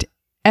loved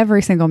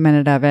every single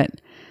minute of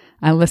it.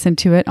 I listened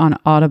to it on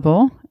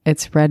Audible.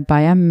 It's read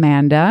by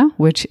Amanda,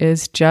 which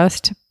is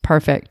just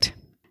perfect.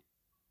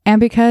 And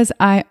because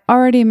I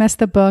already missed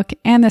the book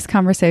and this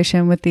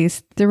conversation with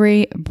these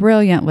three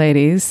brilliant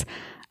ladies,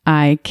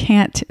 I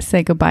can't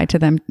say goodbye to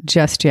them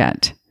just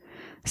yet.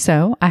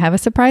 So I have a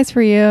surprise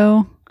for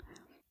you.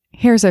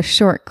 Here's a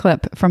short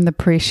clip from the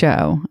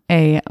pre-show,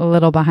 a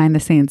little behind the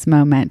scenes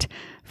moment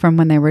from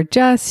when they were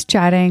just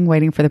chatting,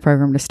 waiting for the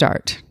program to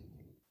start.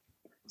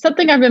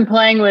 Something I've been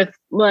playing with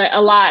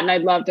a lot, and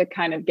I'd love to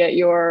kind of get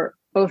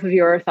both of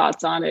your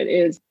thoughts on it,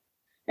 is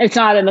it's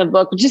not in the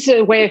book, but just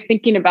a way of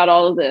thinking about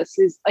all of this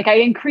is like, I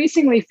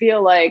increasingly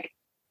feel like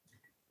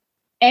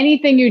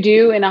anything you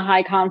do in a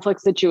high conflict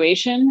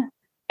situation,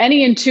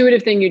 any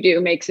intuitive thing you do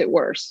makes it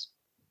worse.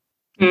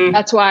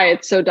 That's why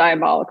it's so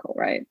diabolical,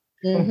 right?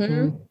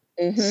 Mm-hmm.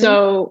 Mm-hmm.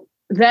 So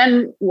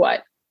then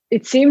what?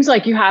 It seems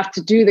like you have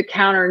to do the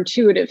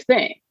counterintuitive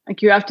thing.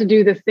 Like you have to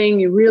do the thing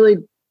you really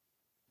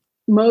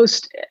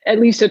most, at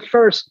least at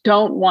first,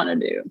 don't want to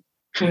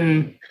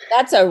do.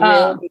 That's a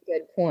really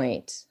good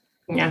point.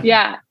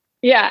 Yeah.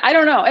 I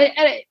don't know.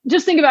 And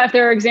just think about if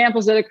there are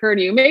examples that occur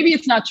to you. Maybe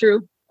it's not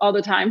true all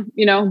the time,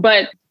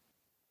 but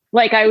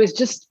like I was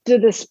just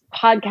did this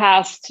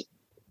podcast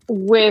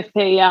with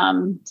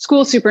a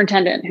school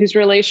superintendent whose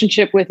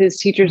relationship with his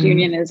teachers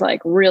union is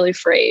like really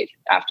frayed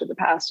after the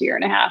past year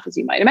and a half, as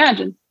you might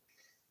imagine.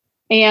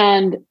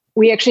 And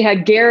we actually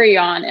had Gary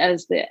on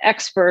as the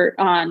expert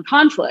on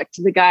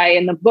conflict, the guy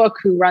in the book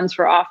who runs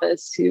for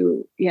office,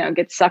 who,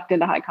 gets sucked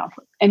into high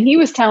conflict. And he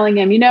was telling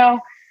him,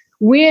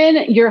 when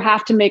you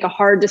have to make a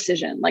hard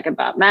decision, like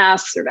about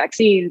masks or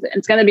vaccines, and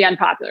it's going to be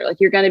unpopular, like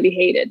you're going to be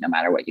hated no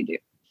matter what you do.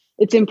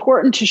 It's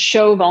important to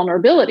show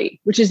vulnerability,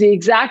 which is the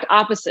exact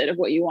opposite of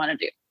what you want to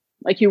do.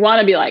 Like you want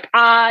to be like,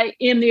 I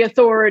am the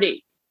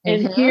authority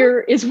and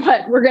here is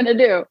what we're going to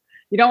do.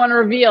 You don't want to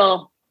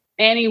reveal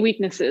any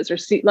weaknesses or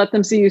let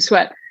them see you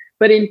sweat.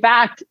 But in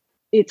fact,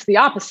 it's the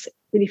opposite.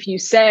 That if you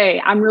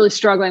say, I'm really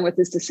struggling with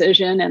this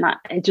decision and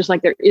it's just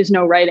like there is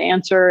no right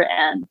answer.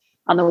 And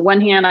on the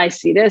one hand, I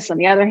see this, on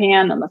the other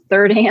hand, on the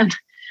third hand,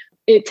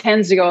 it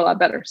tends to go a lot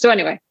better. So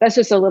anyway, that's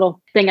just a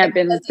little thing I've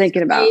been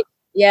thinking about.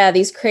 Yeah,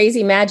 these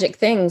crazy magic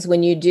things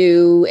when you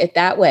do it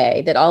that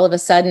way, that all of a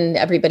sudden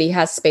everybody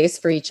has space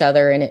for each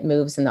other and it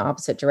moves in the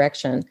opposite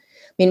direction.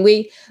 I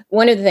mean,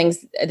 one of the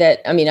things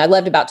that, I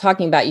loved about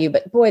talking about you,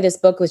 but boy, this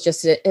book was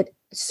just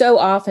so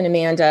often,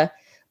 Amanda,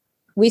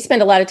 we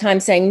spend a lot of time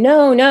saying,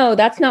 no,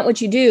 that's not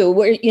what you do.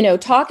 We're,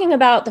 talking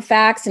about the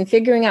facts and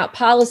figuring out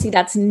policy.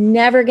 That's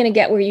never going to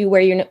get where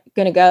you're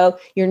going to go.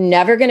 You're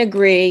never going to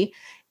agree.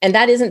 And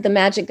that isn't the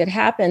magic that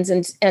happens.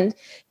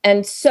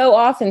 And so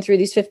often through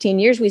these 15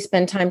 years, we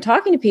spend time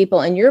talking to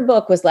people. And your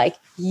book was like,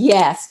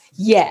 yes,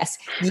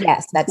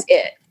 that's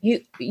it.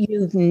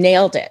 You've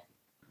nailed it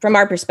from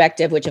our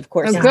perspective, which of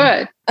course is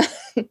good.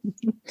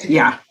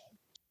 Yeah.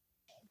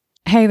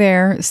 Hey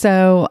there.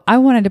 So I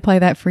wanted to play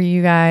that for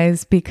you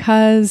guys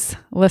because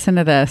listen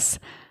to this.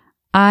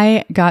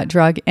 I got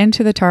drug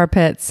into the tar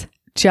pits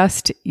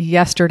just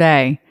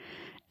yesterday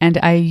and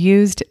I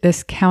used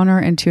this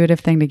counterintuitive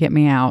thing to get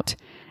me out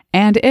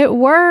and it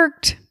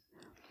worked.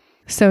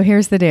 So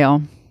here's the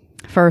deal.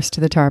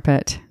 First, the tar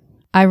pit.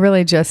 I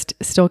really just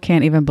still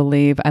can't even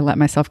believe I let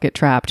myself get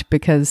trapped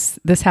because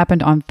this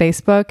happened on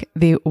Facebook,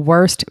 the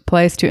worst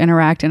place to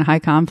interact in high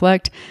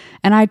conflict.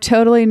 And I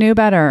totally knew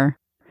better.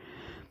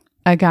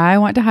 A guy I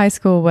went to high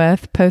school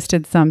with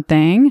posted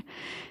something,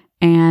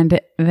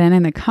 and then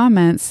in the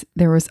comments,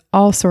 there was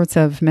all sorts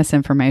of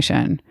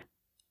misinformation.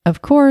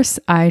 Of course,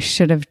 I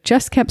should have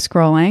just kept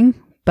scrolling,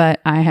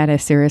 but I had a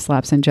serious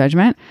lapse in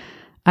judgment.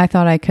 I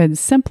thought I could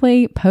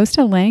simply post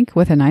a link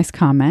with a nice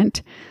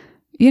comment.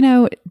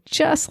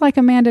 Just like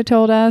Amanda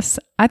told us,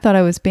 I thought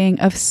I was being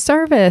of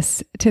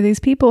service to these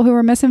people who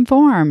were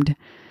misinformed.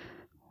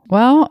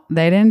 Well,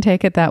 they didn't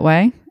take it that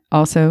way,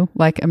 also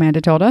like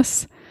Amanda told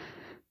us.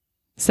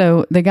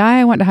 So the guy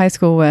I went to high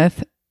school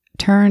with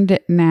turned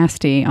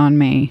nasty on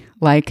me,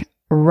 like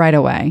right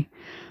away.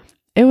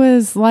 It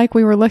was like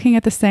we were looking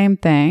at the same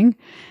thing,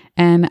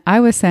 and I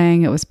was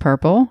saying it was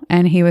purple,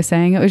 and he was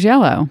saying it was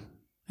yellow.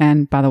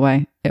 And by the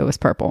way, it was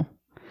purple.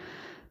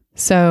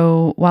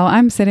 So while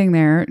I'm sitting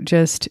there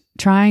just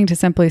trying to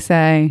simply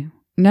say,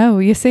 no,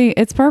 you see,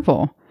 it's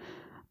purple.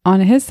 On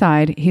his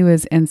side, he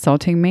was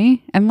insulting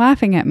me and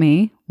laughing at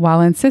me while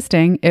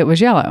insisting it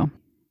was yellow.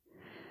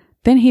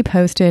 Then he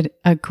posted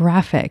a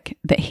graphic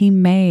that he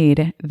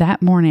made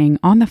that morning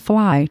on the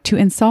fly to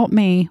insult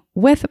me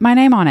with my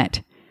name on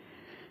it.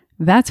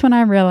 That's when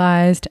I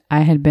realized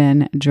I had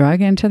been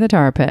drug into the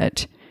tar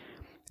pit.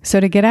 So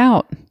to get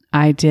out,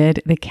 I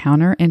did the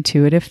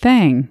counterintuitive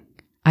thing.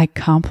 I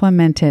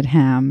complimented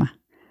him.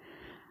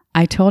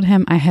 I told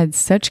him I had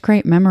such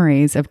great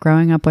memories of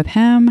growing up with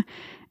him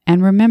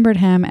and remembered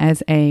him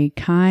as a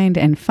kind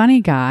and funny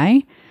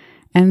guy.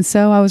 And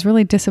so I was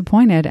really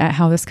disappointed at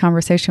how this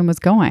conversation was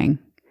going.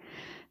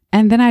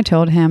 And then I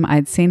told him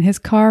I'd seen his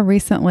car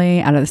recently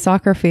out of the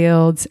soccer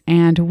fields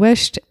and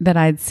wished that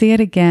I'd see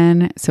it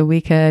again so we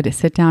could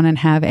sit down and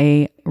have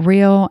a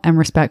real and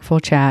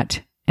respectful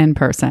chat in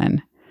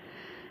person.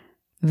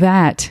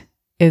 That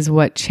is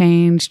what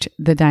changed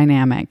the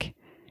dynamic.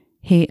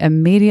 He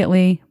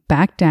immediately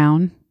backed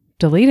down,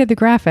 deleted the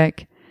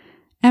graphic,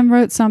 and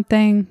wrote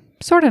something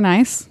sort of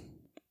nice.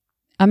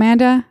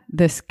 Amanda,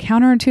 this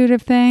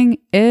counterintuitive thing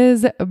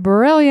is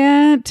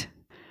brilliant.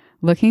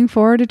 Looking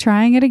forward to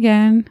trying it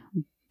again,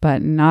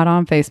 but not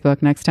on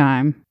Facebook next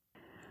time.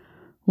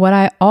 What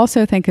I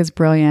also think is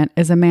brilliant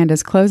is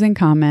Amanda's closing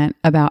comment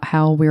about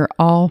how we're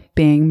all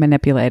being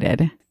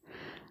manipulated.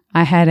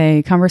 I had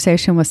a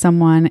conversation with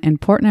someone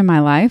important in my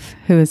life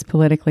who is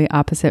politically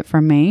opposite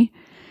from me,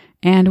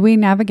 and we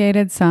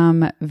navigated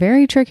some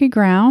very tricky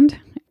ground,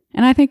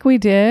 and I think we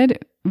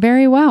did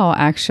very well,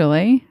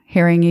 actually,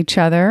 hearing each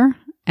other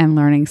and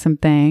learning some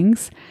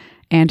things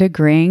and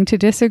agreeing to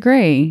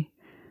disagree.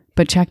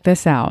 But check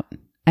this out.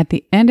 At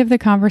the end of the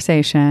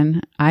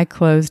conversation, I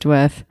closed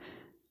with,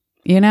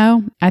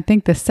 I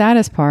think the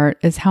saddest part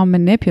is how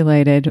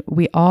manipulated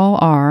we all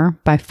are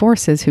by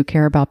forces who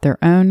care about their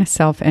own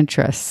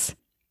self-interests.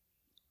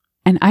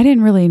 And I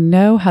didn't really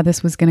know how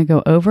this was going to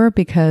go over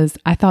because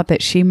I thought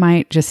that she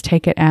might just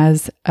take it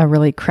as a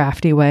really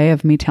crafty way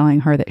of me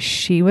telling her that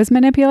she was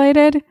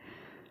manipulated.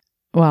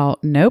 Well,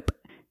 nope.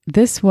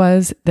 This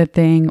was the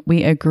thing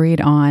we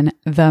agreed on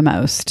the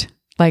most,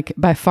 like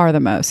by far the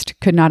most,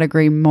 could not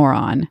agree more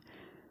on.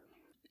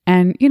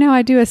 And,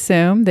 I do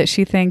assume that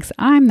she thinks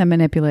I'm the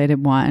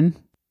manipulated one,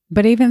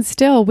 but even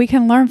still, we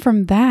can learn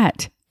from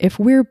that. If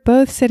we're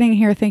both sitting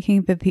here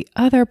thinking that the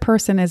other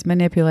person is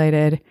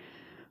manipulated,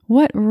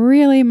 what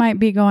really might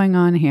be going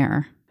on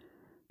here?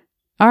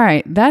 All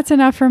right, that's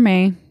enough for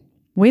me.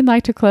 We'd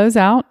like to close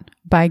out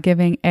by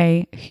giving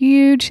a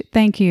huge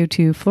thank you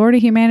to Florida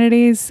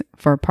Humanities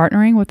for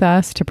partnering with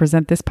us to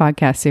present this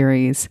podcast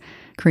series,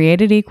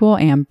 Created Equal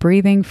and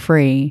Breathing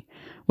Free,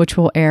 which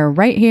will air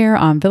right here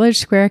on Village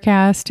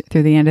Squarecast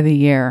through the end of the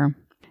year.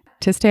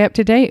 To stay up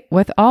to date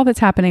with all that's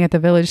happening at the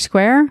Village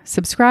Square,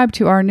 subscribe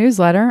to our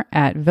newsletter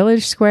at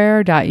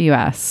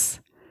villagesquare.us.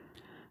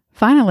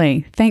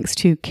 Finally, thanks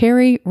to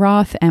Carrie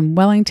Roth and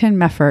Wellington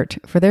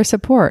Meffert for their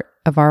support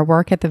of our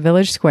work at the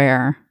Village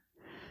Square.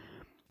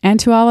 And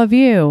to all of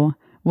you,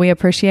 we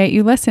appreciate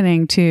you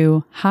listening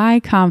to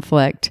High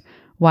Conflict,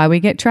 Why We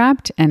Get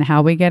Trapped and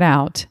How We Get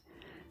Out.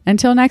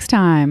 Until next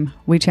time,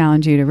 we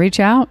challenge you to reach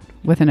out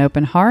with an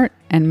open heart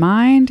and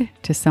mind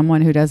to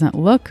someone who doesn't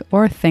look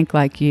or think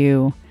like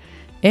you.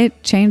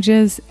 It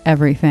changes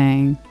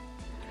everything.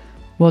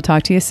 We'll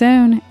talk to you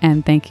soon,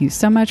 and thank you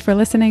so much for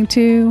listening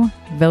to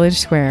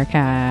Village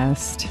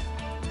Squarecast.